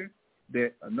out here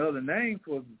that another name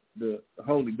for the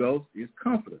Holy Ghost is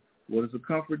Comforter. What does a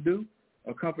comforter do?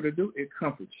 A comforter do? It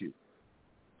comforts you.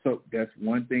 So that's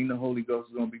one thing the Holy Ghost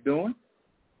is going to be doing.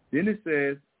 Then it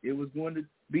says it was going to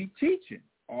be teaching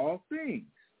all things.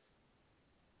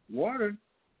 Water,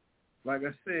 like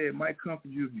I said, might comfort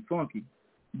you if you're funky,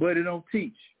 but it don't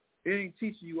teach. It ain't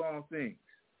teaching you all things.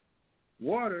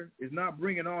 Water is not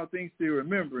bringing all things to your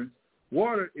remembrance.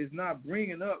 Water is not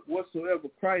bringing up whatsoever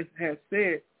Christ has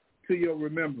said to your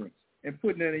remembrance and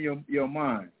putting that in your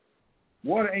mind.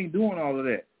 Water ain't doing all of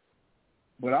that.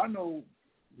 But I know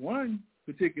one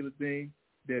particular thing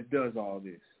that does all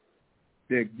this,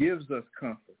 that gives us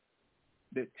comfort,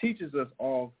 that teaches us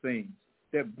all things,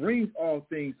 that brings all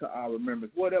things to our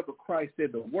remembrance. Whatever Christ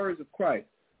said, the words of Christ,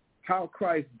 how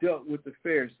Christ dealt with the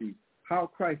Pharisees, how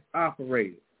Christ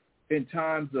operated in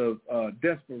times of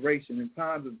desperation, in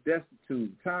times of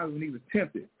destitute, times when he was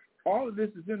tempted. All of this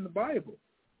is in the Bible.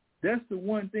 That's the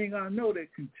one thing I know that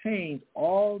contains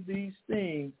all these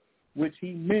things which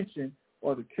he mentioned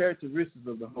are the characteristics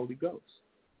of the Holy Ghost.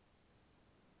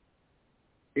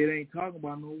 It ain't talking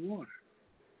about no water.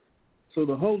 So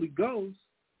the Holy Ghost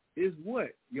is what,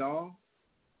 y'all?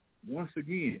 Once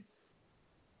again,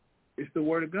 it's the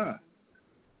Word of God.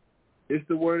 It's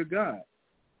the Word of God.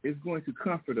 It's going to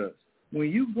comfort us.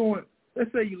 When you going,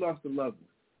 let's say you lost a loved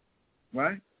one,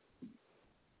 right?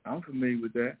 I'm familiar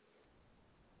with that.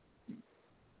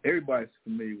 Everybody's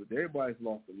familiar with that. Everybody's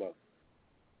lost a loved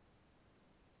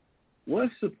one.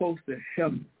 What's supposed to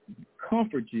help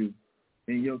comfort you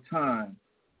in your time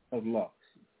of loss?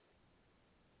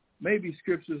 Maybe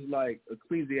scriptures like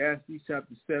Ecclesiastes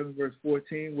chapter 7, verse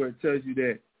 14, where it tells you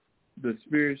that the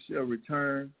spirit shall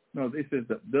return. No, it says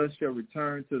the dust shall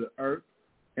return to the earth,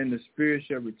 and the spirit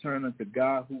shall return unto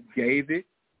God who gave it.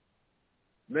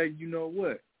 Let you know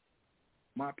what?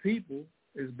 My people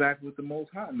is back with the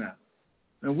Most High now.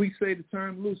 And we say the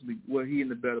term loosely, well, he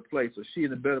in a better place or she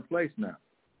in a better place now.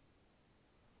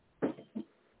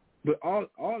 But all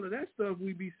of that stuff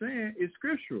we be saying is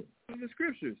scriptural. In the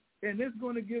scriptures. And it's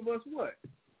going to give us what?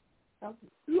 It's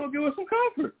going to give us some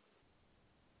comfort.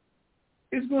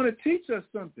 It's going to teach us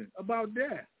something about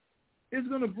death. It's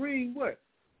going to bring what?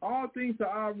 All things to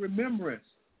our remembrance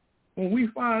when we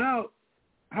find out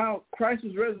how Christ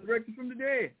was resurrected from the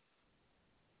dead.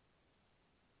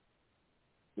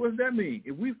 What does that mean?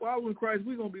 If we follow in Christ,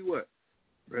 we're going to be what?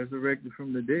 Resurrected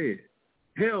from the dead.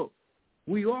 Hell,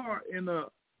 we are in a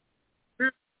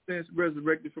spiritual sense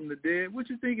resurrected from the dead. What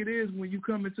you think it is when you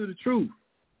come into the truth?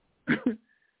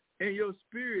 And your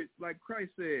spirit, like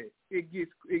Christ said, it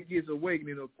gets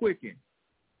awakened or quickened.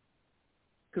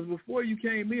 Because before you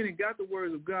came in and got the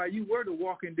words of God, you were the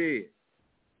walking dead.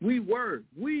 We were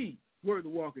the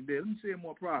walking dead. Let me say it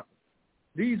more proper.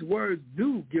 These words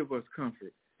do give us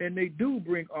comfort, and they do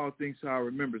bring all things to our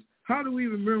remembrance. How do we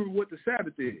remember what the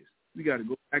Sabbath is? We got to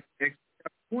go back to Exodus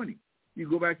chapter 20. You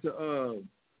go back to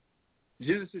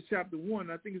Genesis chapter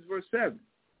 1, I think it's verse 7.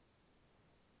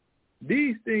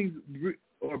 These things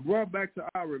are brought back to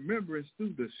our remembrance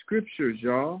through the scriptures,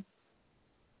 y'all.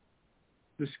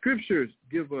 The scriptures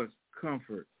give us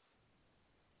comfort.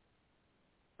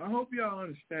 I hope y'all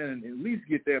understand and at least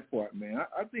get that part, man.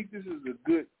 I think this is a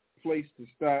good place to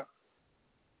stop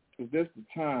because that's the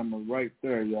time right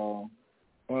there, y'all.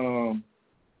 I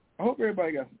hope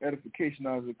everybody got some edification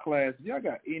out of the class. If y'all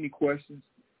got any questions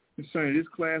concerning this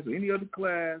class or any other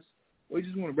class, or you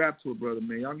just want to rap to it, brother,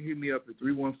 man, y'all can hit me up at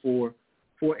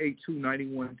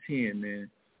 314-482-9110,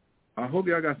 man. I hope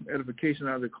y'all got some edification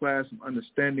out of the class, some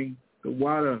understanding. The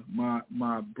water,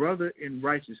 my brother in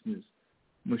righteousness,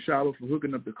 Mashalo, for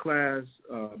hooking up the class,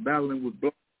 battling with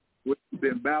We've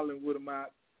been battling with him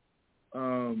out.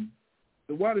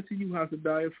 The water to you, House of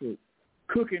Dyer, for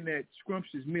cooking that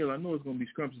scrumptious meal. I know it's going to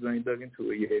be scrumptious. I ain't dug into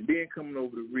it yet. Then coming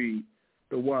over to read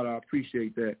the water, I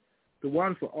appreciate that. The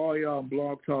water for all y'all in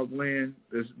Blog Talk land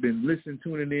that's been listening,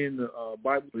 tuning in the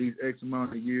Bible for these X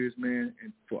amount of years, man,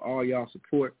 and for all y'all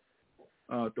support.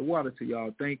 The water to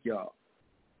y'all, thank y'all.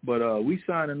 But we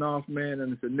signing off, man,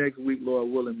 and it's the next week,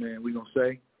 Lord willing, man. We going to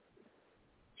say,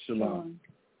 Shalom.